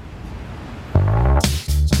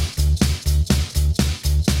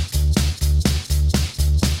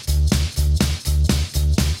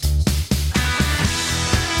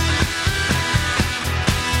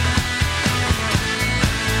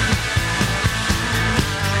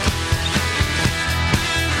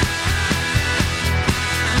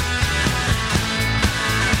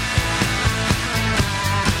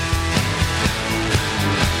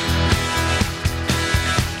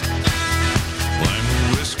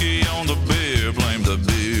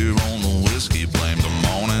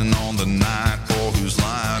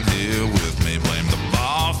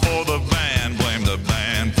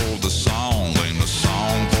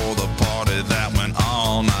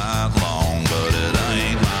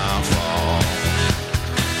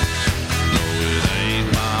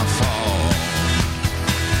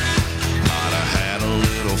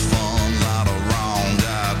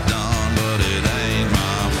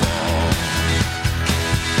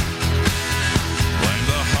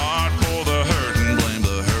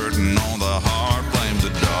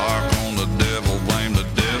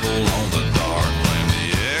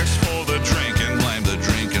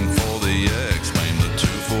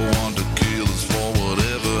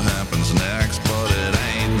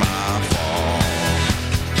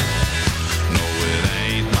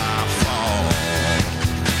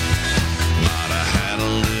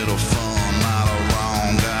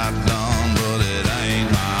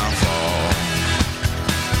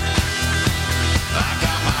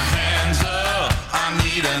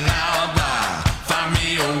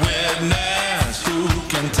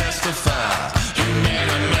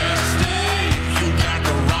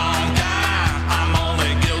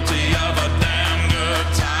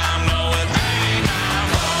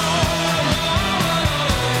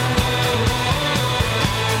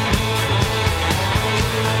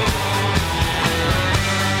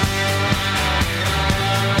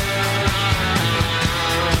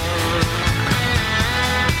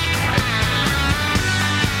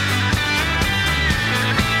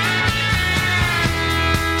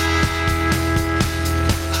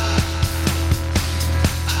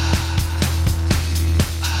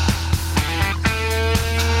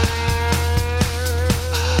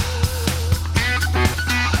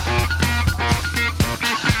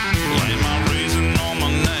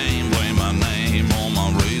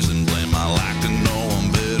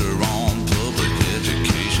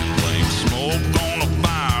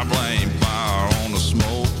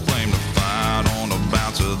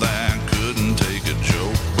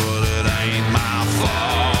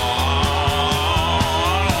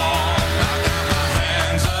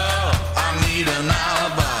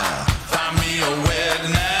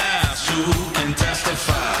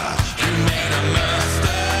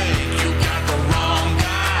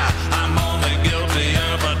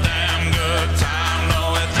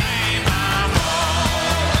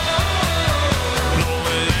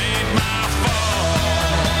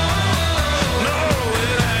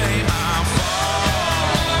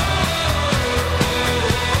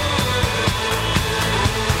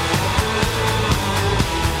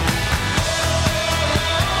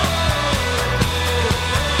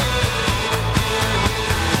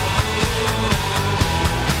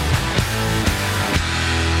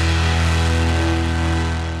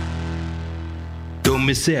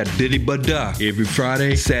 me say Diddy Bada every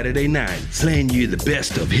Friday, Saturday night, playing you the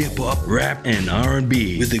best of hip hop, rap, and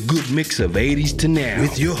R&B with a good mix of 80s to now.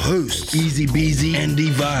 With your hosts, Easy Beezy and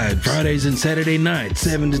D-Vibes. Fridays and Saturday nights,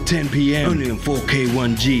 7 to 10 p.m. only on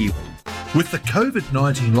 4K1G. With the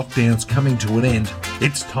COVID-19 lockdowns coming to an end,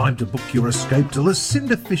 it's time to book your escape to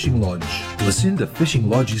Lucinda Fishing Lodge. Lucinda Fishing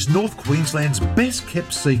Lodge is North Queensland's best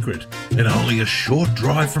kept secret and only a short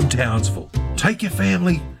drive from Townsville. Take your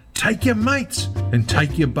family, take your mates and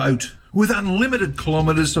take your boat. With unlimited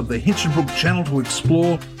kilometres of the Hinchinbrook Channel to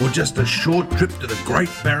explore or just a short trip to the Great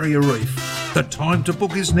Barrier Reef. The time to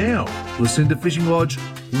book is now. Lucinda Fishing Lodge,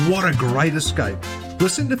 what a great escape.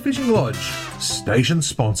 Lucinda Fishing Lodge, station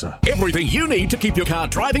sponsor. Everything you need to keep your car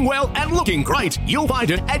driving well and looking great. You'll find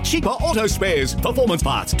it at Cheaper Auto Spares. Performance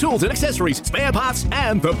parts, tools and accessories, spare parts,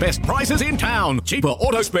 and the best prices in town. Cheaper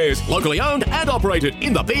Auto Spares, locally owned and operated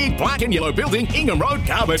in the big black and yellow building, Ingham Road,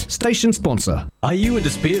 Carbet. Station sponsor. Are you into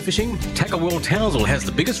spearfishing? Tackle World Townsville has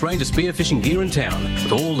the biggest range of spearfishing gear in town,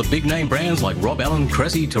 with all the big name brands like Rob Allen,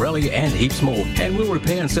 Cressy, Torelli, and heaps more. And we'll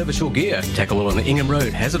repair and service your gear. Tackle World on the Ingham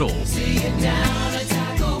Road has it all. See it down at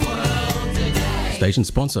Tackle World today. Station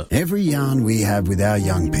sponsor. Every yarn we have with our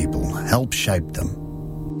young people helps shape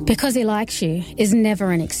them. Because he likes you is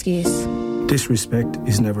never an excuse. Disrespect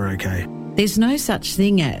is never okay. There's no such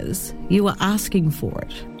thing as you are asking for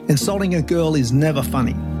it. Insulting a girl is never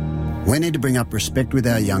funny. We need to bring up respect with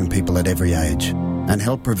our young people at every age and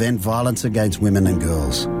help prevent violence against women and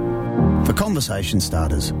girls. For conversation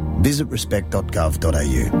starters, visit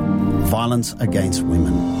respect.gov.au. Violence against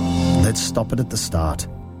women. Let's stop it at the start.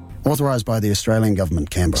 Authorised by the Australian Government,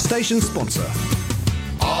 Canberra. Station sponsor.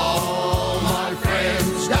 All my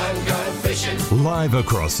friends don't go fishing. Live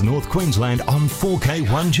across North Queensland on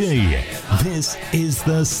 4K1G. This is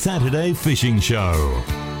the Saturday Fishing Show.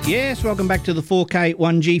 Yes, welcome back to the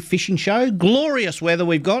 4K1G Fishing Show. Glorious weather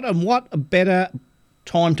we've got, and what a better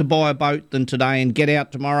time to buy a boat than today and get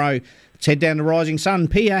out tomorrow. Let's head down to Rising Sun.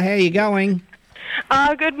 Pia, how are you going?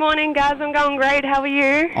 Good morning, guys. I'm going great. How are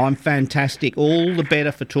you? I'm fantastic. All the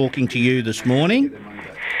better for talking to you this morning.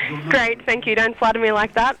 Great, thank you. Don't flatter me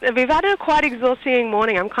like that. We've had a quite exhausting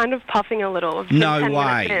morning. I'm kind of puffing a little. No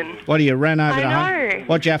way. What do you run over? I know.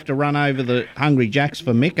 What'd you have to run over the Hungry Jacks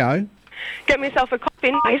for Miko? Get myself a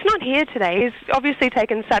coffee. He's not here today. He's obviously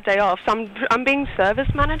taken Saturday off, so I'm being service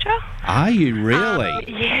manager. Are you really?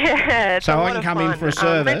 Yeah. So I can come in for a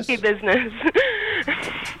service? Risky business.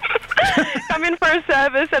 Come in for a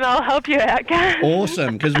service and I'll help you out, guys.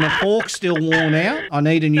 Awesome, because my fork's still worn out. I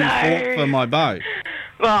need a new fork for my boat.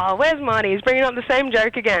 Well, where's Marty? He's bringing up the same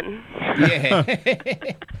joke again. Yeah.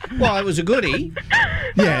 Well, it was a goodie.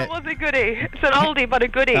 Yeah. It was a goodie. It's an oldie but a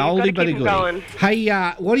goodie. An oldie You've got to keep him going. Hey,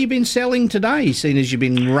 what have you been selling today, seeing as you've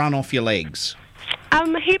been run off your legs?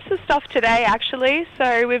 Heaps of stuff today, actually.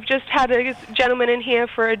 So we've just had a gentleman in here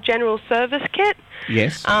for a general service kit.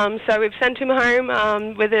 Yes. So we've sent him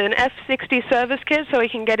home with an F60 service kit so he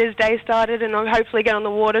can get his day started and hopefully get on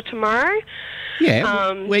the water tomorrow.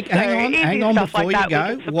 Yeah. Hang on before you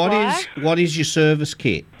go. What is your service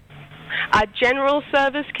kit? A general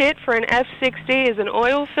service kit for an F60 is an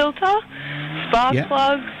oil filter, spark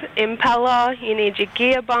plugs, impeller, you need your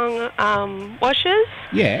gear bung washers,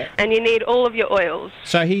 and you need all of your oils.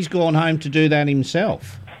 So he's gone home to do that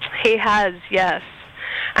himself? He has, yes.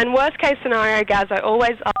 And worst case scenario, Gaz, I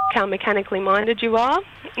always ask how mechanically minded you are.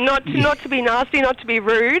 Not to be nasty, not to be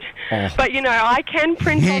rude, but, I can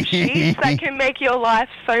print off sheets that can make your life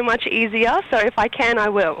so much easier, so if I can, I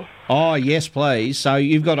will. Oh, yes, please. So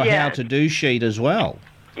you've got a how-to-do sheet as well?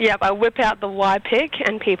 Yep, I whip out the Y-pick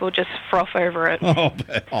and people just froth over it.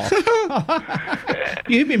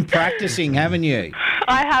 You've been practising, haven't you?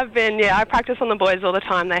 I have been, yeah. I practice on the boys all the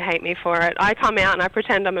time. They hate me for it. I come out and I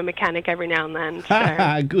pretend I'm a mechanic every now and then.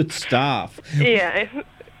 So. Good stuff. Yeah.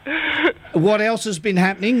 What else has been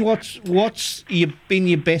happening? What's been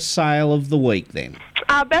your best sale of the week then?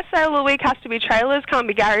 Best sale of the week has to be trailers. Can't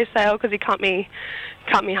be Gary's sale because he cut me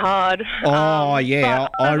hard. Oh, yeah.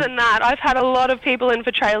 But other than that, I've had a lot of people in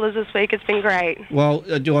for trailers this week. It's been great. Well,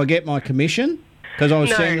 do I get my commission? Because I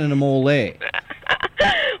was sending them all there.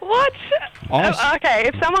 What? Okay,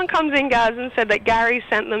 if someone comes in, guys, and said that Gary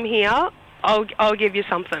sent them here, I'll give you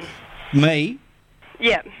something. Me?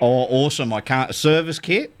 Yeah. Oh, awesome. I can't. A service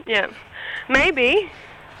kit? Yeah. Maybe.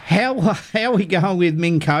 How are we going with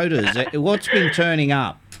Ming Codas? What's been turning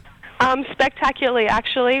up? Spectacularly,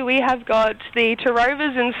 actually. We have got the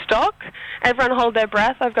Tarovas in stock. Everyone hold their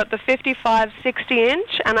breath. I've got the 55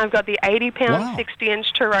 60-inch and I've got the 80-pound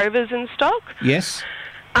 60-inch Tarovas in stock. Yes.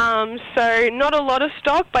 So not a lot of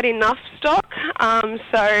stock, but enough stock.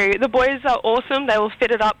 So the boys are awesome. They will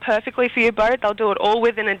fit it up perfectly for your boat. They'll do it all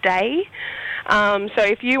within a day. So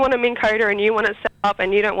if you want a Minn Kota and you want it set up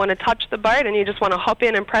and you don't want to touch the boat and you just want to hop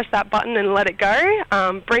in and press that button and let it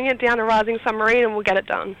go, bring it down to Rising Submarine and we'll get it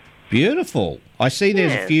done. Beautiful. I see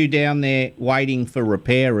there's Yeah. a few down there waiting for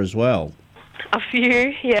repair as well. A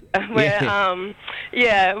few, yeah.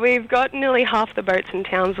 We've got nearly half the boats in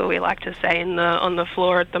Townsville, we like to say, on the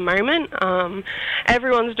floor at the moment.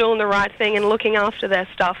 Everyone's doing the right thing and looking after their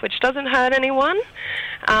stuff, which doesn't hurt anyone.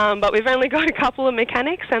 But we've only got a couple of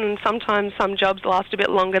mechanics, and sometimes some jobs last a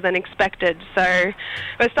bit longer than expected. So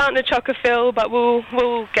we're starting to chock a fill, but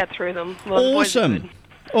we'll get through them. Well, the boys are good. Awesome.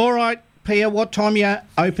 All right, Pia, what time you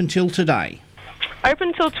open till today?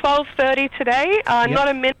 Open till 12:30 today, not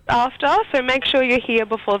a minute after, so make sure you're here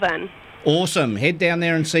before then. Awesome. Head down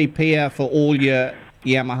there and see Pia for all your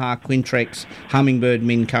Yamaha Quintrex, Hummingbird,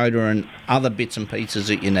 Minn Kota and other bits and pieces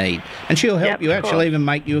that you need. And she'll help you out. cool. She'll even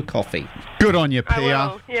make you a coffee. Good on you, I Pia.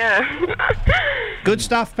 will, yeah. Good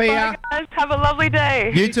stuff, Pia. Bye, guys. Have a lovely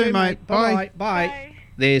day. You too, mate. Bye. Bye.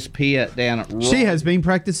 There's Pia down at Royal. She has been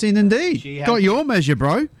practicing indeed. She has. Got your measure,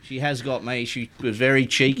 bro. She has got me. She was very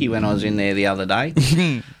cheeky when I was in there the other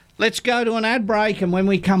day. Let's go to an ad break, and when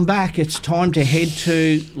we come back, it's time to head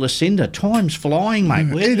to Lucinda. Time's flying,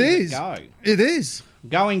 mate. Where It did is. It go? It is.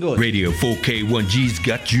 Going good. Radio 4K1G's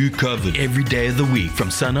got you covered every day of the week from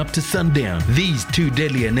sun up to sundown. These two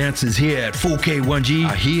deadly announcers here at 4K1G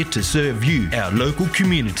are here to serve you, our local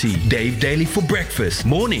community. Dave Daly for breakfast,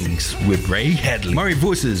 mornings with Ray Hadley, Murray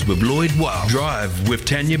Voices with Lloyd Wild, Drive with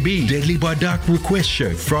Tanya B, Deadly by Dark Request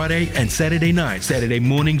Show, Friday and Saturday night, Saturday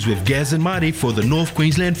mornings with Gaz and Marty for the North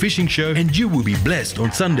Queensland Fishing Show, and you will be blessed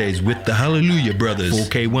on Sundays with the Hallelujah Brothers.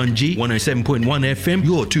 4K1G, 107.1 FM,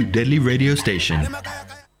 your two deadly radio station.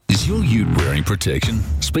 Is your ute wearing protection?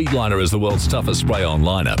 Speedliner is the world's toughest spray-on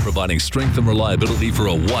liner, providing strength and reliability for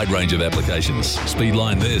a wide range of applications.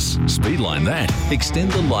 Speedline this, Speedline that.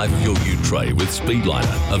 Extend the life of your ute tray with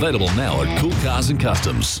Speedliner. Available now at Cool Cars and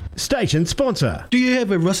Customs. Station sponsor. Do you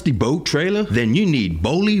have a rusty boat trailer? Then you need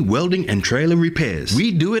Bowley Welding and Trailer Repairs.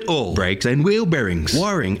 We do it all. Brakes and wheel bearings,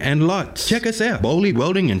 wiring and lights. Check us out. Bowley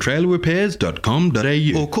Welding and Trailer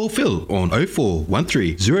Repairs.com.au or call Phil on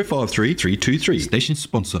 0413 053 323. Station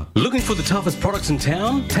sponsor. Looking for the toughest products in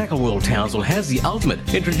town? Tackle World Townsville has the ultimate.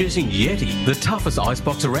 Introducing Yeti, the toughest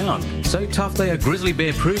icebox around. So tough they are grizzly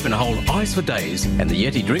bear proof and hold ice for days. And the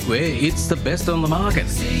Yeti drinkware, it's the best on the market.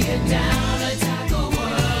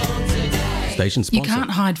 Station sponsor. You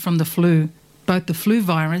can't hide from the flu. Both the flu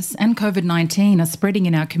virus and COVID-19 are spreading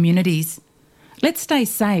in our communities. Let's stay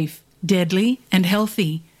safe, deadly and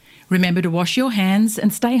healthy. Remember to wash your hands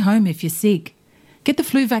and stay home if you're sick. Get the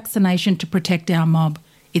flu vaccination to protect our mob.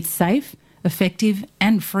 It's safe, effective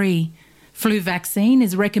and free. Flu vaccine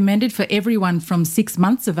is recommended for everyone from 6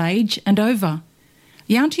 months of age and over.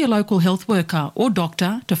 Yarn to your local health worker or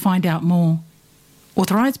doctor to find out more.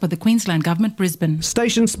 Authorised by the Queensland Government, Brisbane.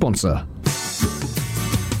 Station sponsor.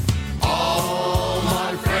 All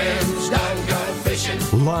my friends don't go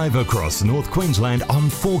fishing. Live across North Queensland on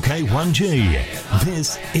 4K1G.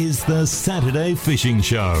 This is the Saturday Fishing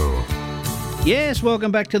Show. Yes,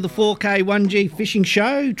 welcome back to the 4K1G Fishing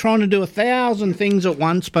Show. Trying to do 1,000 things at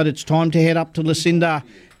once, but it's time to head up to Lucinda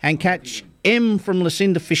and catch Em from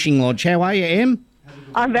Lucinda Fishing Lodge. How are you, Em?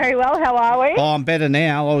 I'm very well. How are we? Oh, I'm better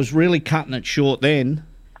now. I was really cutting it short then.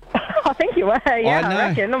 I think you were. Yeah, I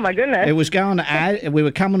reckon. Oh, my goodness. It was going to ad. We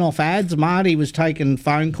were coming off ads. Marty was taking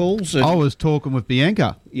phone calls. I was talking with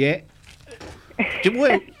Bianca. Yeah.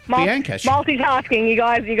 Bianca. Multitasking. You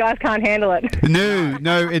guys can't handle it.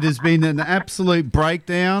 No, it has been an absolute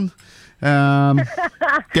breakdown. Gary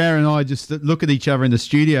and I just look at each other in the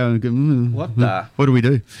studio and go, what do we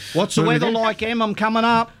do? What's the weather like, Em? I'm coming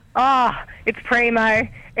up. Oh, it's primo.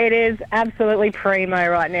 It is absolutely primo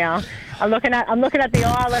right now. I'm looking at the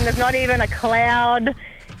island. There's not even a cloud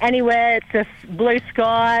anywhere. It's just blue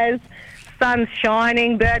skies, sun's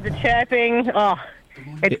shining, birds are chirping. Oh,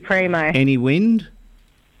 it's primo. Any wind?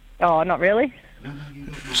 Oh, not really.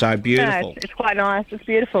 So beautiful. No, it's quite nice. It's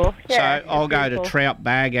beautiful. Yeah, so I'll go to trout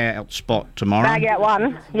bag out spot tomorrow. Bag out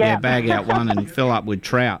one. Yeah, bag out one and fill up with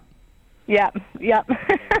trout. Yep. Yeah,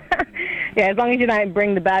 as long as you don't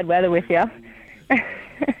bring the bad weather with you.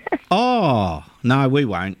 Oh, no, we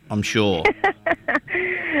won't, I'm sure.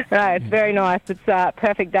 No, it's very nice. It's a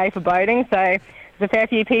perfect day for boating, so there's a fair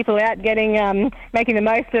few people out making the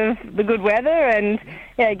most of the good weather and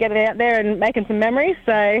getting out there and making some memories.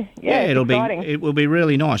 So it's exciting. It will be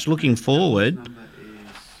really nice. Looking forward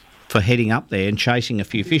for heading up there and chasing a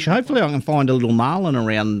few fish. Hopefully I can find a little marlin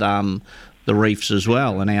around the the reefs as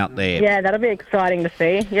well and out there. Yeah, that'll be exciting to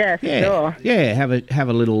see. Yeah, for sure. Yeah, have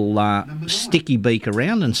a little sticky beak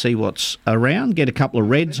around and see what's around. Get a couple of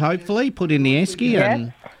reds, hopefully, put in the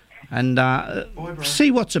esky and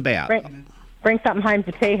see what's about. Bring something home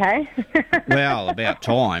for tea, hey? Well, about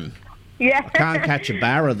time. Yeah. I can't catch a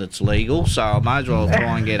barra that's legal, so I may as well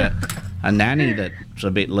try and get a nanny that's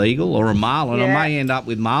a bit legal, or a marlin. Yeah. I may end up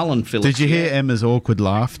with marlin fillets. Did you hear Emma's awkward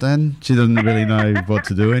laugh then? She doesn't really know what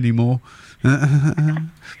to do anymore. Well,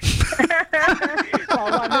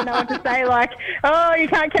 I don't know what to say, like, oh, you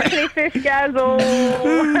can't catch any fish, Gaz, or...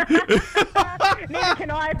 Neither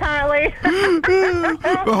can I, apparently.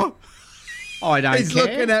 I don't He's care.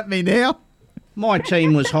 looking at me now. My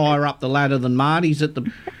team was higher up the ladder than Marty's at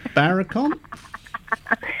the Barracon.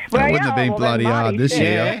 That wouldn't have been bloody hard this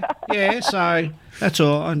year. Yeah, so that's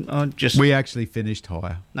all. I just... We actually finished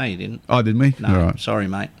higher. No, you didn't. Oh, didn't we? No, All right. sorry,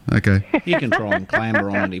 mate. Okay. You can try and clamber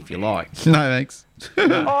on it if you like. No, thanks.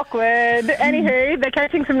 Awkward. Anywho, they're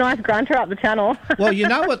catching some nice grunter up the channel. Well, you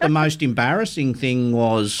know what the most embarrassing thing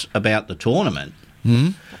was about the tournament?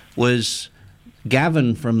 Was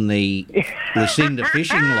Gavin from the Lucinda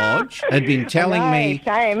Fishing Lodge had been telling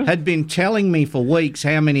me for weeks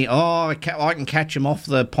how many. I can catch them off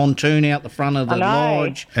the pontoon out the front of the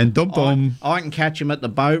lodge, and dump them. I can catch them at the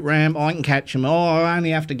boat ramp. I can catch them. I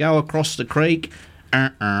only have to go across the creek.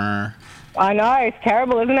 I know, it's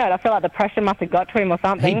terrible, isn't it? I feel like the pressure must have got to him or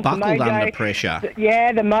something. He buckled under pressure.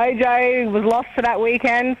 Yeah, the mojo was lost for that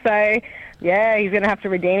weekend, so yeah, he's going to have to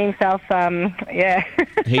redeem himself. Yeah,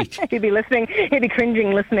 he'd be listening. He'd be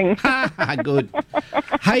cringing listening. Good.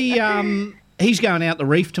 Hey, he's going out the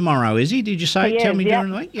reef tomorrow, is he? Did you say? Tell me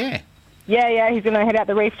during the week. Yeah. Yeah, he's going to head out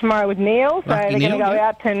the reef tomorrow with Neil. So Lucky they're going to Neil, go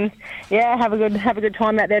out and have a good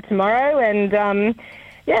time out there tomorrow, and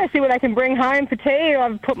see what they can bring home for tea.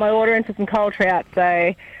 I've put my order in for some cold trout,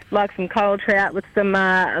 so like some cold trout with some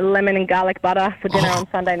lemon and garlic butter for dinner on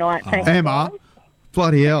Sunday night. Thanks. Emma,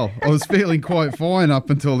 bloody hell. I was feeling quite fine up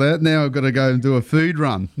until that. Now I've got to go and do a food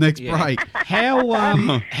run next break. How's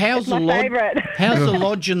the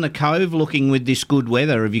lodge and the cove looking with this good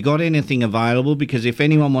weather? Have you got anything available? Because if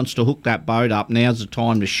anyone wants to hook that boat up, now's the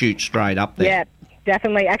time to shoot straight up there. Yeah.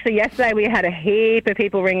 Definitely. Actually, yesterday we had a heap of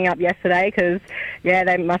people ringing up yesterday because,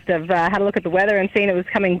 they must have had a look at the weather and seen it was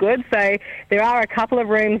coming good. So there are a couple of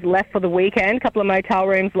rooms left for the weekend, a couple of motel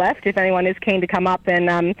rooms left. If anyone is keen to come up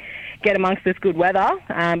and get amongst this good weather,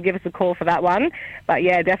 give us a call for that one. But,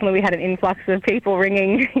 definitely we had an influx of people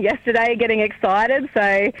ringing yesterday, getting excited.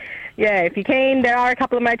 So, if you're keen, there are a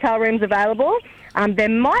couple of motel rooms available. There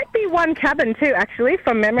might be one cabin too, actually,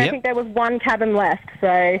 from memory. Yep. I think there was one cabin left.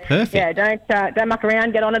 So, Perfect. don't muck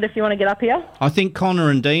around. Get on it if you want to get up here. I think Connor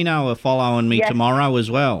and Dino are following me tomorrow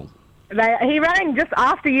as well. He rang just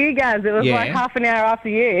after you guys. It was like half an hour after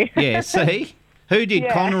you. Yeah, see? Who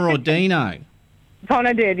did, Connor or Dino?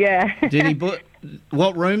 Connor did, yeah. Did he book?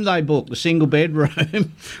 What room they booked? The single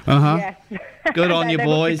bedroom? Yes. Good on you, they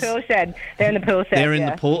boys. booked the pool shed. They're in the pool shed. They're in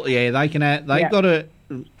the pool. Yeah, they can. They've got to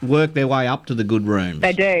work their way up to the good rooms.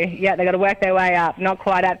 They do. Yeah, they've got to work their way up. Not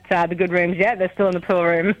quite at the good rooms yet. They're still in the pool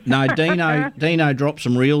room. No, Dino dropped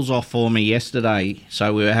some reels off for me yesterday,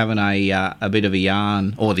 so we were having a bit of a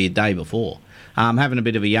yarn, or the day before, having a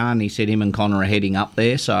bit of a yarn. He said him and Connor are heading up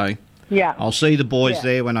there, so I'll see the boys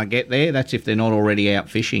there when I get there. That's if they're not already out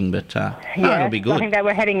fishing, but it'll be good. I think they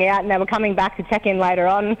were heading out and they were coming back to check in later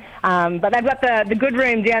on. But they've got the good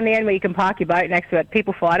room down the end where you can park your boat next to it.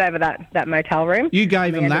 People fight over that motel room. You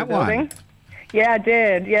gave them that one? Yeah, I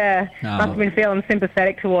did, yeah. Oh. Must have been feeling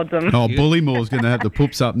sympathetic towards them. Oh, Bullymore's going to have the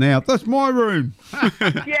poops up now. That's my room.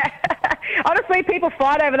 Honestly, people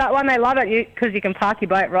fight over that one. They love it because you can park your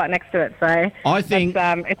boat right next to it. So I think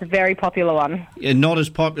it's a very popular one. Not as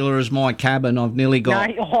popular as my cabin. I've nearly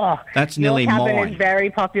got. That's nearly your cabin mine. is very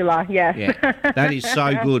popular. Yes. Yeah, that is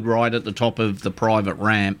so good right at the top of the private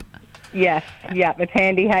ramp. Yes, it's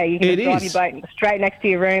handy. Hey, you can just drive your boat straight next to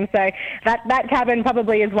your room. So that cabin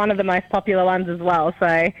probably is one of the most popular ones as well. So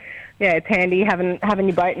yeah, it's handy having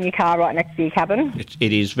your boat and your car right next to your cabin.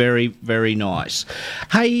 It is very, very nice.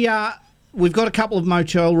 Hey, we've got a couple of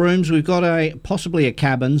motel rooms. We've got possibly a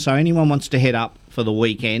cabin. So anyone wants to head up for the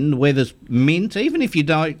weekend, weather's mint. Even if you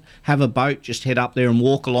don't have a boat, just head up there and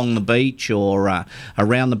walk along the beach or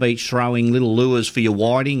around the beach throwing little lures for your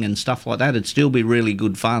whiting and stuff like that. It'd still be really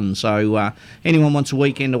good fun. So anyone wants a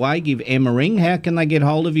weekend away, give Em a ring. How can they get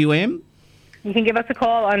hold of you, Em? you can give us a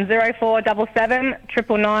call on 0477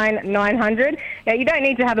 999 900. Now, you don't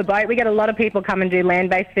need to have a boat. We get a lot of people come and do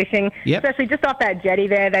land-based fishing, especially just off that jetty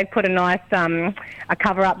there. They've put a nice a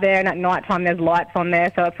cover up there, and at night time there's lights on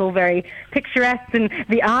there, so it's all very picturesque, and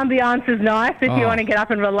the ambiance is nice if you want to get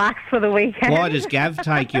up and relax for the weekend. Why does Gav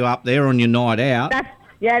take you up there on your night out?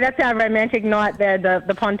 That's our romantic night there,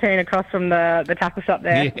 the pontoon across from the tackle shop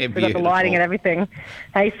there. Yeah, We've got the lighting and everything.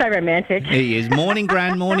 Hey, he's so romantic. He is. Morning,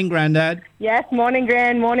 Gran, morning, Grandad. Yes, morning,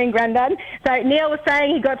 Gran, morning, Grandad. So Neil was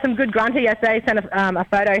saying he got some good grunter yesterday. He sent a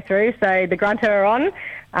photo through, so the grunter are on.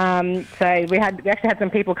 So we actually had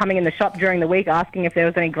some people coming in the shop during the week asking if there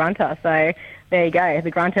was any grunter. So there you go,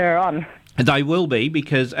 the grunter are on. They will be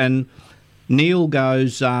and Neil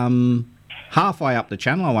goes halfway up the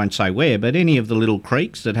channel, I won't say where, but any of the little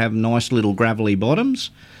creeks that have nice little gravelly bottoms,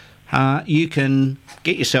 you can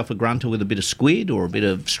get yourself a grunter with a bit of squid or a bit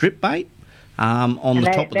of strip bait on the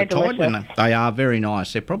top of the tide. And they are very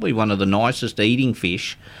nice. They're probably one of the nicest eating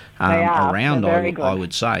fish around, I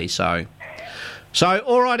would say. So,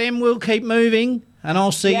 all right, Em, we'll keep moving, and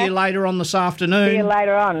I'll see you later on this afternoon. See you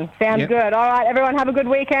later on. Sounds good. All right, everyone, have a good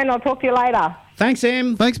weekend. I'll talk to you later. Thanks,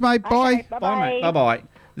 Em. Thanks, mate. Bye. Okay, bye, mate. Bye-bye.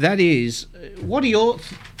 That is, what are your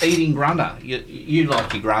eating grunter? You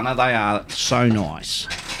like your grunter. They are so nice.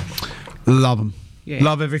 Love them. Yeah.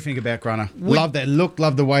 Love everything about grunter. Love their look.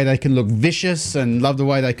 Love the way they can look vicious, and love the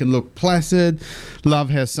way they can look placid. Love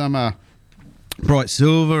how some are bright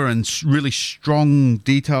silver and really strong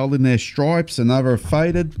detail in their stripes, and other are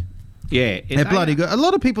faded. Yeah, they're bloody good. A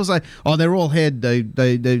lot of people say, "Oh, they're all head.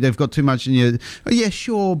 They've got too much in you." Oh, yeah,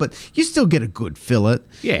 sure, but you still get a good fillet.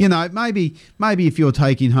 Yeah, you know, maybe if you're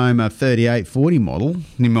taking home a 38-40 model,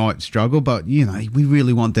 you might struggle. But you know, we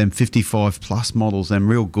really want them 55 plus models, them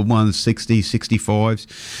real good ones, 60s, 65s.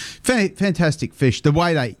 Fantastic fish. The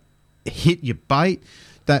way they hit your bait,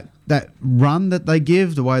 that run that they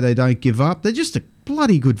give, the way they don't give up, they're just a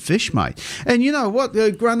bloody good fish, mate. And you know what,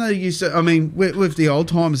 the grunter used to, I mean, with the old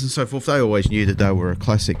timers and so forth, they always knew that they were a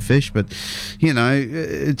classic fish, but you know,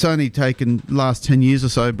 it's only taken last 10 years or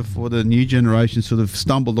so before the new generation sort of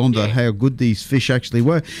stumbled onto how good these fish actually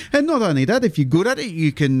were. And not only that, if you're good at it,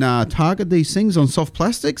 you can target these things on soft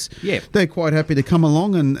plastics. Yeah, they're quite happy to come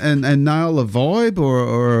along and nail a vibe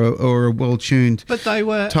or a well-tuned but they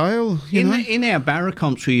were tail. In our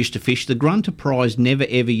barracomps we used to fish, the grunter prize never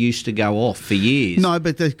ever used to go off for years. No,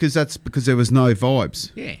 but that's because there was no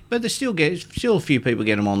vibes. Yeah, but there's still a few people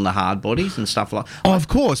get them on the hard bodies and stuff like. Oh, of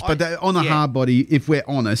course, but on a hard body, if we're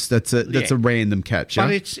honest, that's a random capture.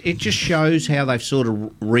 But it just shows how they've sort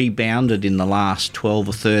of rebounded in the last 12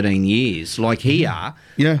 or 13 years. Like here,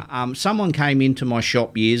 someone came into my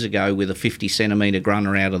shop years ago with a 50 centimetre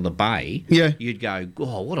grunter out of the bay. Yeah, you'd go,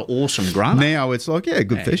 oh, what an awesome grunter. Now it's like,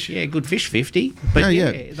 good fish. Yeah, good fish, 50. But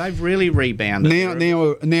they've really rebounded.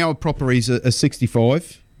 Now a proper is a 65.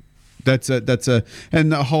 That's a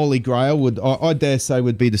and the holy grail I dare say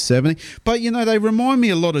would be the 70. But you know, they remind me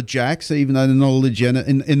a lot of jacks, even though they're not legit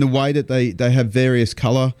in the way that they have various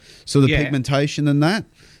colour sort of pigmentation and that.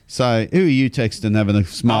 So who are you texting having a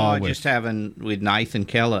smile with? Just having with Nathan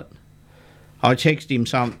Kellett. I texted him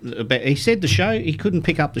something about, he said the show, he couldn't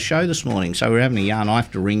pick up the show this morning, so we're having a yarn. I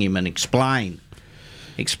have to ring him and explain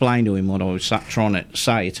to him what I was trying to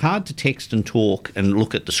say. It's hard to text and talk and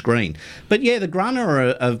look at the screen. But yeah, the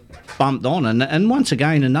grunter are bumped on, and once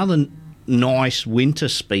again, another nice winter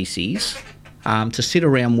species to sit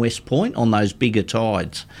around West Point on those bigger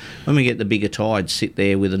tides. When we get the bigger tides, sit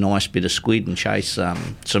there with a nice bit of squid and chase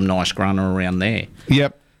some nice grunter around there.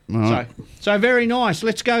 Yep. Right. So very nice.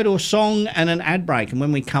 Let's go to a song and an ad break, and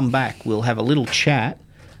when we come back, we'll have a little chat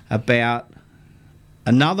about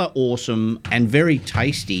another awesome and very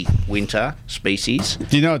tasty winter species.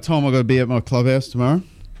 Do you know what time I've got to be at my clubhouse tomorrow?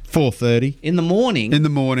 4:30. In the morning? In the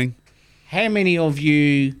morning. How many of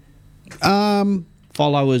you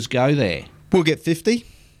followers go there? We'll get 50.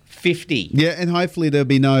 50? Yeah, and hopefully there'll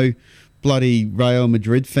be no bloody Real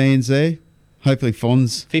Madrid fans there. Hopefully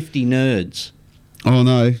Fonz. 50 nerds. Oh,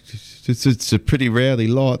 no. It's a pretty rowdy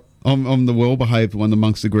lot. I'm the well-behaved one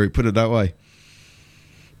amongst the group, put it that way.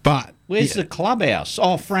 But where's the clubhouse?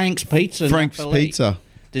 Oh, Frank's Pizza. Frank's Pizza.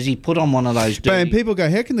 Does he put on one of those? And people go,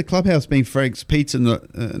 how can the clubhouse be Frank's Pizza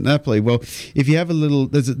in Napoli? Well, if you have a little,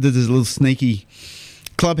 there's a little sneaky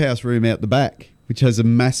clubhouse room out the back, which has a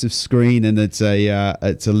massive screen, and it's a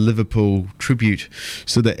Liverpool tribute.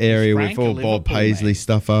 So the area with all Bob Paisley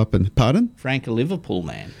stuff up. And pardon? Frank a Liverpool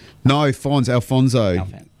man. No, Alfonso.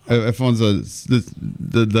 Alfonso,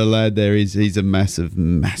 the lad there, he's a massive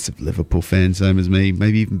Liverpool fan, same as me,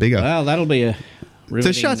 maybe even bigger. Well, that'll be a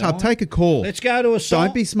So shut up, take a call. Let's go to a song.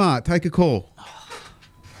 Don't be smart, take a call.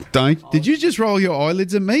 Don't. Did you just roll your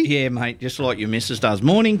eyelids at me? Yeah, mate, just like your missus does.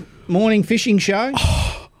 Morning fishing show.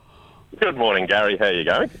 Good morning, Gary. How you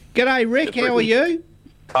going? G'day, Rick. How are you?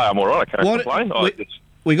 Hi, I'm all right. I can't complain.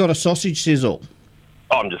 We got a sausage sizzle.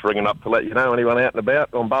 I'm just ringing up to let you know anyone out and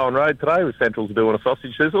about on Bowen Road today with Central's doing a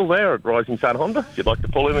sausage sizzle there at Rising Sun Honda. If you'd like to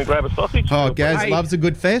pull in and grab a sausage. Oh, Gaz loves a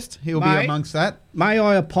good fest. He'll be amongst that. May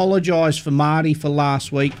I apologise for Marty for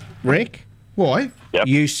last week, Rick? Why? Yep.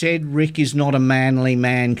 You said Rick is not a manly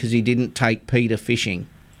man because he didn't take Peter fishing.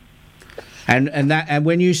 And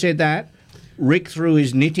when you said that, Rick threw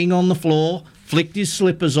his knitting on the floor, flicked his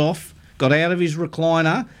slippers off, got out of his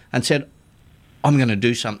recliner and said, I'm going to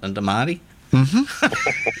do something to Marty.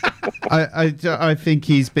 I think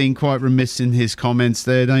he's been quite remiss in his comments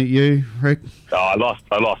there, don't you, Rick? Oh, I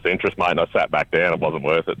lost interest, mate, and I sat back down. It wasn't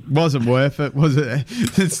worth it. Wasn't worth it, was it?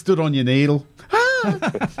 It stood on your needle. I'm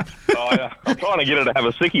trying to get her to have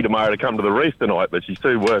a sickie tomorrow to come to the reef tonight, but she's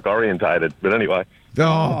too work orientated. But anyway.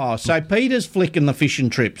 Oh, so Peter's flicking the fishing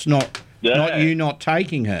trips, not you not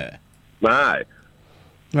taking her. No.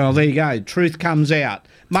 Well, there you go. Truth comes out.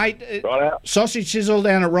 Mate, sausage sizzle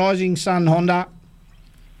down at Rising Sun Honda.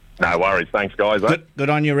 No worries. Thanks, guys. Mate. Good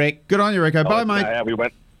on you, Rick. Good on you, Rico. Bye, I'll mate. let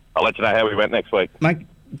you know how we went next week. Mate,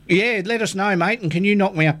 yeah, let us know, mate. And can you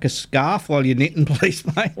knock me up a scarf while you're knitting, please,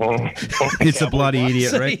 mate? It's a bloody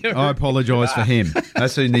idiot, Rick. I apologise for him.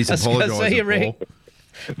 That's who needs apologising See you, for. Rick.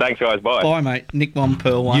 Thanks, guys. Bye. Bye, mate. Nick One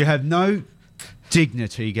Pearl One. You have no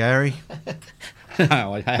dignity, Gary.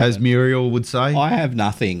 No, I haven't. As Muriel would say. I have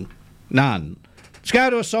nothing. None. Let's go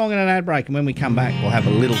to a song and an ad break, and when we come back, we'll have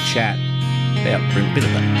a little chat about a bit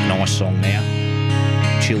of a nice song now.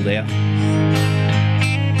 Chilled out.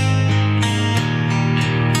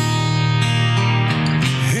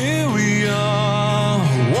 Here we are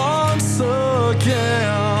once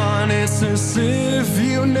again. It's as if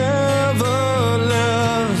you never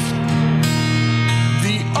left.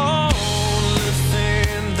 The only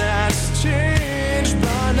thing that's changed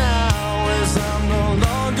by now is I'm no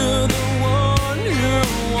longer the one you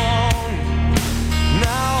want.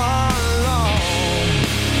 Now I long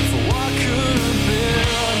for what could have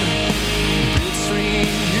been between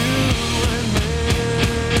you and me.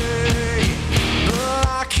 But I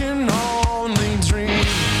can only dream.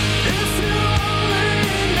 If you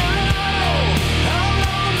only know how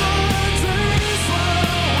long the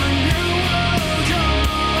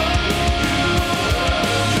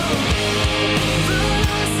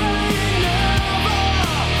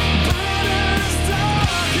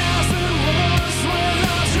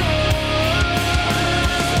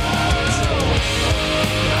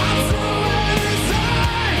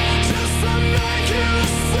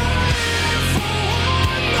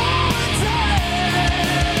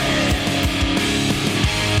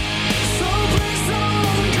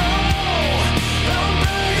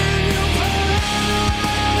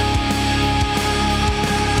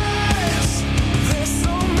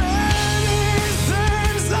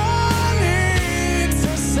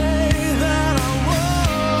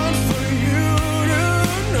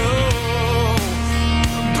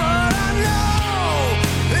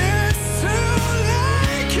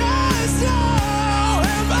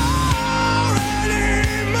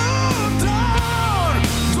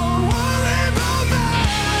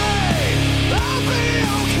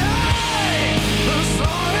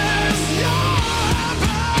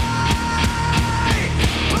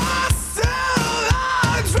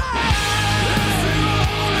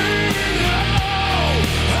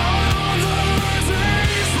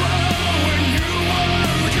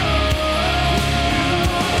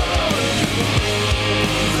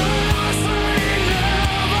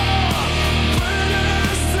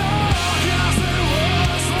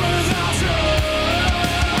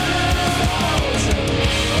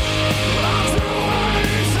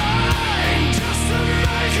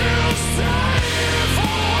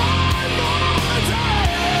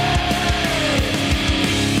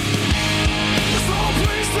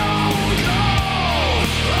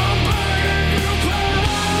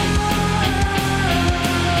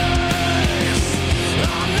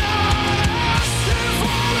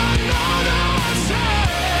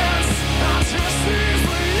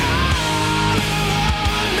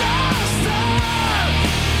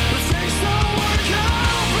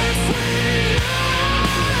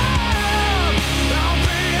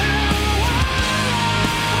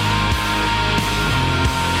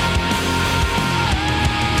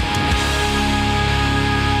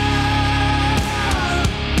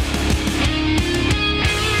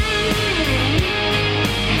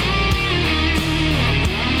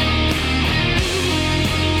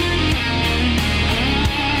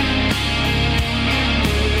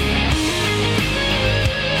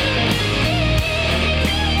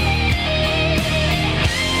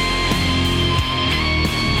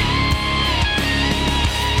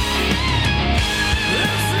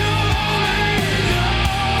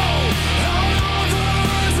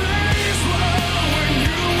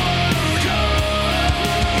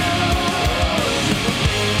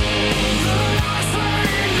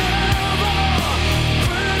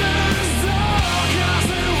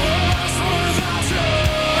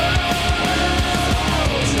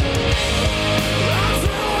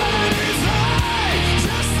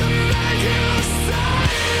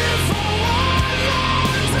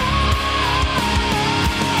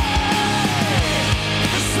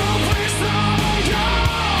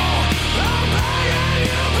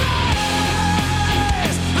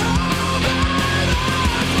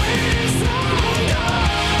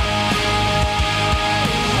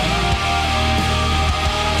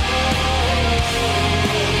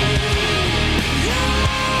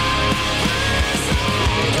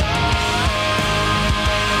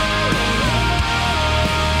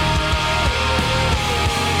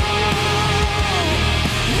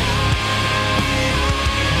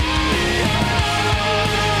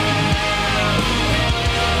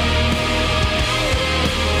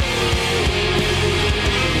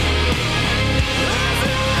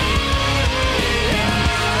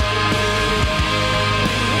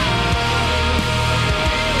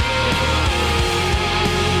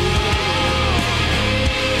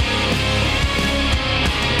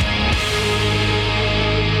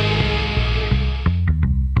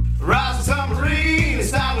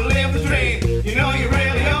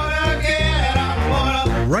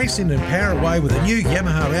Race in and power away with a new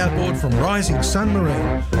Yamaha outboard from Rising Sun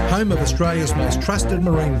Marine, home of Australia's most trusted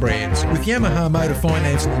marine brands. With Yamaha Motor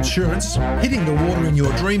Finance and Insurance, hitting the water in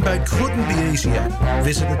your dream boat couldn't be easier.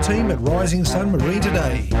 Visit the team at Rising Sun Marine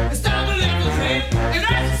today.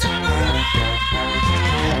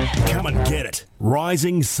 Come and get it.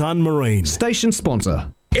 Rising Sun Marine. Station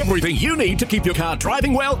sponsor. Everything you need to keep your car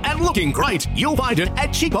driving well and looking great, you'll find it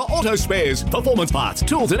at Cheaper Auto Spares. Performance parts,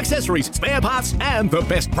 tools and accessories, spare parts, and the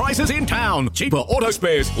best prices in town. Cheaper Auto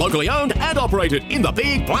Spares, locally owned and operated in the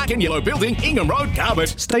big black and yellow building, Ingham Road,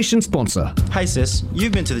 Garbutt. Station sponsor. Hey sis,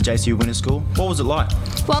 you've been to the JCU Winter School. What was it like?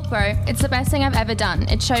 Well, bro, it's the best thing I've ever done.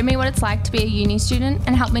 It showed me what it's like to be a uni student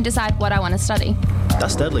and helped me decide what I want to study.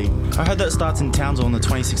 That's deadly. I heard that it starts in Townsville on the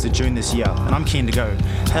 26th of June this year, and I'm keen to go.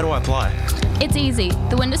 How do I apply? It's easy.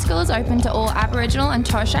 The Winter School is open to all Aboriginal and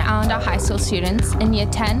Torres Strait Islander high school students in year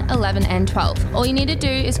 10, 11 and 12. All you need to do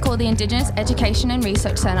is call the Indigenous Education and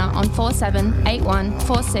Research Centre on 4781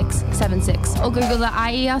 4676 or Google the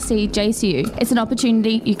IERC JCU. It's an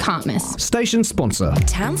opportunity you can't miss. Station sponsor.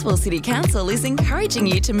 Townsville City Council is encouraging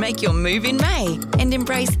you to make your move in May and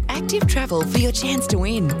embrace active travel for your chance to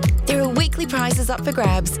win. There are weekly prizes up for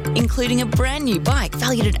grabs, including a brand new bike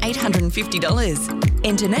valued at $850.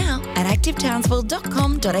 Enter now at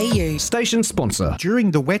activetownsville.com.au. Station sponsor. During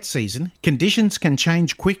the wet season, conditions can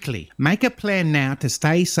change quickly. Make a plan now to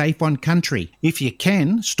stay safe on country. If you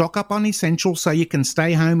can, stock up on essentials so you can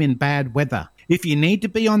stay home in bad weather. If you need to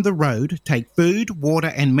be on the road, take food,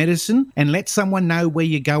 water and medicine and let someone know where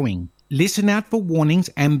you're going. Listen out for warnings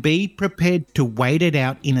and be prepared to wait it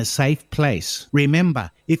out in a safe place. Remember,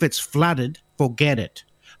 if it's flooded, forget it.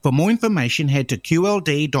 For more information, head to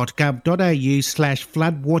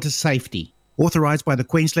qld.gov.au/floodwater safety. Authorised by the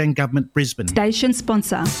Queensland Government, Brisbane. Station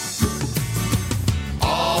sponsor.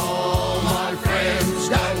 All my friends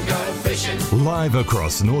don't go fishing. Live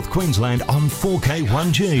across North Queensland on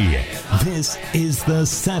 4K1G. This is the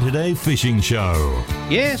Saturday Fishing Show.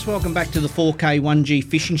 Yes, welcome back to the 4K1G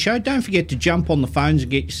Fishing Show. Don't forget to jump on the phones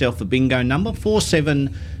and get yourself a bingo number,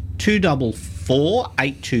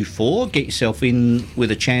 47244 Get yourself in with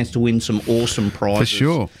a chance to win some awesome prizes. For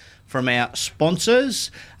sure. From our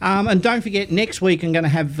sponsors. And don't forget, next week I'm going to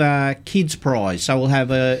have kids' prize. So we'll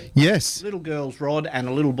have a little girl's rod and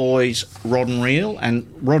a little boy's rod and reel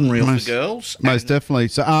for girls. Most definitely.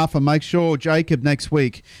 So, Arthur, make sure Jacob next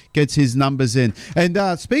week gets his numbers in. And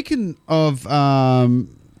speaking of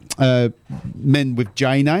men with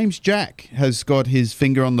J names, Jack has got his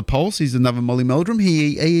finger on the pulse. He's another Molly Meldrum.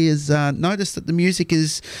 He has noticed that the music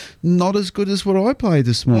is not as good as what I played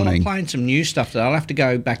this morning. Well, I'm playing some new stuff that I'll have to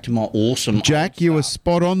go back to my awesome Jack, you were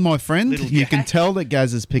spot on, my friend. You can tell that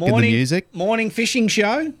Gaz is picking the music. Morning fishing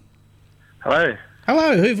show. Hello.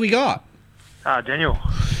 Hello, who've we got? Daniel.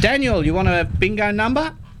 Daniel, you want a bingo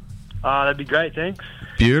number? That'd be great, thanks.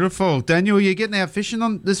 Beautiful. Daniel, you getting out fishing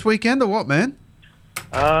on this weekend or what, man?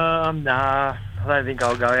 Nah, I don't think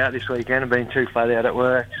I'll go out this weekend. I've been too flat out at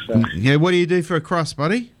work. So. Yeah, what do you do for a crust,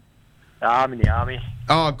 buddy? I'm in the army.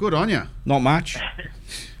 Oh, good on you. Not much.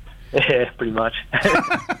 Yeah, pretty much.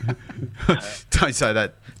 Don't say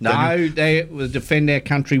that. No, they will defend our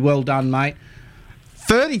country. Well done, mate.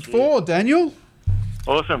 34, Daniel.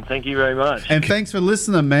 Awesome. Thank you very much. And thanks for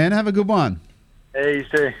listening, man. Have a good one. Yeah, you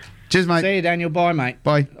too. Cheers, mate. See you, Daniel. Bye, mate.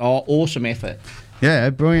 Bye. Oh, awesome effort. Yeah,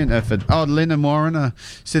 brilliant effort. Oh, Lynn and Warren are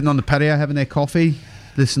sitting on the patio having their coffee,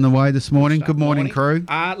 listening away this morning. Good morning, crew.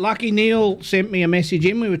 Lucky Neil sent me a message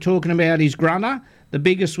in. We were talking about his grunner. The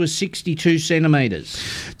biggest was 62 centimetres.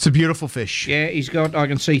 It's a beautiful fish. Yeah, he's got, I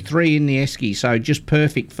can see 3 in the esky, so just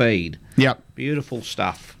perfect feed. Yep. Beautiful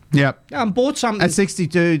stuff. Yep. Bought something. At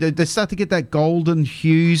 62, they start to get that golden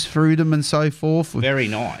hues through them and so forth. Very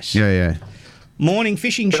nice. Yeah. Morning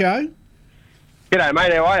fishing show. G'day,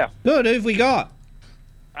 mate. How are you? Good. Who've we got?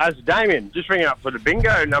 It's Damien. Just ringing up for the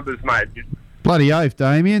bingo numbers, mate. Bloody oath,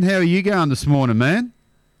 Damien. How are you going this morning, man?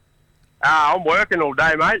 I'm working all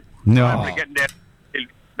day, mate. No. I'm getting down to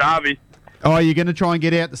Derby. Oh, you're going to try and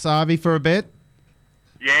get out to Sarvey for a bet?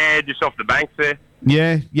 Yeah, just off the banks there.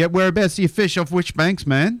 Yeah. Whereabouts do you fish? Off which banks,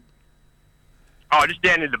 man? Oh, just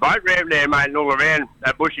down in the boat ramp there, mate, and all around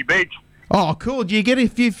that bushy beach. Oh, cool. Do you get a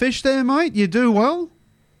few fish there, mate? You do well?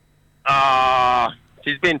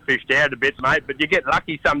 She's been fished out a bit, mate, but you get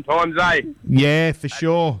lucky sometimes, eh? Yeah, for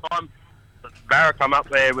sure. Barra come up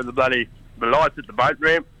there with the lights at the boat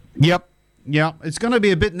ramp. Yep. It's going to be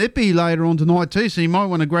a bit nippy later on tonight too, so you might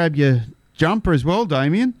want to grab your jumper as well,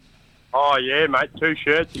 Damien. Oh, yeah, mate, 2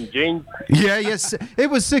 shirts and jeans. Yeah, yes. It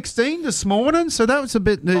was 16 this morning, so that was a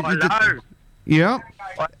bit... I know. Yeah.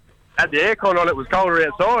 had the aircon on, it was colder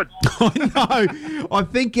outside. No, I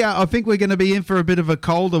think we're going to be in for a bit of a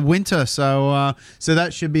colder winter, so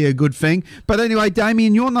that should be a good thing. But anyway,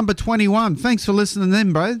 Damien, you're number 21. Thanks for listening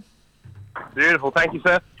in, bro. Beautiful. Thank you,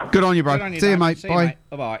 sir. Good on you, bro. Good on you, See you, Dave. mate. See Bye. mate.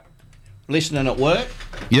 Bye-bye. Listening at work.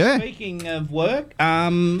 Yeah. Speaking of work,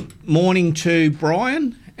 morning to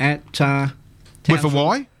Brian at With a Townsville.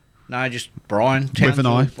 Y? No, just Brian. With an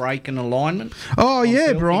I. Break and alignment. Oh,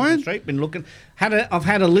 yeah, Brian. Street. Been looking. I've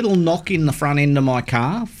had a little knock in the front end of my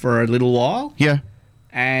car for a little while. Yeah.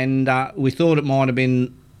 And we thought it might have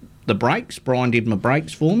been the brakes. Brian did my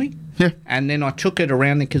brakes for me. Yeah. And then I took it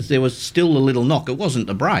around there because there was still a little knock. It wasn't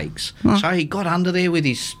the brakes. Oh. So he got under there with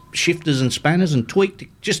his shifters and spanners and tweaked it.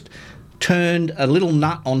 Just turned a little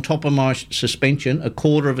nut on top of my suspension, a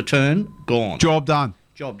quarter of a turn, gone. Job done.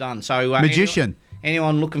 Job done. So Magician.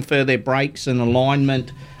 Anyone looking for their brakes and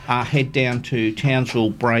alignment, head down to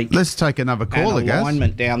Townsville Brake. Let's take another call, I and guess.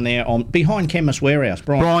 alignment down there on behind Chemist Warehouse.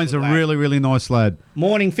 Brian's a really, really nice lad.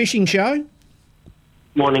 Morning fishing show.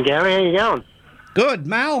 Morning, Gary. How you going? Good.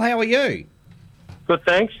 Mal, how are you? Good,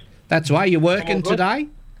 thanks. That's the way you're working All good. today?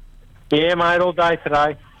 Yeah, mate, all day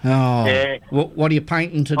today. Oh. Yeah. What are you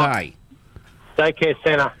painting today? Daycare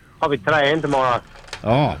centre. Probably today and tomorrow.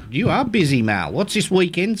 Oh, you are busy, Mal. What's this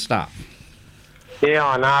weekend stuff? Yeah,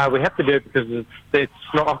 I know. We have to do it because it's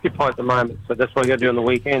not occupied at the moment, so that's what we got to do on the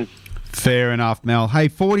weekends. Fair enough, Mel. Hey,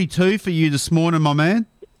 42 for you this morning, my man.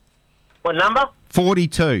 What number?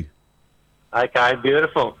 42. Okay,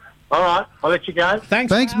 beautiful. All right, I'll let you go.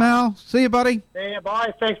 Thanks, Mel. See you, buddy. Yeah,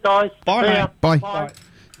 bye. Thanks, guys. Bye, See mate. ya. Bye.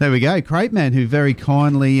 There we go. Great man who very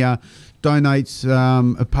kindly donates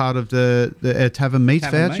a part of the Tavern Meats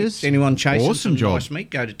Tavern vouchers. Meats. Anyone chasing awesome some job. nice meat,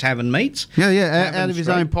 go to Tavern Meats. Yeah, out Tavern of his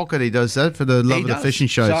Street. own pocket he does that for the love He of the does. fishing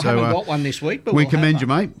show. So I haven't got one this week, but we we'll commend have you,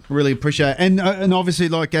 mate. Really appreciate it. And obviously,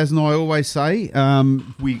 like Gaz and I always say,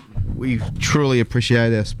 we truly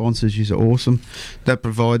appreciate our sponsors. You're awesome. That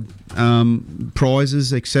provide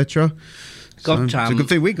prizes, etc. Got, it's a good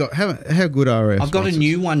thing. We got how good are our I've got a sponsors?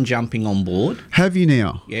 new one jumping on board. Have you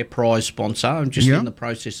now? Yeah, prize sponsor. I'm just Yeah. in the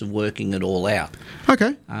process of working it all out.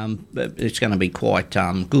 Okay. But it's going to be quite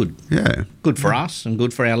good. Yeah. Good for us and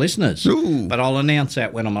good for our listeners. Ooh. But I'll announce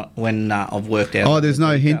that when I've worked out. Oh, there's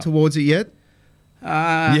no hint towards it yet? You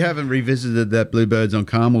Uh, haven't revisited that Bluebirds on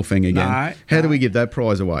Carmel thing again. No, How do we give that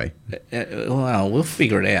prize away? well, we'll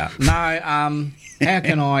figure it out. No, how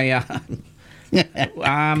can I?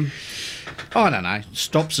 I don't know.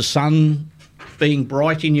 Stops the sun being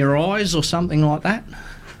bright in your eyes or something like that.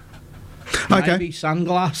 Okay. Maybe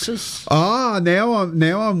sunglasses. Ah, now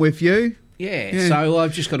I'm with you. Yeah. So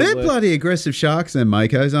I've just got to. They're work. bloody aggressive sharks, them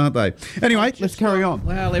Makos, aren't they? Anyway, let's carry on.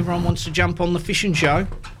 Well, everyone wants to jump on the fishing show.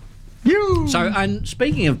 So, and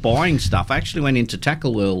speaking of buying stuff, I actually went into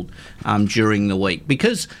Tackle World during the week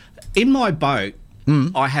because in my boat,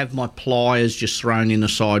 I have my pliers just thrown in the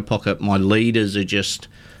side pocket. My leaders are just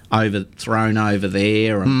thrown over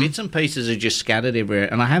there, and bits and pieces are just scattered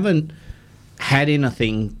everywhere. And I haven't had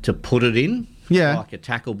anything to put it in, like a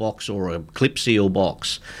tackle box or a clip seal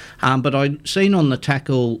box. But I'd seen on the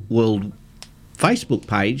Tackle World Facebook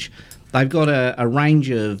page, they've got a range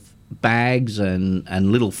of bags and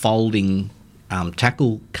little folding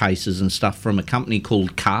tackle cases and stuff from a company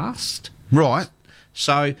called Cast. Right.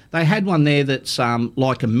 So they had one there that's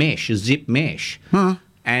like a mesh, a zip mesh.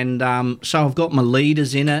 And so I've got my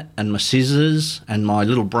leaders in it and my scissors and my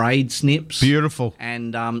little braid snips. Beautiful.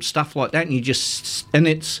 And stuff like that. And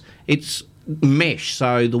it's mesh,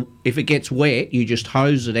 so if it gets wet, you just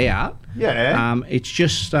hose it out. Yeah. It's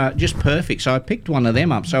just perfect. So I picked one of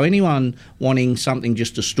them up. So anyone wanting something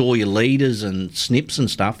just to store your leaders and snips and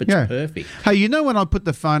stuff, it's perfect. Hey, you know when I put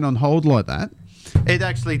the phone on hold like that, it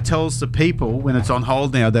actually tells the people when it's on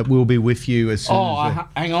hold now that we'll be with you as soon as...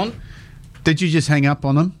 Hang on. Did you just hang up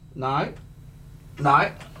on them? No.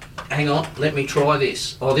 Hang on. Let me try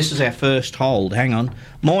this. Oh, this is our first hold. Hang on.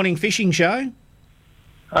 Morning fishing show.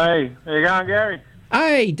 Hey, how you going, Gary?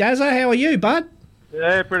 Hey, Dazza, how are you, bud?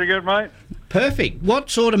 Yeah, pretty good, mate. Perfect. What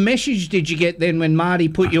sort of message did you get then when Marty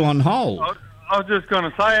put you on hold? I was just going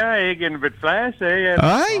to say, hey, you're getting a bit flash there.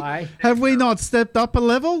 Hey, have we not stepped up a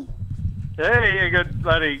level? Yeah, you're good,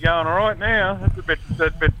 bloody going all right now. That's a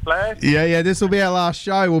bit flash. Yeah, this will be our last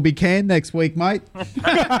show. We'll be canned next week, mate.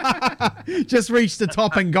 Just reached the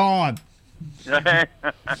top and gone.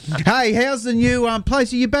 Hey, how's the new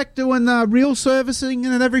place? Are you back doing real servicing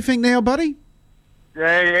and everything now, buddy?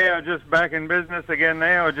 Yeah, I'm just back in business again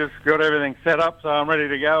now. I just got everything set up, so I'm ready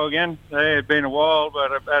to go again. Yeah, it's been a while,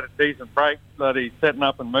 but I've had a decent break, bloody setting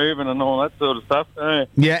up and moving and all that sort of stuff.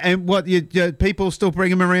 Yeah, and what, people still bring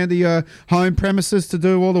them around to your home premises to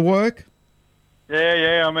do all the work?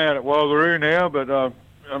 Yeah, I'm out at Wallaroo now, but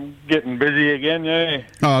I'm getting busy again, yeah.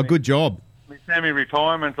 Oh, good job. My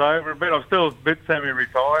semi-retirement's over a bit. I'm still a bit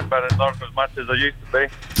semi-retired, but it's not as much as I used to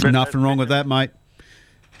be. But Nothing wrong with that, mate.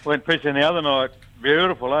 went fishing the other night.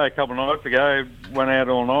 Beautiful, eh? A couple of nights ago. Went out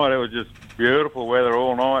all night. It was just beautiful weather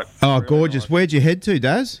all night. Oh, really gorgeous. Nice. Where'd you head to,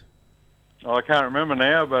 Daz? Oh, I can't remember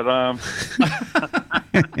now, but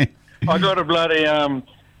I got a bloody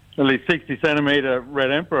nearly 60 centimetre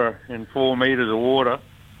red emperor in 4 metres of water.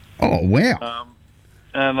 Oh, wow.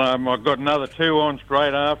 And I got another 2 on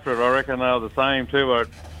straight after it. I reckon they were the same too.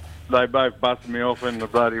 They both busted me off in the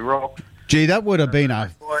bloody rock. Gee, that would have been a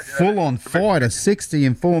full-on fight, a 60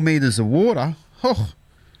 in 4 metres of water. Oh.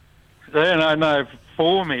 Yeah, no,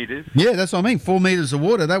 4 metres. Yeah, that's what I mean, 4 metres of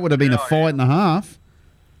water. That would have been a fight and a half.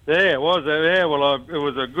 Yeah, it was. Yeah, well, it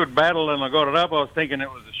was a good battle, and I got it up. I was thinking it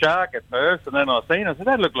was a shark at first, and then I seen it. I said,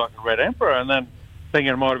 that looked like a red emperor, and then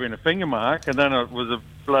thinking it might have been a finger mark, and then it was a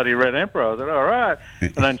bloody red emperor. I said, all right.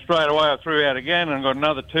 And then straight away I threw out again and got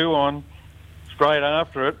another 2 on straight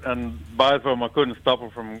after it, and both of them I couldn't stop them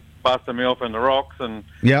from busting me off in the rocks. And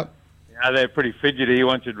yep. They're pretty fidgety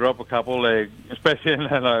once you drop a couple. They, especially in,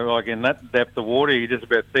 like in that depth of water, you just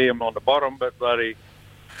about see them on the bottom, but bloody...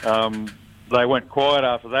 they went quiet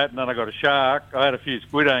after that, and then I got a shark. I had a few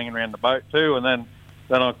squid hanging around the boat too, and then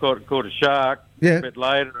I caught a shark a bit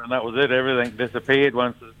later, and that was it. Everything disappeared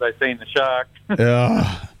once they seen the shark.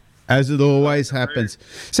 As it always happens.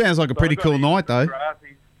 Sounds like a pretty cool night, though.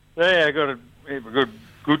 Yeah, I got a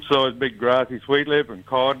good sized big grassy sweetlip and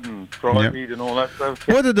cod and tripees and all that stuff.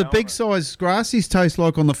 What do the big sized grassies taste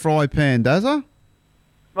like on the fry pan, does it?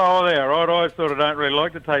 Oh, they're right. I sort of don't really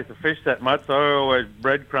like the taste of fish that much, so I always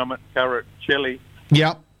breadcrumb it, cover it, chili.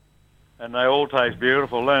 Yep. And they all taste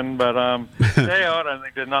beautiful then, but yeah, I don't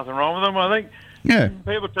think there's nothing wrong with them. I think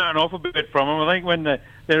people turn off a bit from them. I think when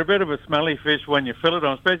they're a bit of a smelly fish when you fillet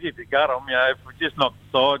them, especially if you gut them, just not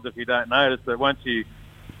the sides if you don't notice, but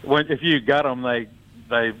if you gut them,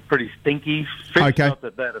 they're pretty stinky fish. Okay. Not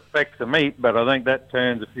that affects the meat, but I think that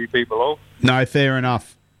turns a few people off. No, fair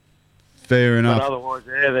enough. Fair enough. But otherwise,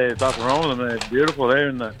 there's nothing wrong with them. They're beautiful. They're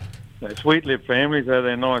in the sweet lip families.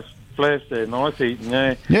 They're nice flesh. They're nice eating.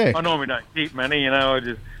 Yeah. I normally don't keep many. I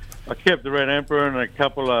kept the red emperor and a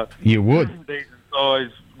couple of decent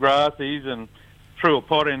sized grassies and threw a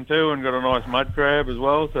pot in too and got a nice mud crab as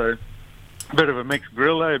well. So a bit of a mixed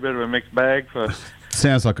grill there, a bit of a mixed bag for.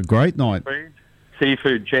 Sounds like a great night.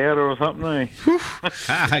 Seafood chowder or something.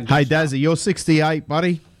 Hey, Dazzy, you're 68,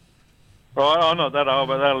 buddy. Right, I'm not that old,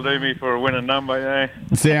 but that'll do me for a winning number,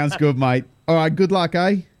 yeah. Sounds good, mate. All right, good luck,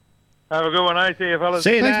 eh? Have a good one, eh? See you, fellas.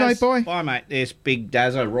 See you, Thanks, Daz. mate. Bye. Bye, mate. There's Big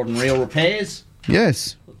Dazzo Rod and Reel Repairs.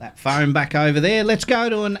 Yes. Put that phone back over there. Let's go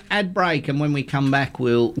to an ad break, and when we come back,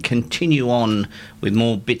 we'll continue on with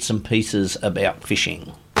more bits and pieces about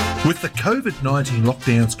fishing. With the COVID-19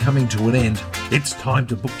 lockdowns coming to an end, it's time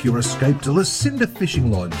to book your escape to Lucinda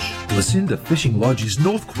Fishing Lodge. Lucinda Fishing Lodge is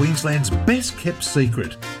North Queensland's best kept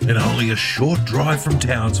secret and only a short drive from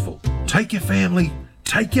Townsville. Take your family,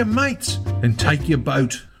 take your mates and take your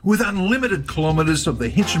boat. With unlimited kilometres of the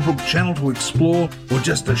Hinchinbrook Channel to explore or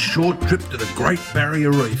just a short trip to the Great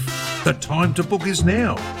Barrier Reef. The time to book is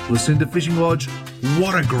now. Lucinda Fishing Lodge,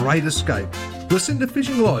 what a great escape. Lucinda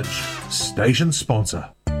Fishing Lodge, station sponsor.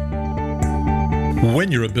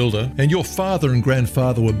 When you're a builder, and your father and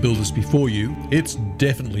grandfather were builders before you, it's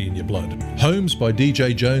definitely in your blood. Homes by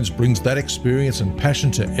DJ Jones brings that experience and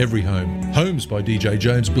passion to every home. Homes by DJ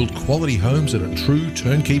Jones build quality homes at a true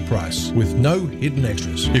turnkey price, with no hidden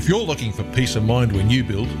extras. If you're looking for peace of mind when you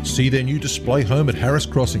build, see their new display home at Harris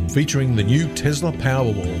Crossing, featuring the new Tesla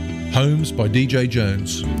Powerwall. Homes by DJ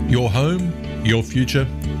Jones. Your home, your future,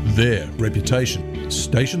 their reputation.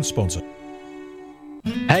 Station sponsor.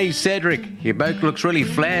 Hey Cedric, your boat looks really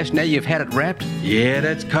flash now you've had it wrapped. Yeah,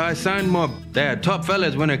 that's Kai Sign Mob. They're top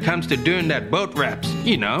fellas when it comes to doing that boat wraps.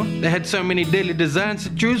 You know, they had so many daily designs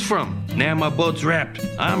to choose from. Now my boat's wrapped,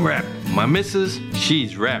 I'm wrapped. My missus,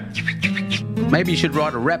 she's wrapped. Maybe you should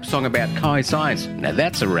write a rap song about Kai Signs. Now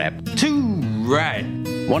that's a rap. Too right.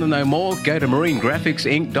 Want to know more? Go to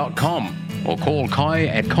marinegraphicsinc.com or call Kai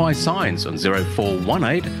at Kai Signs on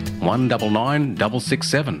 0418 199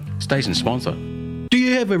 667. Station sponsor. Do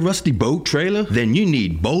you have a rusty boat trailer? Then you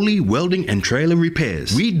need Bowley Welding and Trailer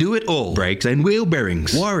Repairs. We do it all. Brakes and wheel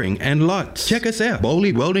bearings, wiring and lights. Check us out.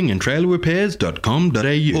 Bowley Welding and Trailer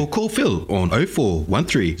Repairs.com.au or call Phil on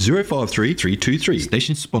 0413 053 323.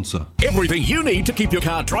 Station sponsor. Everything you need to keep your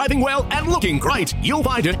car driving well and looking great. You'll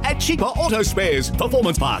find it at Cheaper Auto Spares.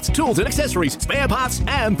 Performance parts, tools and accessories, spare parts,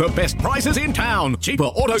 and the best prices in town. Cheaper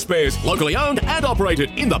Auto Spares. Locally owned and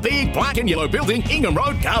operated in the big black and yellow building, Ingham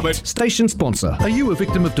Road, Carbet. Station sponsor. Are you a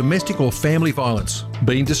victim of domestic or family violence?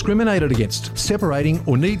 Being discriminated against, separating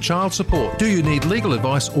or need child support? Do you need legal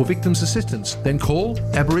advice or victims assistance? Then call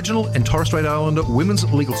Aboriginal and Torres Strait Islander Women's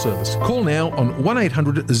Legal Service. Call now on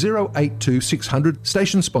 1800 082 600.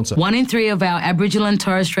 Station sponsor. 1 in 3 of our Aboriginal and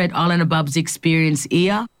Torres Strait Islander bubs experience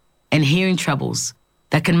ear and hearing troubles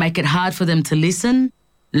that can make it hard for them to listen,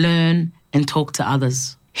 learn and talk to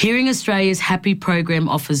others. Hearing Australia's Happy program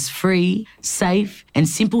offers free, safe and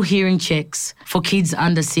simple hearing checks for kids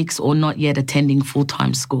under 6 or not yet attending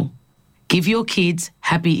full-time school. Give your kids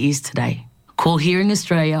happy ears today. Call Hearing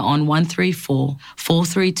Australia on 134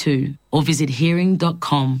 432 or visit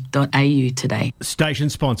hearing.com.au today. Station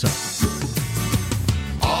sponsor.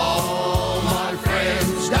 All my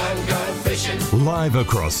friends don't go fishing. Live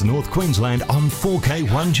across North Queensland on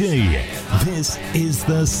 4K1G. This is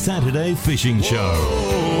the Saturday Fishing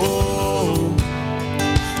Show.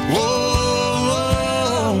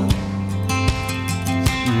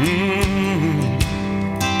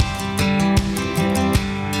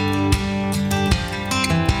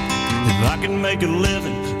 If I can make a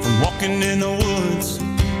living from walking in the woods,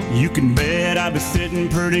 you can bet I'd be sitting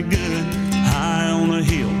pretty good high on a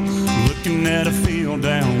hill, looking at a field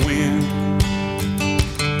downwind.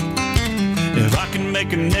 If I can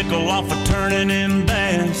make a nickel off of turning in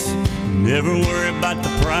bass, never worry about the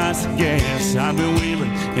price of gas, I'll be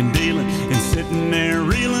wheeling and dealing and sitting there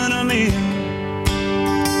reeling them in.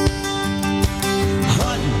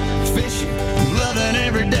 Hunting, fishing, loving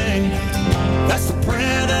every day, that's the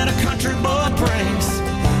prayer that a country boy prays.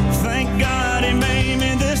 Thank God he made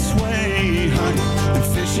me this way. Hunting and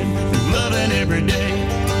fishing and loving every day.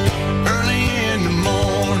 Early in the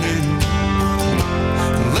morning,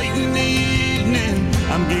 late in the evening,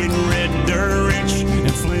 I'm getting red dirt rich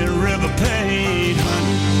and Flint River paid.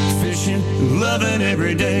 Hunting, fishing, loving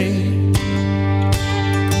every day.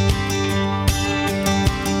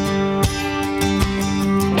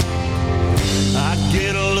 I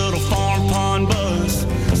get a little farm pond buzz,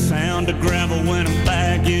 a sound of gravel when I'm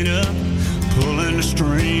backing up, pulling the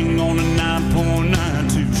string on a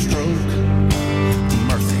 9.92 stroke.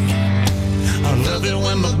 Murphy, I love it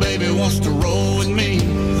when my baby wants to roll with me,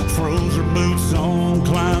 throws her boots on,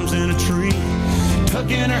 climbs in a tree,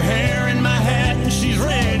 tucking her hair in my hat and she's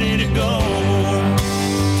ready to go.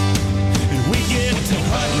 And we get to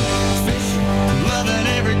hunting, fishing, loving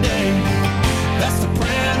every day, that's the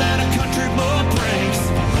prayer that a country boy prays.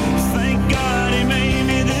 Thank God he made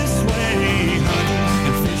me this way. Hunting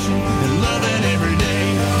and fishing and loving every day.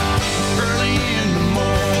 Early in the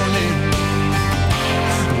morning,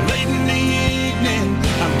 late in the evening,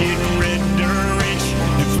 I'm getting red dirt rich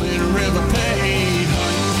and Flint River paid.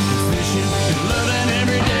 Hunting and fishing and loving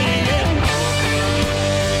every day.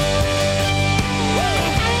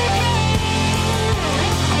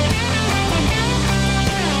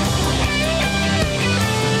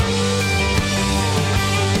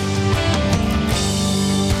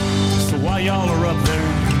 While y'all are up there,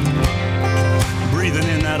 breathing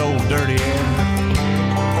in that old dirty air,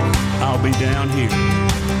 I'll be down here,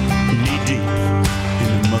 knee deep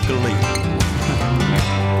in the muckalee.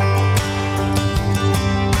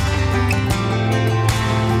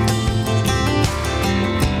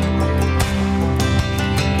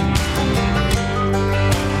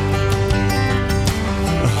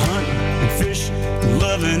 Hunting and fishing,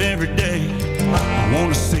 loving every day. I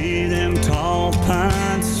want to see them tall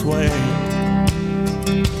pines sway.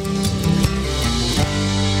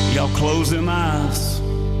 Y'all close them eyes,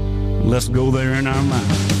 let's go there in our mind.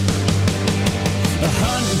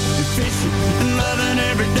 Hunting and fishing and loving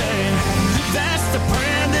every day, that's the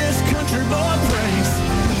prayer this country boy prays.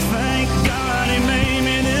 Thank God he made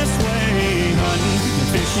me this way. Hunting and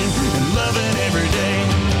fishing and loving every day.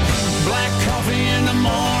 Black coffee in the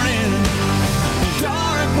morning,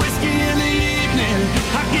 dark whiskey in the evening,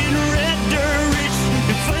 I get red dirt rich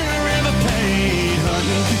and Flint River paid.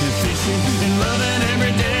 Hunting and fishing and loving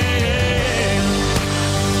every day.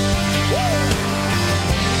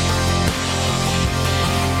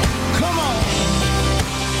 Come on.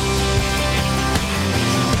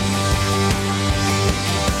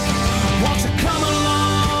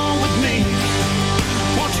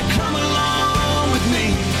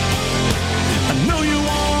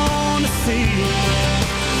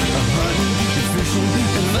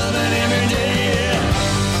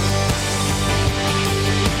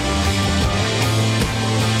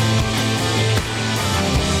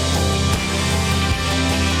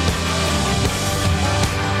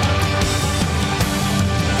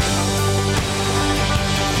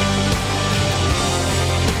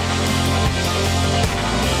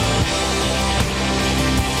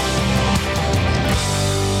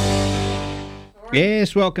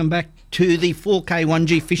 Yes, welcome back to the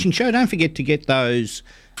 4K1G Fishing Show. Don't forget to get those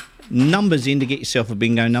numbers in to get yourself a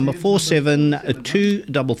bingo number,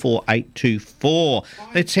 47244824.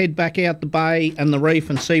 Let's head back out the bay and the reef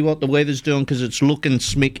and see what the weather's doing, because it's looking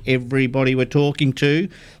smick. Everybody we're talking to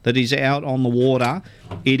that is out on the water,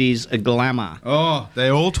 it is a glamour. Oh,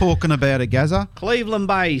 they're all talking about it, Gazza. Cleveland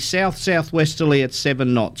Bay, south-southwesterly at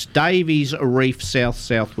 7 knots. Davies Reef,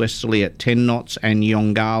 south-southwesterly at 10 knots. And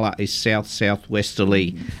Yongala is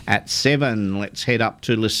south-southwesterly at 7. Let's head up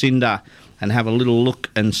to Lucinda and have a little look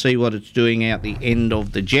and see what it's doing out the end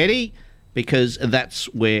of the jetty, because that's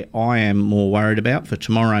where I am more worried about for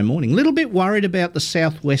tomorrow morning. A little bit worried about the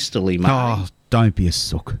southwesterly, mate. Oh, don't be a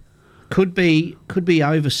sook. Could be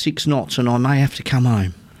over 6 knots and I may have to come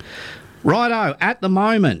home. Righto, at the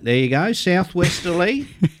moment, there you go, southwesterly.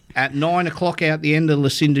 At 9 o'clock out the end of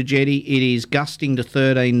Lucinda Jetty, it is gusting to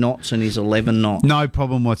 13 knots and is 11 knots. No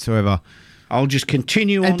problem whatsoever. I'll just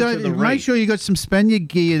continue on to the make reef. sure you got some Spaniard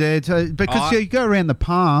gear there, because you go around the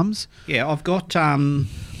palms. Yeah, I've got some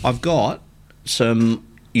Yuzuri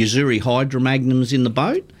Hydromagnums in the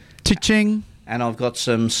boat. Cha-ching. And I've got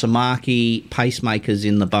some Samaki pacemakers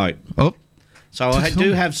in the boat. Oh. So I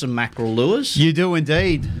do have some mackerel lures. You do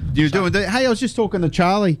indeed. You do indeed. Hey, I was just talking to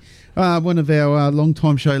Charlie, one of our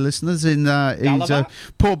long-time show listeners.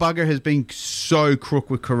 Poor bugger has been so crook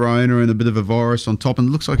with corona and a bit of a virus on top, and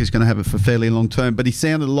it looks like he's going to have it for fairly long term. But he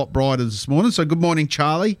sounded a lot brighter this morning. So good morning,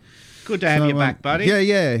 Charlie. Good to have you back, buddy.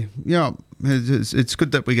 Yeah. It's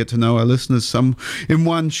good that we get to know our listeners in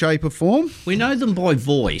one shape or form. We know them by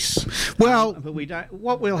voice. Well, but we don't.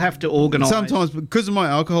 What we'll have to organise. Sometimes, because of my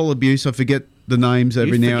alcohol abuse, I forget the names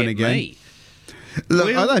every now and again. Me. Look,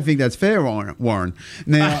 I don't think that's fair, Warren.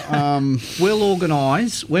 Now, we'll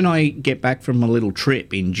organise, when I get back from a little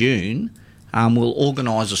trip in June, we'll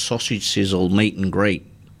organise a sausage sizzle meet and greet.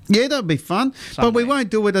 Yeah, that'll be fun. But we won't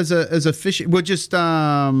do it as a fish. We'll just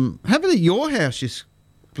have it at your house, just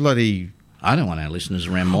bloody... I don't want our listeners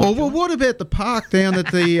around my well, what about the park down at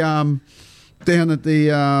the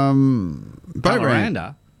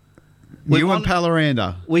Palaranda? You and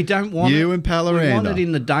Palaranda. We don't want you and Palaranda. We want it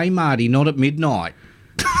in the day, Marty, not at midnight.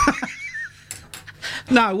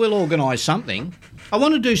 No, we'll organise something. I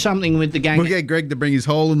want to do something with the gang. We'll get Greg to bring his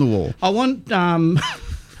hole in the wall. I want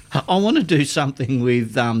to do something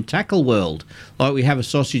with Tackle World. Like we have a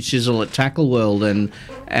sausage sizzle at Tackle World, and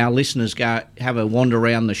our listeners go have a wander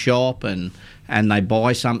around the shop and they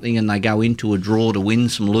buy something and they go into a draw to win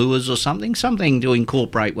some lures or something to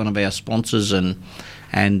incorporate one of our sponsors and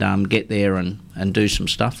get there and do some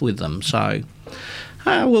stuff with them. So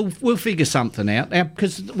we'll figure something out.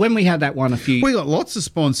 Because when we had that one we got lots of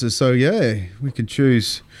sponsors, so yeah, we could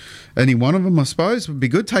choose any one of them, I suppose. Would be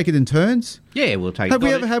good. Take it in turns. Yeah, we'll take it. Have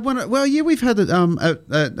we ever had one? Well, yeah, we've had it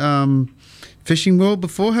at Fishing World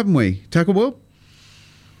before, haven't we? Tackle World?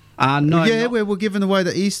 No. Yeah, where we're giving away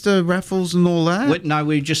the Easter raffles and all that.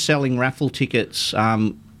 We're just selling raffle tickets.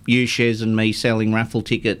 You, Shez, and me selling raffle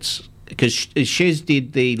tickets, because Shez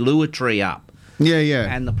did the lure tree up.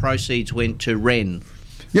 Yeah. And the proceeds went to Wren.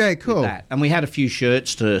 Yeah, cool. And we had a few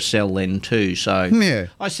shirts to sell then too. So yeah.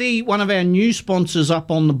 I see one of our new sponsors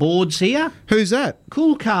up on the boards here. Who's that?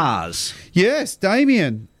 Cool Cars. Yes,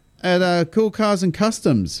 Damien at Cool Cars and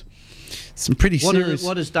Customs. Some pretty serious.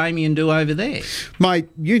 What does Damien do over there? Mate,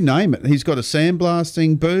 you name it. He's got a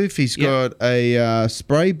sandblasting booth. He's got a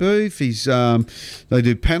spray booth. They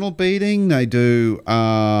do panel beating. They do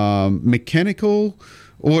mechanical,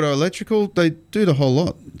 auto electrical. They do the whole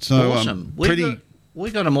lot. So awesome. We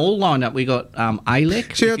got them all lined up. We got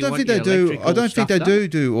ALEC. See, I don't think they do. I don't think they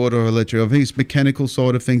do auto electric. I think it's mechanical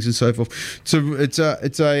side of things and so forth. So it's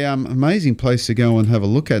a amazing place to go and have a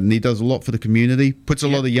look at. And he does a lot for the community. Puts a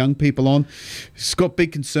lot of young people on. He's got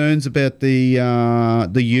big concerns about the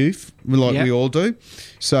youth, like we all do.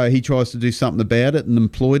 So he tries to do something about it and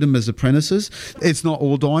employ them as apprentices. It's not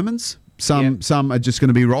all diamonds. Some are just going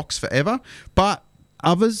to be rocks forever, but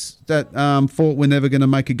others that thought we're never going to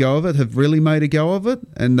make a go of it have really made a go of it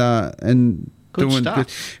and good doing stuff.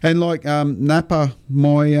 good. And like Napa,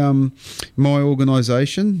 my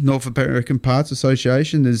organisation, North American Parts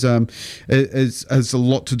Association, has a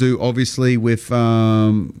lot to do obviously with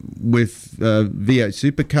V8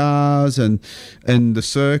 supercars and the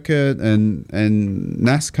circuit and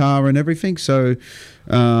NASCAR and everything. So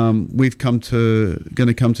we've going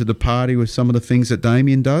to come to the party with some of the things that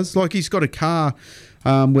Damien does. Like he's got a car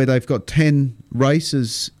where they've got 10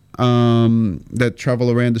 races that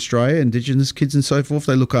travel around Australia, Indigenous kids and so forth.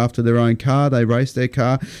 They look after their own car. They race their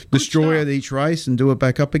car, destroy it each race, and do it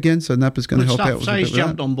back up again. So Nappa's going to help out with So a bit he's with that.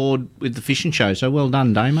 jumped on board with the fishing show. So well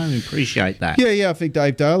done, Damo. We appreciate that. Yeah, I think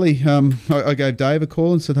Dave Daly. I gave Dave a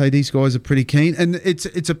call and said, "Hey, these guys are pretty keen," and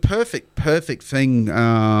it's a perfect thing.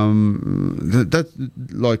 That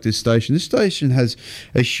like this station. This station has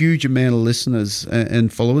a huge amount of listeners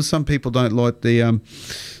and followers. Some people don't like the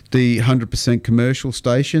 100% commercial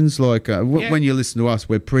stations. Like when you listen to us,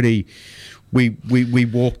 we're pretty. We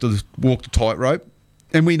walk the tightrope.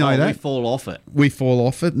 And we know that. We fall off it. We fall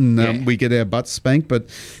off it and we get our butts spanked, but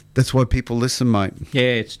that's why people listen, mate. Yeah,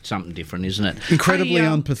 it's something different, isn't it? Incredibly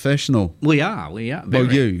unprofessional. We are. Well,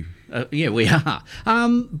 very. you. Yeah, we are.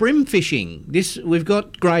 Brim fishing. We've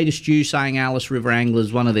got Greater Stew saying Alice River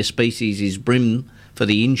anglers, one of their species is brim for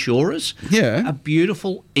the inshorers. Yeah. A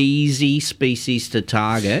beautiful, easy species to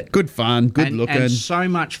target. Good fun, good looking. And so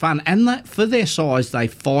much fun. And for their size, they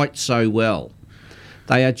fight so well.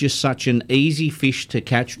 They are just such an easy fish to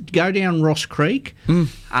catch. Go down Ross Creek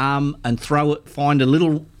and throw it. Find a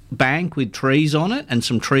little bank with trees on it and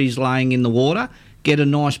some trees laying in the water. Get a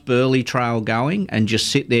nice burley trail going and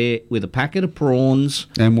just sit there with a packet of prawns.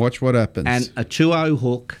 And watch what happens. And a 2-0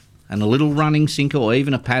 hook and a little running sinker or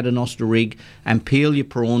even a paternoster rig and peel your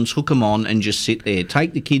prawns, hook them on and just sit there.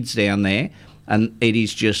 Take the kids down there and it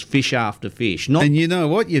is just fish after fish. And you know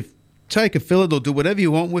what? You take a fillet or do whatever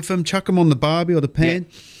you want with them. Chuck them on the barbie or the pan.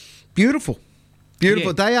 Yeah. Beautiful.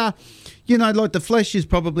 Yeah. They are, like the flesh is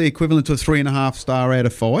probably equivalent to a 3.5 star out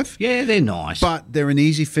of 5. Yeah, they're nice. But they're an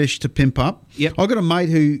easy fish to pimp up. Yep. I've got a mate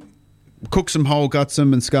who cooks them whole, guts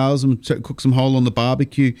them and scales them, cooks them whole on the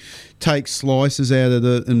barbecue, takes slices out of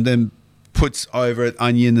and then puts over it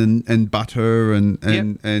onion and butter and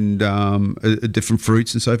different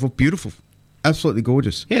fruits and so forth. Beautiful. Absolutely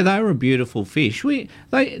gorgeous. Yeah, they were a beautiful fish.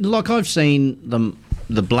 I've seen them,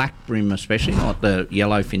 the black brim especially, not the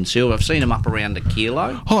yellowfin silver. I've seen them up around a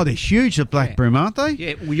kilo. Oh, they're huge, the black brim, aren't they?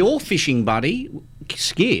 Yeah, your fishing buddy,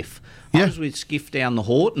 Skiff. I was with Skiff down the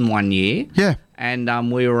Horton one year. Yeah.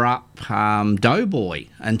 And we were up Doughboy,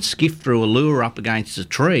 and Skiff threw a lure up against a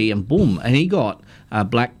tree, and boom, and he got a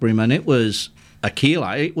black brim, and it was a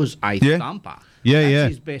kilo. It was a thumper. That's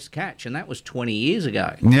his best catch, and that was 20 years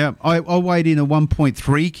ago. Yeah, I weighed in a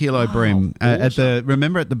 1.3 kilo brim at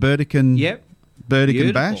the Burdekin. Yep,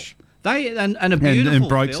 Burdekin Bash. They and a beautiful and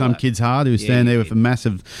broke fillet. some kid's heart who was standing there with a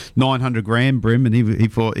massive 900 gram brim, and he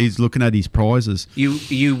thought he's looking at his prizes.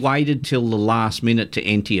 You waited till the last minute to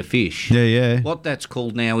enter your fish. Yeah. What that's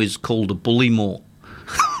called now is called a bullymore.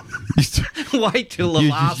 Wait till the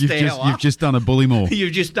last hour. You've just done a bullymore.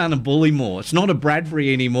 You've just done a bullymore. It's not a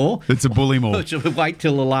Bradbury anymore. It's a bullymore. Wait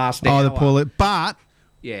till the last hour. Oh, the pull it. But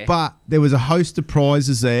there was a host of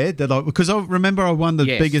prizes there because I remember I won the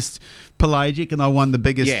biggest pelagic and I won the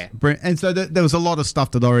biggest. And so there was a lot of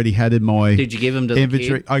stuff that I already had in my. Did you give them to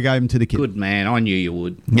inventory. the kid? I gave them to the kid. Good man. I knew you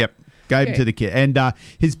would. Yep. Gave him to the kid. And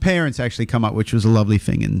his parents actually come up, which was a lovely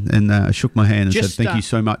thing, and shook my hand and said, thank you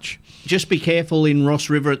so much. Just be careful in Ross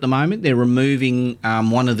River at the moment. They're removing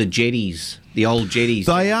one of the jetties, the old jetties.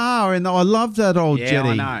 They are, and I love that old jetty.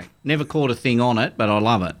 I know. Never caught a thing on it, but I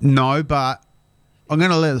love it. No, but I'm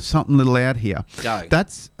going to let something little out here. Go.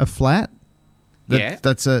 That's a flat.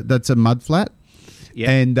 That's a mud flat.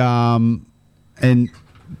 Yeah. And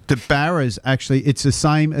the barras actually, it's the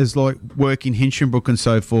same as like working Hinchinbrook and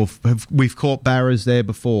so forth. We've caught barras there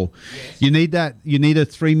before. Yes. You need a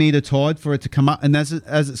 3 metre tide for it to come up, and as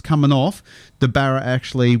it's coming off, the barra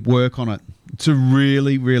actually work on it. It's a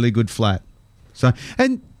really, really good flat. So,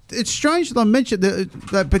 and it's strange that I mentioned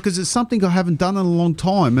that because it's something I haven't done in a long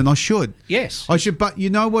time, and I should. Yes. I should, but you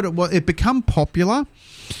know what? It become popular.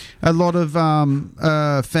 A lot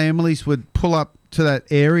of families would pull up to that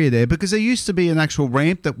area there because there used to be an actual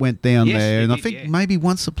ramp that went down there, and I think maybe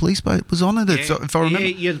once the police boat was on it. So if I remember,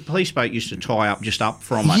 the police boat used to tie up just up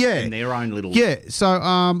from it in their own little. Yeah,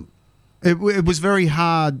 so it was very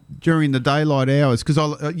hard during the daylight hours because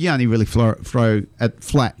you only really throw at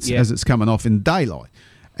flats as it's coming off in daylight.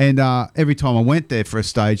 And every time I went there for a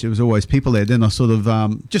stage, there was always people there. Then I sort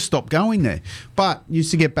of just stopped going there. But used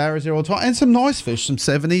to get barras there all the time. And some nice fish, some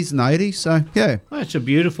 70s and 80s. So, yeah. Well, it's a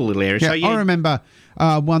beautiful little area. Yeah, I remember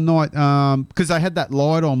one night, because they had that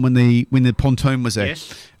light on when the pontoon was there.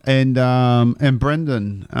 Yes. And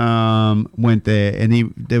Brendan went there,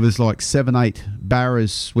 and there was like 7-8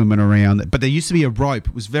 barras swimming around. But there used to be a rope.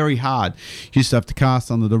 It was very hard. You used to have to cast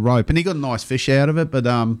under the rope. And he got a nice fish out of it. But,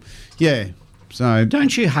 So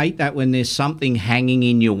don't you hate that when there's something hanging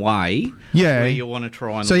in your way? Yeah. Where you want to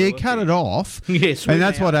try and So you lure cut it off. Yes, and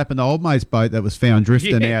that's what happened to old mate's boat that was found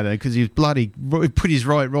drifting out there because he put his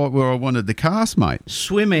right where I wanted the cast, mate.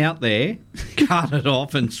 Swim out there, cut it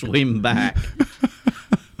off, and swim back.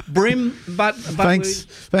 Brim, but thanks,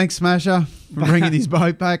 Smasher, for bringing his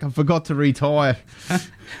boat back. I forgot to retire.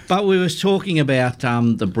 But we was talking about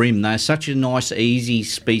the brim. They're such a nice, easy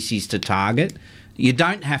species to target. You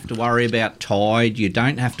don't have to worry about tide. You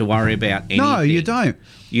don't have to worry about anything. No, you don't.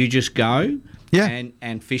 You just go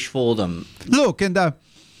and fish for them. Look, and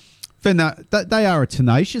they are a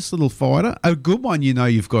tenacious little fighter. A good one,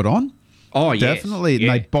 you've got on. Oh, yes. Definitely.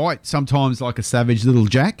 Yeah. And they bite sometimes like a savage little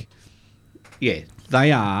jack. Yeah,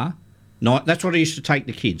 they are. That's what I used to take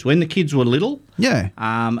the kids. When the kids were little,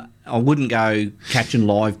 I wouldn't go catching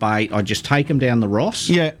live bait. I'd just take them down the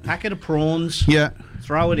Ross, packet of prawns,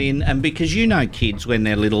 throw it in, and because kids, when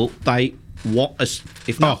they're little,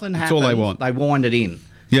 if nothing happens, all they want. They wind it in.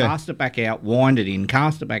 Yeah. Cast it back out, wind it in,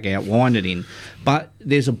 cast it back out, wind it in. But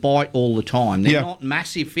there's a bite all the time. They're not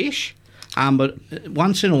massive fish. But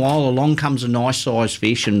once in a while along comes a nice sized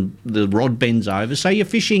fish and the rod bends over. So you're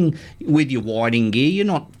fishing with your whiting gear. You're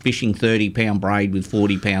not fishing 30-pound braid with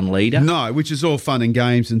 40-pound leader. No, which is all fun and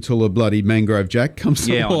games until a bloody mangrove jack comes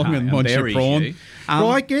along and wants your prawn.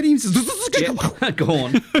 Right, get him. Go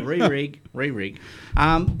on, re-rig.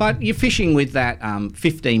 But you're fishing with that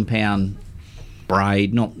 15-pound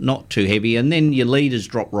braid, not too heavy, and then your leaders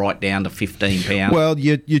drop right down to 15 pounds. Well,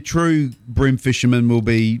 your true brim fisherman will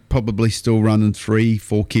be probably still running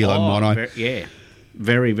 3-4 kilo mono.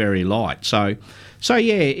 Very, very light. So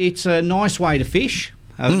it's a nice way to fish,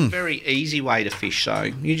 a very easy way to fish. So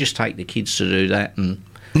you just take the kids to do that, and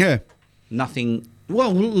nothing.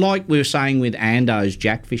 Well, like we were saying with Ando's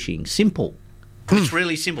jack fishing, simple. It's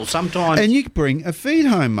really simple. Sometimes, and you can bring a feed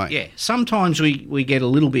home, mate. Yeah. Sometimes we get a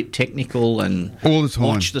little bit technical and all the time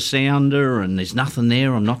watch the sounder, and there's nothing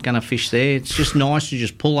there. I'm not going to fish there. It's just nice to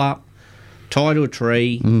just pull up, tie to a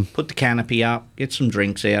tree, put the canopy up, get some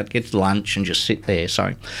drinks out, get lunch, and just sit there.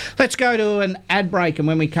 So let's go to an ad break, and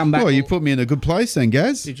when we come back... Well, you put me in a good place then,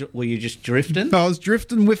 Gaz. Were you just drifting? I was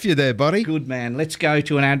drifting with you there, buddy. Good man. Let's go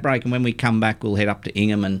to an ad break, and when we come back, we'll head up to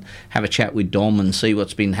Ingham and have a chat with Dom and see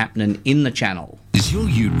what's been happening in the channel. Is your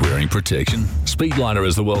ute wearing protection? Speedliner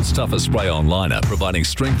is the world's toughest spray-on liner, providing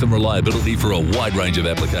strength and reliability for a wide range of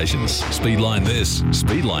applications. Speedline this,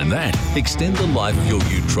 Speedline that. Extend the life of your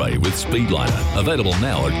ute tray with Speedliner. Available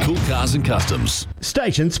now at Cool Cars and Customs.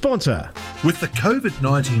 Station sponsor. With the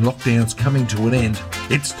COVID-19 lockdowns coming to an end,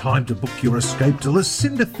 it's time to book your escape to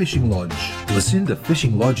Lucinda Fishing Lodge. Lucinda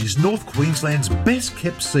Fishing Lodge is North Queensland's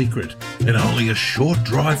best-kept secret and only a short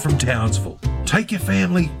drive from Townsville. Take your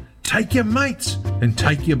family, take your mates, and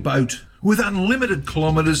take your boat. With unlimited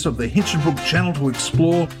kilometres of the Hinchinbrook Channel to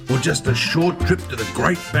explore, or just a short trip to the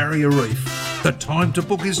Great Barrier Reef. The time to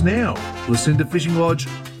book is now. Lucinda Fishing Lodge,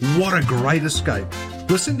 what a great escape.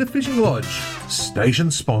 Lucinda Fishing Lodge,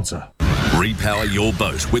 station sponsor. Repower your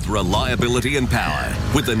boat with reliability and power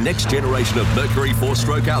with the next generation of Mercury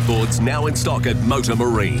 4-stroke outboards now in stock at Motor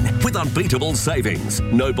Marine with unbeatable savings.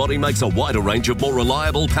 Nobody makes a wider range of more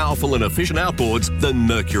reliable, powerful and efficient outboards than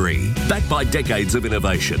Mercury. Backed by decades of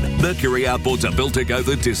innovation, Mercury outboards are built to go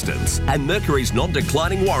the distance, and Mercury's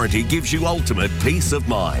non-declining warranty gives you ultimate peace of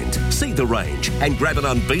mind. See the range and grab an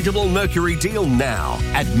unbeatable Mercury deal now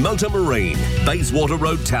at Motor Marine, Bayswater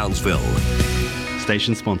Road, Townsville.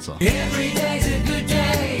 Station sponsor. Every day's a good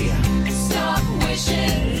day. Stop wishing.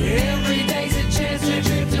 Every day's a chance to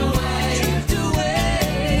drift away. Drift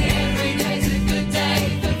away. Every day's a good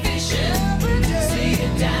day for fishing. See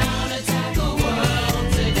it down and tackle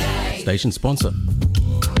world today. Station sponsor.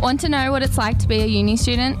 Want to know what it's like to be a uni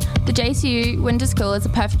student? The JCU Winter School is a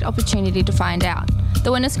perfect opportunity to find out.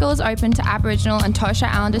 The Winter School is open to Aboriginal and Torres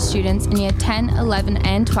Strait Islander students in Year 10, 11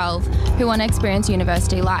 and 12 who want to experience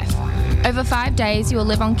university life. Over 5 days, you will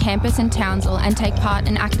live on campus in Townsville and take part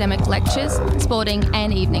in academic lectures, sporting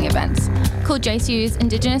and evening events. Call JCU's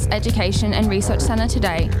Indigenous Education and Research Centre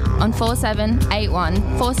today on 4781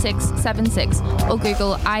 4676 or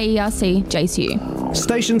Google IERC JCU.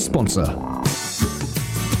 Station sponsor.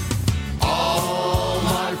 All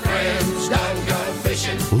my friends don't go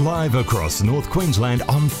fishing. Live across North Queensland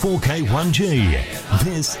on 4K1G.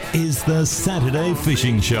 This is the Saturday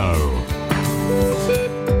Fishing Show.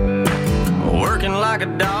 Working like a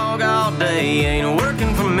dog all day ain't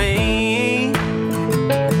working for me.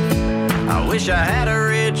 I wish I had a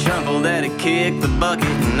rich uncle that'd kick the bucket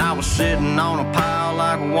and I was sitting on a pile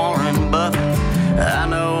like Warren Buffett. I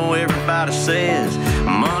know everybody says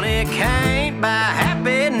money can't buy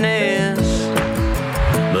happiness,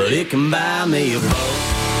 but it can buy me a boat.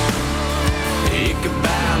 It can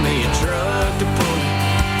buy me a truck to pull it.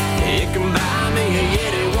 It can buy me a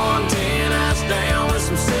Yeti 110 ice down with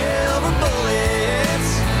some silver bullets.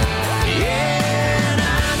 Yeah, and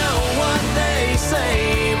I know what they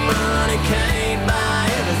say, money can't buy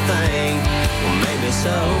everything. Well, maybe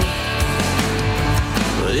so,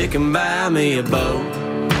 but it can buy me a boat.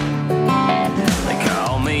 They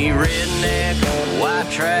call me redneck, white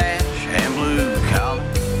trash, and blue collar.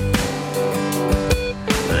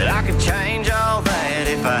 But I could change all that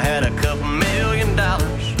if I had a couple $1 million.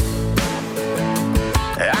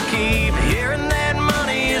 I keep hearing that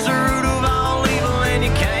money is the root of all evil, and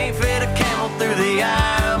you can't fit a camel through the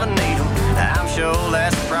eye of a needle. I'm sure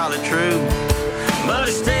that's probably true, but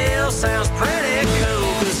it still sounds pretty cool,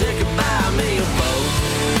 'cause it could buy me a boat.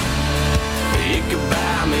 It could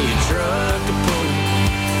buy me a truck to pull it.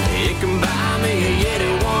 It can buy me a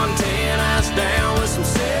Yeti 110 ice down with some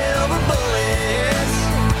silver bullets.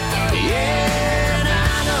 Yeah, and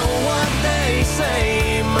I know what they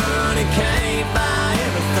say, money can't buy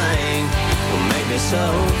everything. Well, maybe so,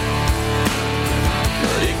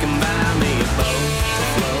 but it can buy me a boat to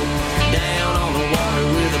float down on the water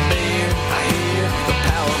with a beer. I hear the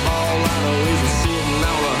Powerball lotto is sitting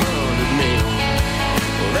on 100 mil.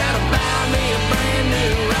 Well, that'll buy me a brand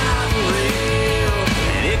new rod and reel.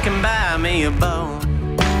 And it can buy me a boat.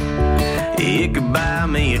 It could buy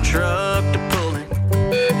me a truck to pull it.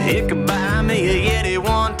 It could buy me a Yeti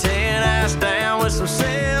 110 ice down with some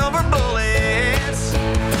silver bullets.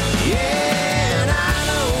 Yeah, and I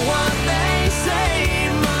know what they say,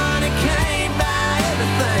 money can't buy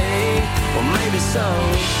everything. Well, maybe so,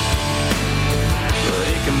 but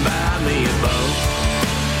it can buy me a boat.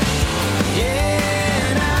 Yeah,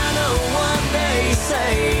 and I know what they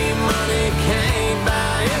say, money can't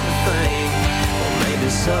buy everything. Well, maybe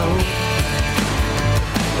so,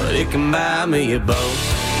 but it can buy me a boat.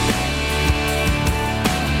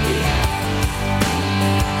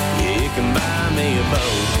 Yeah, it can buy me a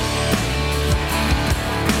boat.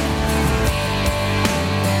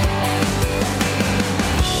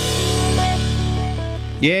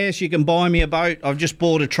 Yes, you can buy me a boat. I've just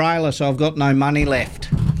bought a trailer, so I've got no money left.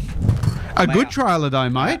 A good trailer though,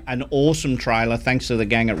 mate. An awesome trailer, thanks to the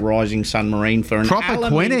gang at Rising Sun Marine for an Proper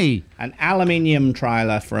Quinny. an aluminium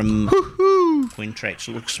trailer from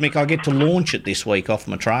Quintrex. Look, Smick, I get to launch it this week off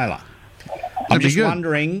my trailer. I'm That'd be just good.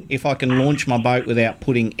 wondering if I can launch my boat without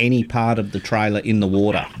putting any part of the trailer in the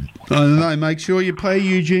water. I don't know. Make sure you pay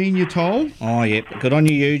Eugene your toll. Oh, yeah. Good on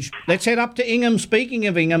you, Huge. Let's head up to Ingham. Speaking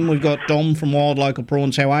of Ingham, we've got Dom from Wild Local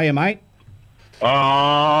Prawns. How are you, mate?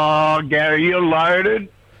 Oh, Gary, you're loaded.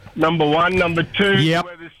 Number one. Number two, the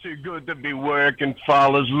weather's too good to be working,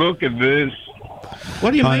 fellas. Look at this.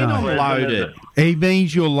 What do you I mean know. I'm loaded? He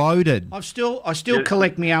means you're loaded. I still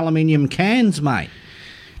collect me aluminium cans, mate.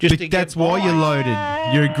 Just to That's get why by. you're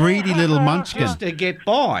loaded. You're a greedy little munchkin. Just to get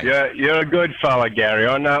by. Yeah, you're a good fella, Gary.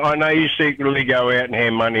 I know you secretly go out and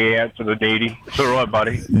hand money out to the needy. It's all right,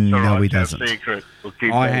 buddy. It's all No, right. he It's our doesn't. secret. We'll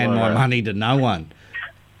keep I that hand my like money to no one.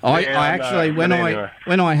 I Yeah, I actually, know, when but I anyway.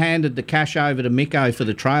 when I handed the cash over to Miko for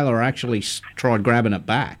the trailer, I actually tried grabbing it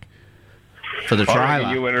back for the I reckon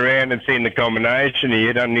trailer. you went around and seen the combination.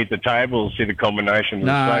 You don't need the table to see the combination. of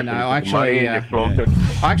the No, safe no, and put the actually, money in, you flunked it.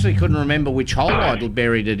 I actually couldn't remember which hole I'd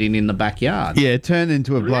buried it in the backyard. Yeah, it turned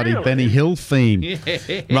into a bloody Really? Benny Hill theme. Yeah.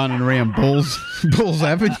 Running around Bulls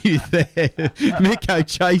Avenue there. Miko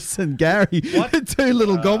chasing Gary. Two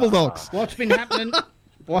little gobbledocks. What's been happening?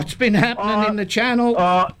 What's been happening in the channel?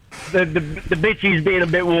 The bitchie's been a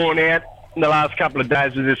bit worn out in the last couple of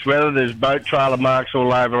days with this weather. There's boat trailer marks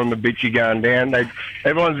all over on the bitchie going down.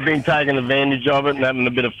 Everyone's been taking advantage of it and having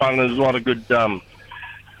a bit of fun. There's a lot of good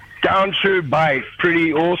going through bait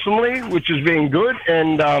pretty awesomely, which has been good.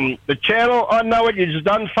 And the channel, I know what you've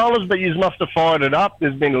done, fellas, but you must have fired it up.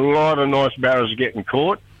 There's been a lot of nice barrows getting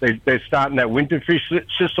caught. They're starting that winter fish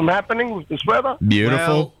system happening with this weather.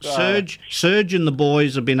 Beautiful. Well, Serge and the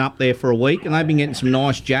boys have been up there for a week, and they've been getting some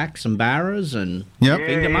nice jacks and barras and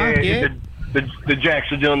finger mark, yeah. The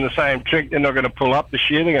jacks are doing the same trick. They're not going to pull up this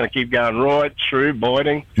year. They're going to keep going right through,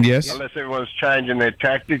 biting. Yes. Unless everyone's changing their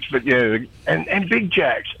tactics. But, yeah, and big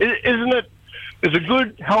jacks. Isn't it? There's a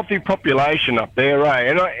good, healthy population up there,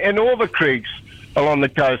 eh? And all the creeks along the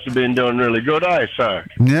coast have been doing really good, eh? So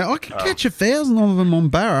Now, I can catch 1,000 of them on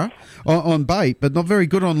barra, on bait, but not very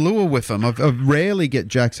good on lure with them. I rarely get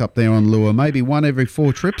jacks up there on lure, maybe one every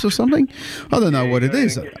 4 trips or something. I don't know what it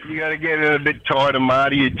is. you got to get it a bit tighter,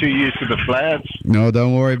 Marty. You're too used to the flats. No,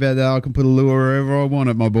 don't worry about that. I can put a lure wherever I want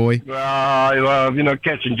it, my boy. Well, if you're not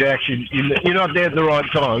catching jacks, you're not there at the right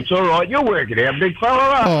time. It's all right. You'll work it out, big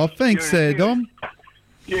fella. Oh, thanks there, Dom.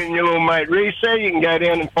 You and your little mate Reese there, you can go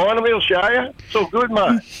down and find him. He'll show you. It's all good,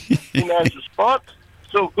 mate. He knows the spots.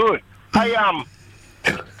 It's all good. Hey,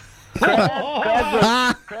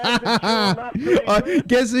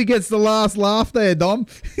 Guess who gets the last laugh there, Dom?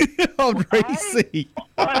 Old Reese.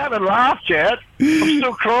 I haven't laughed yet. I'm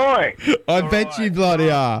still crying. I bet you bloody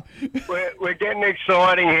are. We're getting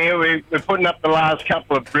exciting here. We're putting up the last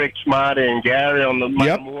couple of bricks, Marty and Gary, on the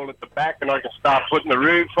main wall at the back, and I can start putting the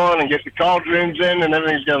roof on and get the cold rooms in, and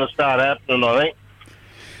everything's going to start happening, I think.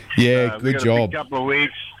 Yeah, good job. A couple of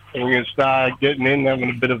weeks, and we're going to start getting in, having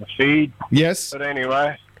a bit of a feed. Yes. But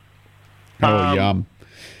anyway. Oh, yum.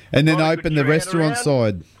 And then open the restaurant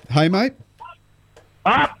side. Hey, mate?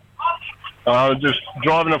 I was just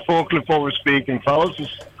driving a forklift while we're speaking, fellas.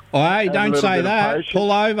 Oh, hey, don't say that.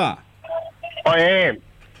 Pull over. I am.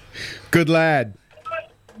 Good lad.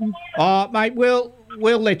 Oh, mate, we'll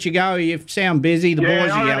let you go. You sound busy. The boys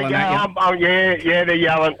are yelling at you. Yeah, they're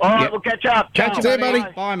yelling. All right, we'll catch up. Catch you, buddy.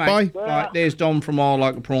 Bye, mate. Bye. There's Dom from Wild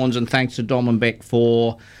Local Prawns, and thanks to Dom and Beck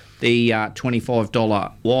for the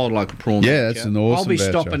 $25 Wild Local Prawns. Yeah, that's an awesome I'll be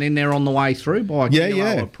voucher. stopping in there on the way through by a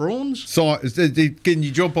kilo of prawns. So, can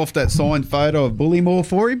you drop off that signed photo of Bullymore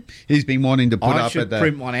for him? He's been wanting to put I up should at that.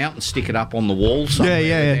 print one out and stick it up on the wall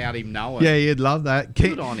somewhere without him knowing. Yeah, you'd love that.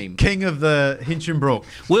 Good on him. King of the Hinchinbrook.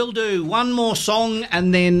 We'll do one more song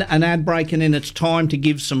and then an ad break, and then it's time to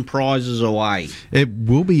give some prizes away. It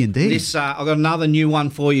will be indeed. I've got another new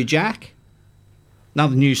one for you, Jack.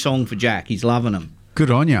 Another new song for Jack. He's loving them. Good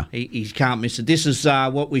on you. He can't miss it. This is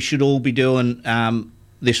what we should all be doing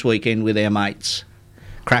this weekend with our mates.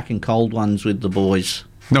 Cracking cold ones with the boys.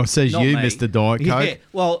 No, it says Not you, me. Mr. Diet Coke. Yeah,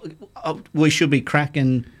 well, we should be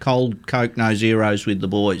cracking cold Coke No Zeros with the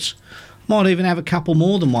boys. Might even have a couple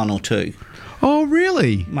more than one or two. Oh,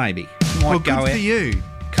 really? Maybe. Well, Might go good out. for you.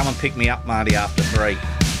 Come and pick me up, Marty, after 3.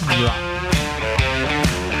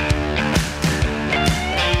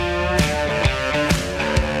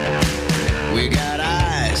 We got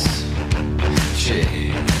ice, check.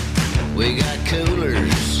 We got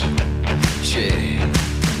coolers, check.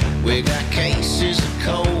 We got cases of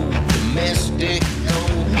cold, domestic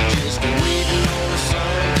gold, just waiting on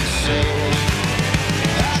something to say.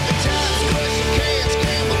 Out the times, crushing cans,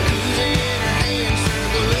 camel koozie in her hand,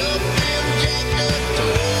 circle up and jacked up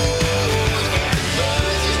toys. The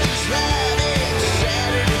buzz is just right, it's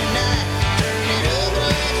Saturday night. Turn it up,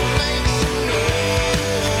 let's make some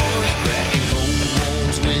noise. Cracking cold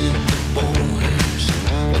ones with the boys.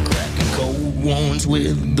 Cracking cold ones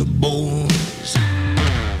with the boys.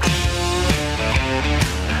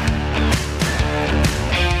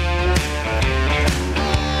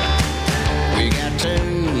 We got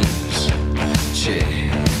tunes, check.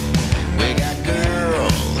 We got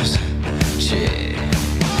girls, check.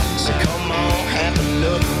 So come on, have a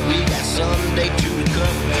look. We got Sunday to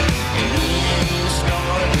recover, and we ain't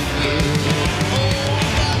started yet. Oh,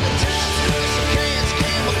 by the time crushing cans,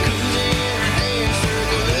 camel koozie in her hand,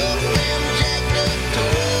 circle up them jacked up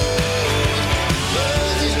toys.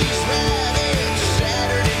 Buzz is just right, it's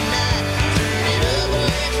Saturday night. Turn it up,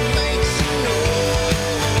 let's make some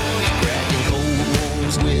noise. Cracking cold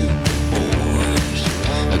ones with the boys.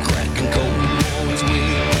 Cracking cold ones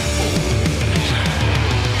with the boys.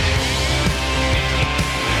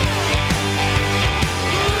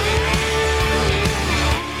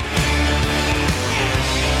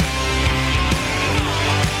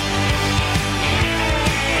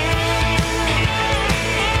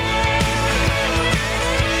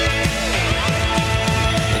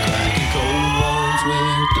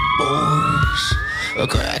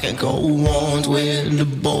 Cracking cold ones with the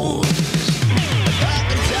boys.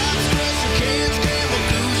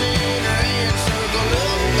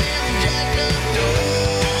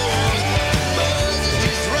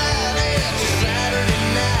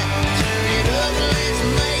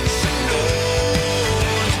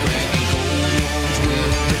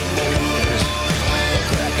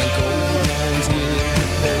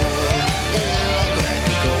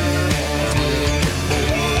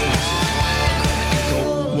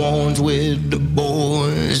 With the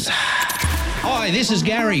boys. Hi, this is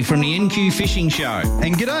Gary from the NQ Fishing Show.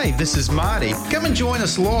 And g'day, this is Marty. Come and join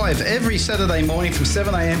us live every Saturday morning from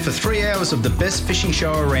 7 a.m. for 3 hours of the best fishing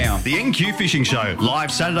show around. The NQ Fishing Show,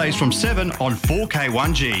 live Saturdays from 7 on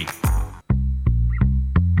 4K1G.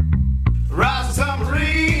 Rise a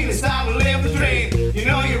submarine, it's time to live the dream. You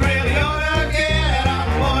know you really ought to get on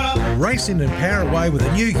the water. Race in and power away with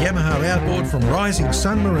a new Yamaha outboard from Rising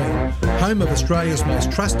Sun Marine, home of Australia's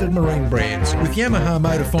most trusted marine brands. With Yamaha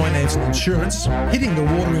Motor Finance and Insurance, hitting the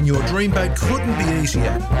water in your dream boat couldn't be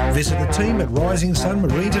easier. Visit the team at Rising Sun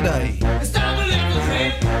Marine today. It's time to live the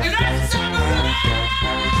dream. You know it's a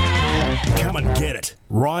submarine.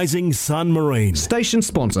 Rising Sun Marine. Station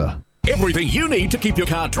sponsor. Everything you need to keep your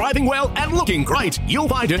car driving well and looking great. You'll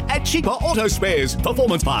find it at Cheaper Auto Spares.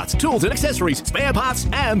 Performance parts, tools and accessories, spare parts,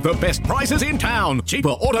 and the best prices in town. Cheaper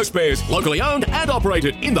Auto Spares, locally owned and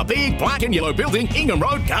operated in the big black and yellow building, Ingham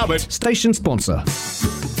Road, Carbet. Station sponsor.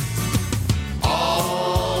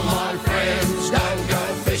 All my friends don't go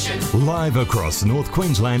fishing. Live across North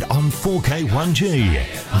Queensland on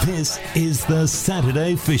 4K1G. This is the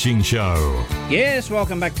Saturday Fishing Show. Yes,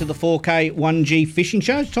 welcome back to the 4K 1G Fishing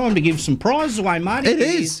Show. It's time to give some prizes away, mate. It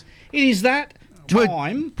is. It is that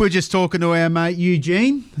time. We're just talking to our mate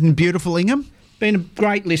Eugene in beautiful Ingham. Been a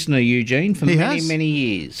great listener, Eugene, for He many, has. many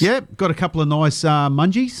years. Yep, got a couple of nice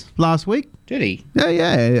mungies last week. Did he?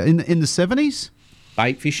 Yeah, in the 70s.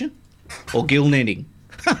 Bait fishing or gill netting?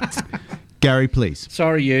 Gary, please.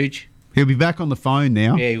 Sorry, Huge. He'll be back on the phone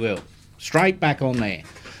now. Yeah, he will. Straight back on there.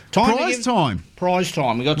 Prize time. Prize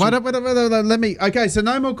time. We got. Wait, some- let me. Okay, so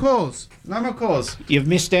no more calls. No more calls. You've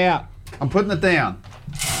missed out. I'm putting it down.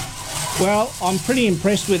 Well, I'm pretty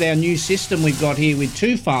impressed with our new system we've got here with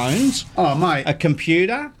 2 phones. Oh, mate. A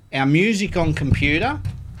computer, our music on computer.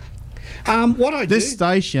 This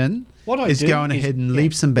station is going ahead and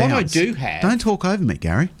leaps and bounds. What I do have... Don't talk over me,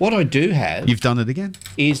 Gary. What I do have... You've done it again.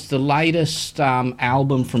 ...is the latest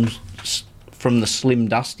album from the Slim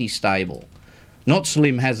Dusty stable. Not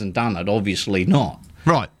Slim hasn't done it, obviously not.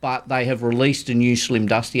 Right. But they have released a new Slim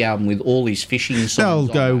Dusty album with all his fishing songs They'll on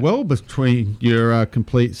go it. well between your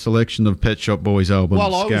complete selection of Pet Shop Boys albums,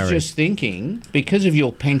 Well, I was Gary. just thinking, because of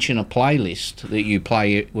your pensioner playlist that you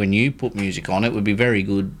play when you put music on, it would be very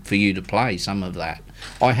good for you to play some of that.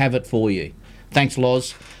 I have it for you. Thanks,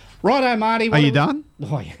 Loz. Righto, Marty. Are you done?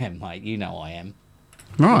 I am, mate. You know I am.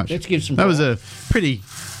 Right. Let's give some... That was a pretty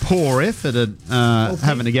poor effort at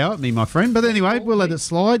having a go at me, my friend. But anyway, we'll let it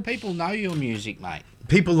slide. People know your music, mate.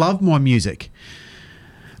 People love my music.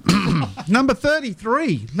 Number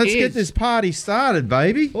 33. Let's get this party started,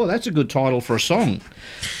 baby. Oh, that's a good title for a song.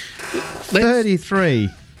 33.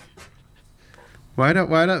 Wait up.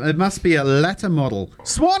 It must be a latter model.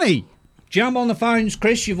 Swanee! Jump on the phones,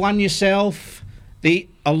 Chris. You've won yourself the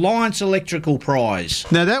Alliance Electrical Prize.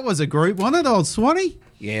 Now, that was a group, wasn't it, old Swanee?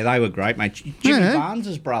 Yeah, they were great, mate. Jimmy Yeah.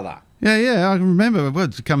 Barnes' brother. Yeah, I can remember.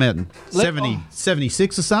 It come out in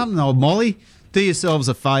 76 or something, old Molly. Do yourselves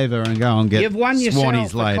a favour and go and get You've won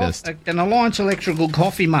Swanee's yourself latest. an Alliance Electrical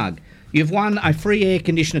coffee mug. You've won a free air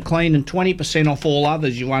conditioner clean and 20% off all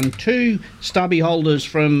others. You won 2 stubby holders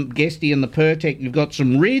from Guesty and the Pertec. You've got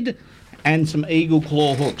some Rid and some Eagle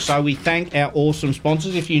Claw hooks. So we thank our awesome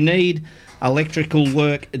sponsors. If you need electrical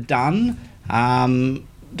work done,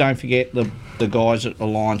 don't forget the guys at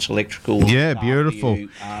Alliance Electrical. Yeah, beautiful.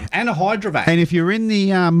 And a Hydrovac. And if you're in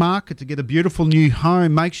the market to get a beautiful new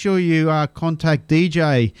home, make sure you contact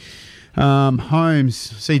DJ Homes.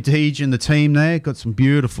 See Deej and the team there. Got some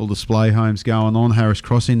beautiful display homes going on, Harris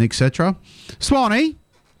Crossing, etc. Swanee,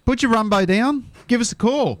 put your rumbo down. Give us a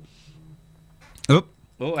call. Oop.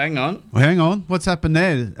 Oh, hang on. Hang on. What's happened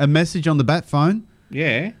there? A message on the bat phone?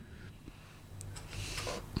 Yeah.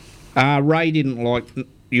 Ray didn't like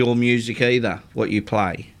your music either, what you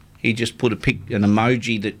play. He just put an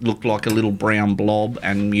emoji that looked like a little brown blob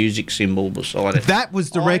and music symbol beside it. That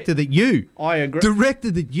was directed at you. I agree.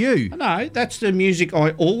 Directed at you. No, that's the music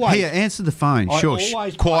I always... Here, answer the phone. Shush. I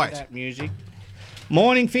always Quiet. play that music.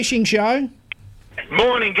 Morning fishing show.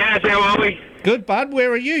 Morning, guys. How are we? Good, bud.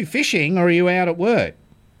 Where are you? Fishing or are you out at work?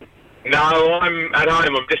 No, I'm at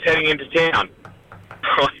home. I'm just heading into town.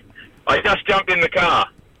 I just jumped in the car.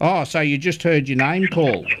 Oh, so you just heard your name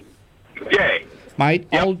called? Yeah. Mate,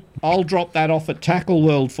 I'll drop that off at Tackle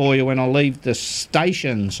World for you when I leave the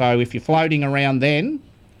station. So if you're floating around then,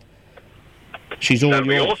 she's all That'd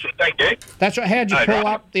be yours. awesome. Thank you. That's right. How'd you pull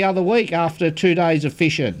up the other week after 2 days of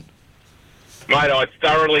fishing? Mate, I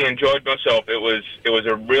thoroughly enjoyed myself. It was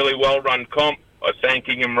a really well-run comp. I was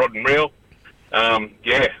thanking him rod and reel.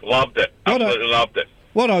 Yeah, loved it. Absolutely loved it.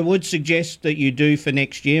 What I would suggest that you do for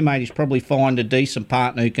next year, mate, is probably find a decent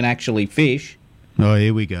partner who can actually fish. Oh,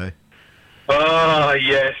 here we go. Oh,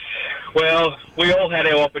 yes. Well, we all had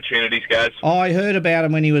our opportunities, guys. I heard about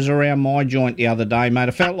him when he was around my joint the other day, mate.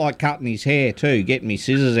 I felt like cutting his hair too, getting me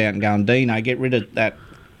scissors out and going, Dino, get rid of that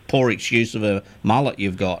poor excuse of a mullet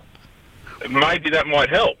you've got. Maybe that might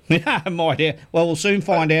help. Yeah, it might. Yeah. Well, we'll soon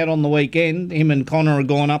find out on the weekend. Him and Connor are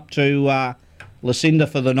going up to Lucinda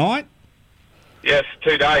for the night. Yes,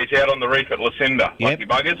 2 days out on the reef at Lucinda. Yep. Lucky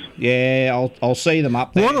buggers. Yeah, I'll see them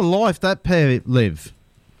up there. What a life that pair live.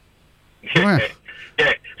 Wow.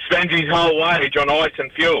 Yeah, spends his whole wage on ice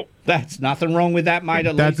and fuel. That's nothing wrong with that, mate.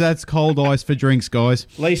 That's cold ice for drinks, guys.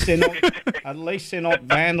 At least they're not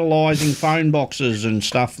vandalising phone boxes and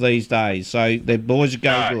stuff these days. So the boys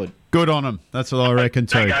go good. Good on them. That's what I reckon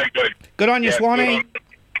too. They go good. Good on you, Yeah, Swanee. good on.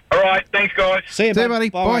 All right, thanks, guys. See you, buddy.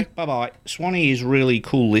 Bye. Bye. Swanee is a really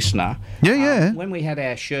cool listener. Yeah. When we had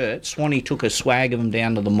our shirts, Swanee took a swag of them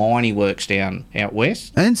down to the mining works down out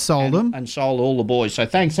west. And sold them. And sold all the boys. So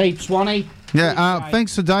thanks heaps, Swanee. Yeah,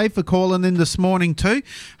 thanks to Dave for calling in this morning too.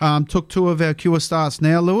 Took 2 of our Cure Starts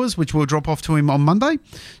Now lures, which we'll drop off to him on Monday.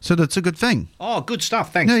 So that's a good thing. Oh, good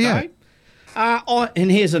stuff. Thanks, Yeah. Dave.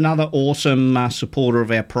 And here's another awesome supporter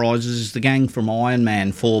of our prizes, is the gang from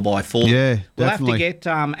Ironman 4x4. Yeah, We'll definitely. have to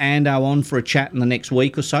get Ando on for a chat in the next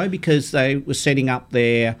week or so, because they were setting up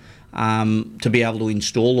their to be able to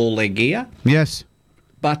install all their gear. Yes.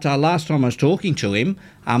 But last time I was talking to him,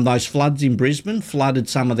 those floods in Brisbane flooded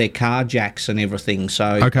some of their car jacks and everything,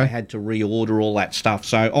 so they had to reorder all that stuff.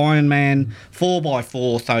 So Ironman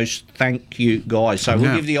 4x4, thank you guys. So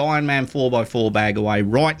we'll give the Ironman 4x4 bag away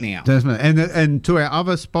right now. Definitely. And to our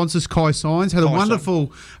other sponsors, Kai Signs, had a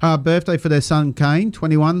wonderful birthday for their son Kane,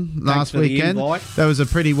 21, last for the weekend. invite. That was a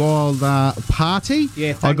pretty wild party. Yeah,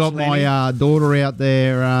 I thanks, got Lenny. my daughter out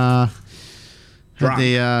there at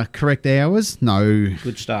the correct hours. No.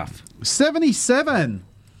 Good stuff. 77.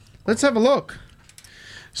 Let's have a look.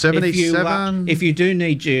 77. If you do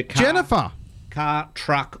need your car, Jennifer. car,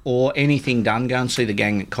 truck, or anything done, go and see the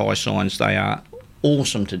gang at Kai Signs. They are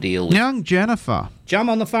awesome to deal with. Young Jennifer.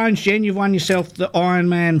 Jump on the phones, Jen. You've won yourself the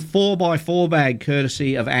Ironman 4x4 bag,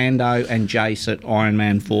 courtesy of Ando and Jace at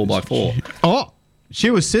Ironman 4x4. Oh,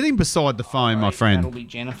 she was sitting beside the phone, my friend. That'll be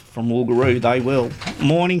Jennifer from Woogaroo. They will.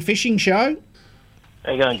 Morning fishing show.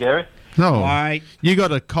 How you going, Gary? No, Mate. You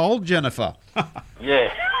got a cold, Jennifer.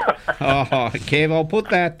 Yeah. Oh, Kev, I'll put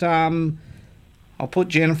that. I'll put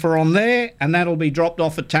Jennifer on there, and that'll be dropped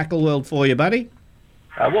off at Tackle World for you, buddy.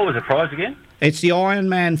 What was the prize again? It's the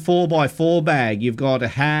Ironman 4x4 bag. You've got a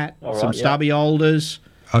hat, All right, some yeah. stubby holders.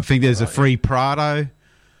 I think there's a free Prado.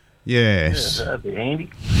 Yes. Yeah, that'd be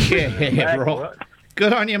handy. Yeah, right.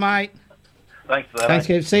 Good on you, mate. Thanks for that. Thanks,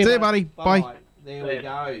 Kev. See you, buddy. Bye. There we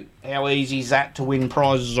go. How easy is that to win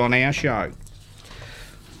prizes on our show?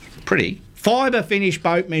 Pretty. Fibre Finish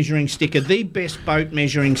boat measuring sticker, the best boat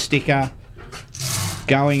measuring sticker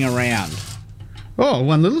going around. Oh,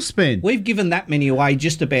 one little spin. We've given that many away.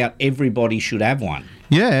 Just about everybody should have one.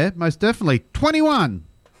 Yeah, most definitely. 21.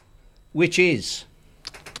 Which is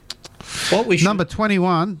what we should... Number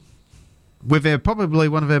 21, with probably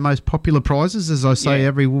one of our most popular prizes, as I say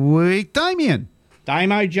every week. Damien.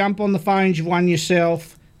 Damo, jump on the phones. You've won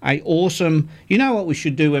yourself a awesome... You know what we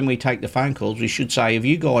should do when we take the phone calls? We should say, have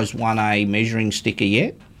you guys won a measuring sticker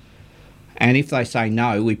yet? And if they say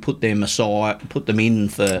no, we put them aside, put them in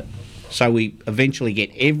for... So we eventually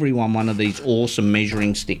get everyone one of these awesome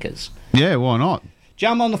measuring stickers. Yeah, why not?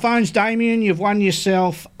 Jump on the phones, Damien. You've won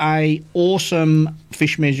yourself a awesome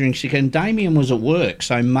fish measuring sticker. And Damien was at work,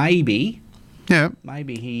 so maybe... Yeah.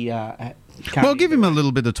 Maybe he... Well, give him a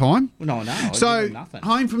little bit of time. No, I'll So, give him nothing.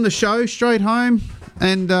 home from the show, straight home,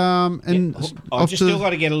 and I've just still got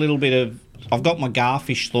to get a little bit of... I've got my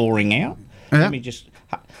garfish thawing out. Yeah. Let me just...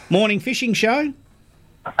 Morning fishing show.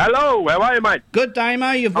 Hello, how are you, mate? Good,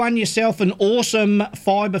 Damo. You've won yourself an awesome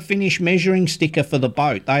Fibre Finish measuring sticker for the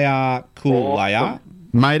boat. They are cool, they are.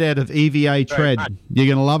 Made out of EVA tread. You're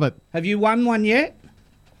going to love it. Have you won one yet?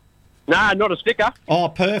 Nah, not a sticker. Oh,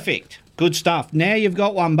 perfect. Good stuff. Now you've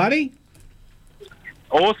got one, buddy.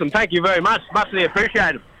 Awesome, thank you very much. Muchly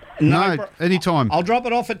appreciated. No, anytime. I'll drop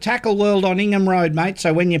it off at Tackle World on Ingham Road, mate,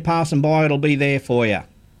 so when you're passing by, it'll be there for you.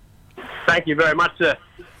 Thank you very much, sir.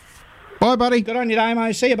 Bye, buddy. Good on you,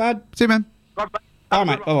 Damo. See you, bud. See you, man. Bye,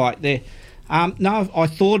 mate. All right, there. No, I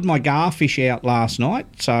thawed my garfish out last night,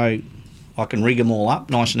 so I can rig them all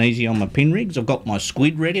up nice and easy on my pin rigs. I've got my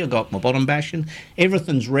squid ready. I've got my bottom bashing.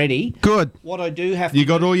 Everything's ready. Good. What I do have to You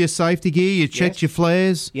got all your safety gear, you checked your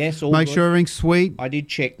flares. Yes, all Make good. sure everything's sweet. I did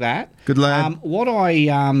check that. Good lad. What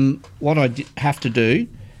I have to do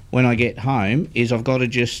when I get home is I've got to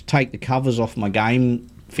just take the covers off my game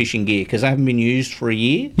fishing gear because they haven't been used for a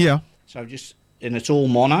year. Yeah. So and it's all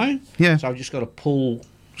mono. Yeah. So I've just got to pull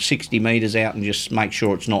 60 metres out and just make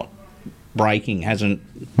sure it's not breaking, hasn't.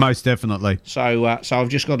 Most definitely. So I've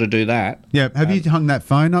just got to do that. Yeah. Have you hung that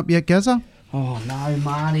phone up yet, Gazza? Oh no,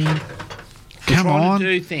 Marty. Come We're trying on. to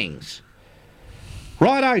do things.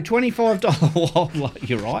 Righto, $25 wildlife.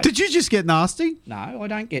 You're right. Did you just get nasty? No, I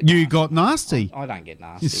don't get nasty. You got nasty. I don't get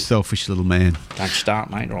nasty. You selfish little man. Don't start,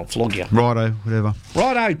 mate, or I'll flog you. Righto, whatever.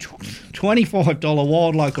 Righto, $25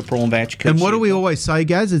 wild local prawn voucher. And what do we always say,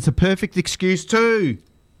 Gaz? It's a perfect excuse too.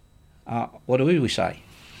 What do we say?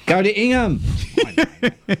 Go to Ingham.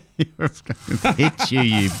 Hit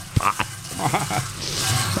you butt.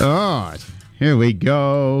 All right, here we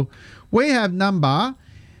go. We have number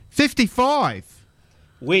 55.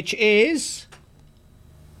 Which is?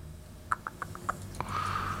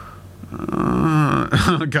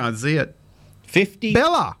 I can't see it. 50.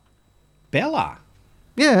 Bella. Bella?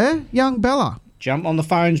 Yeah, young Bella. Jump on the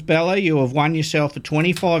phones, Bella. You have won yourself a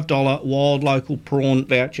 $25 wild local prawn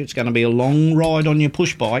voucher. It's going to be a long ride on your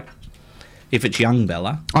push bike if it's young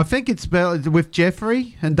Bella. I think it's Bella with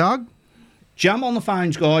Jeffrey and Doug. Jump on the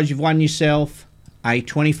phones, guys. You've won yourself a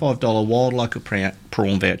 $25 wild local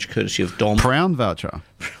prawn voucher courtesy of Dom. Prawn voucher.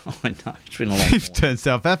 I know, it's been a long You've turned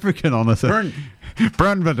South African on us. Prawn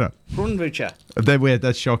voucher. Prawn voucher.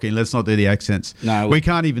 That's shocking. Let's not do the accents. No. We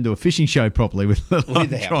can't even do a fishing show properly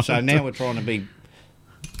without. So now we're trying to be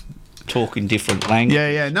talking different language.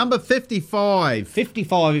 Yeah. Number 55.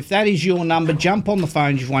 55. If that is your number, jump on the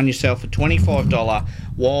phones. You've won yourself a $25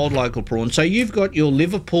 wild local prawn. So you've got your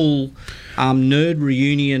Liverpool nerd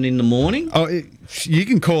reunion in the morning. Oh, you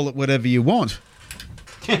can call it whatever you want.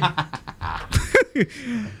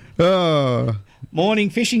 Morning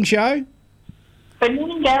fishing show. Good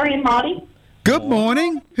morning, Gary and Marty. Good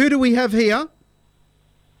morning. Who do we have here?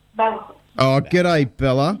 Bella. Oh, g'day,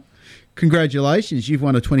 Bella. Congratulations. You've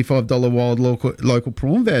won a $25 wild local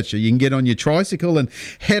prawn voucher. You can get on your tricycle and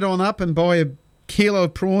head on up and buy a kilo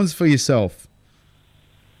of prawns for yourself.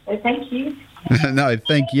 Oh, thank you. No,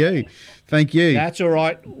 thank you. Thank you. That's all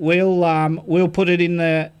right. We'll put it in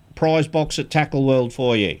the prize box at Tackle World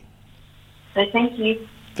for you. So thank you.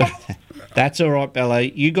 That's all right, Bella.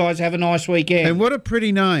 You guys have a nice weekend. And what a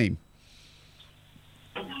pretty name.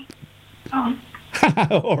 Oh.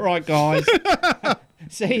 All right, guys.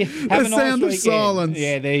 See you. Have a nice sound of weekend. silence.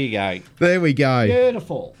 Yeah, there you go. There we go.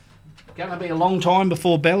 Beautiful. Going to be a long time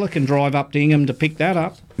before Bella can drive up to Ingham to pick that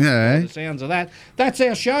up. Yeah. The sounds of that. That's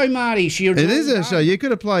our show, Marty. It is our show. You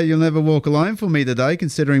could have played You'll Never Walk Alone for me today,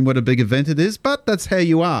 considering what a big event it is, but that's how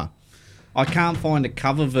you are. I can't find a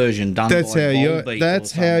cover version done That's by how you. Volbeat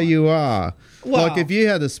That's or how someone. you are. Well- Like if you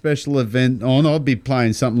had a special event on, I'd be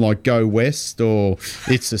playing something like Go West or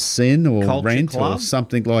It's a Sin or Culture Rent or Club?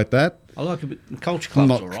 something like that. I like a bit. Culture I'm Club's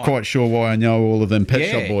not all right. quite sure why I know all of them Pet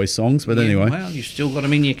Yeah. Shop Boys songs, but Yeah, anyway. Well, you've still got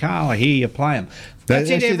them in your car. I hear you play them. That's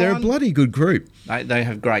it, Actually, they're a everyone. bloody good group. They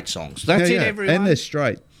have great songs. That's Yeah, it, yeah. everyone. And they're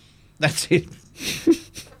straight. That's it.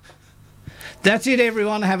 That's it,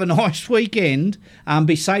 everyone. Have a nice weekend.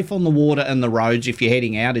 Be safe on the water and the roads if you're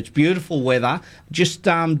heading out. It's beautiful weather. Just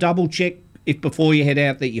double check if before you head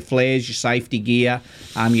out that your flares, your safety gear,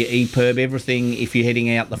 your EPIRB, everything, if you're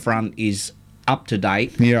heading out the front, is up to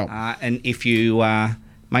date. Yeah. And if you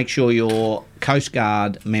make sure your Coast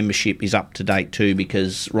Guard membership is up to date too,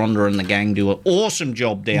 because Rhonda and the gang do an awesome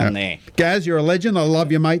job down there. Gaz, you're a legend. I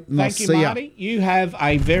love you, mate. And Thank I'll you, see Marty. You have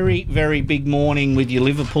a very, very big morning with your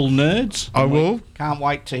Liverpool nerds. I will. Can't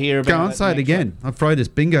wait to hear about Go on, it say it next again. I'll throw this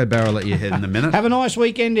bingo barrel at your head in a minute. Have a nice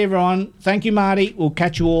weekend, everyone. Thank you, Marty. We'll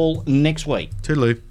catch you all next week. Toodaloo.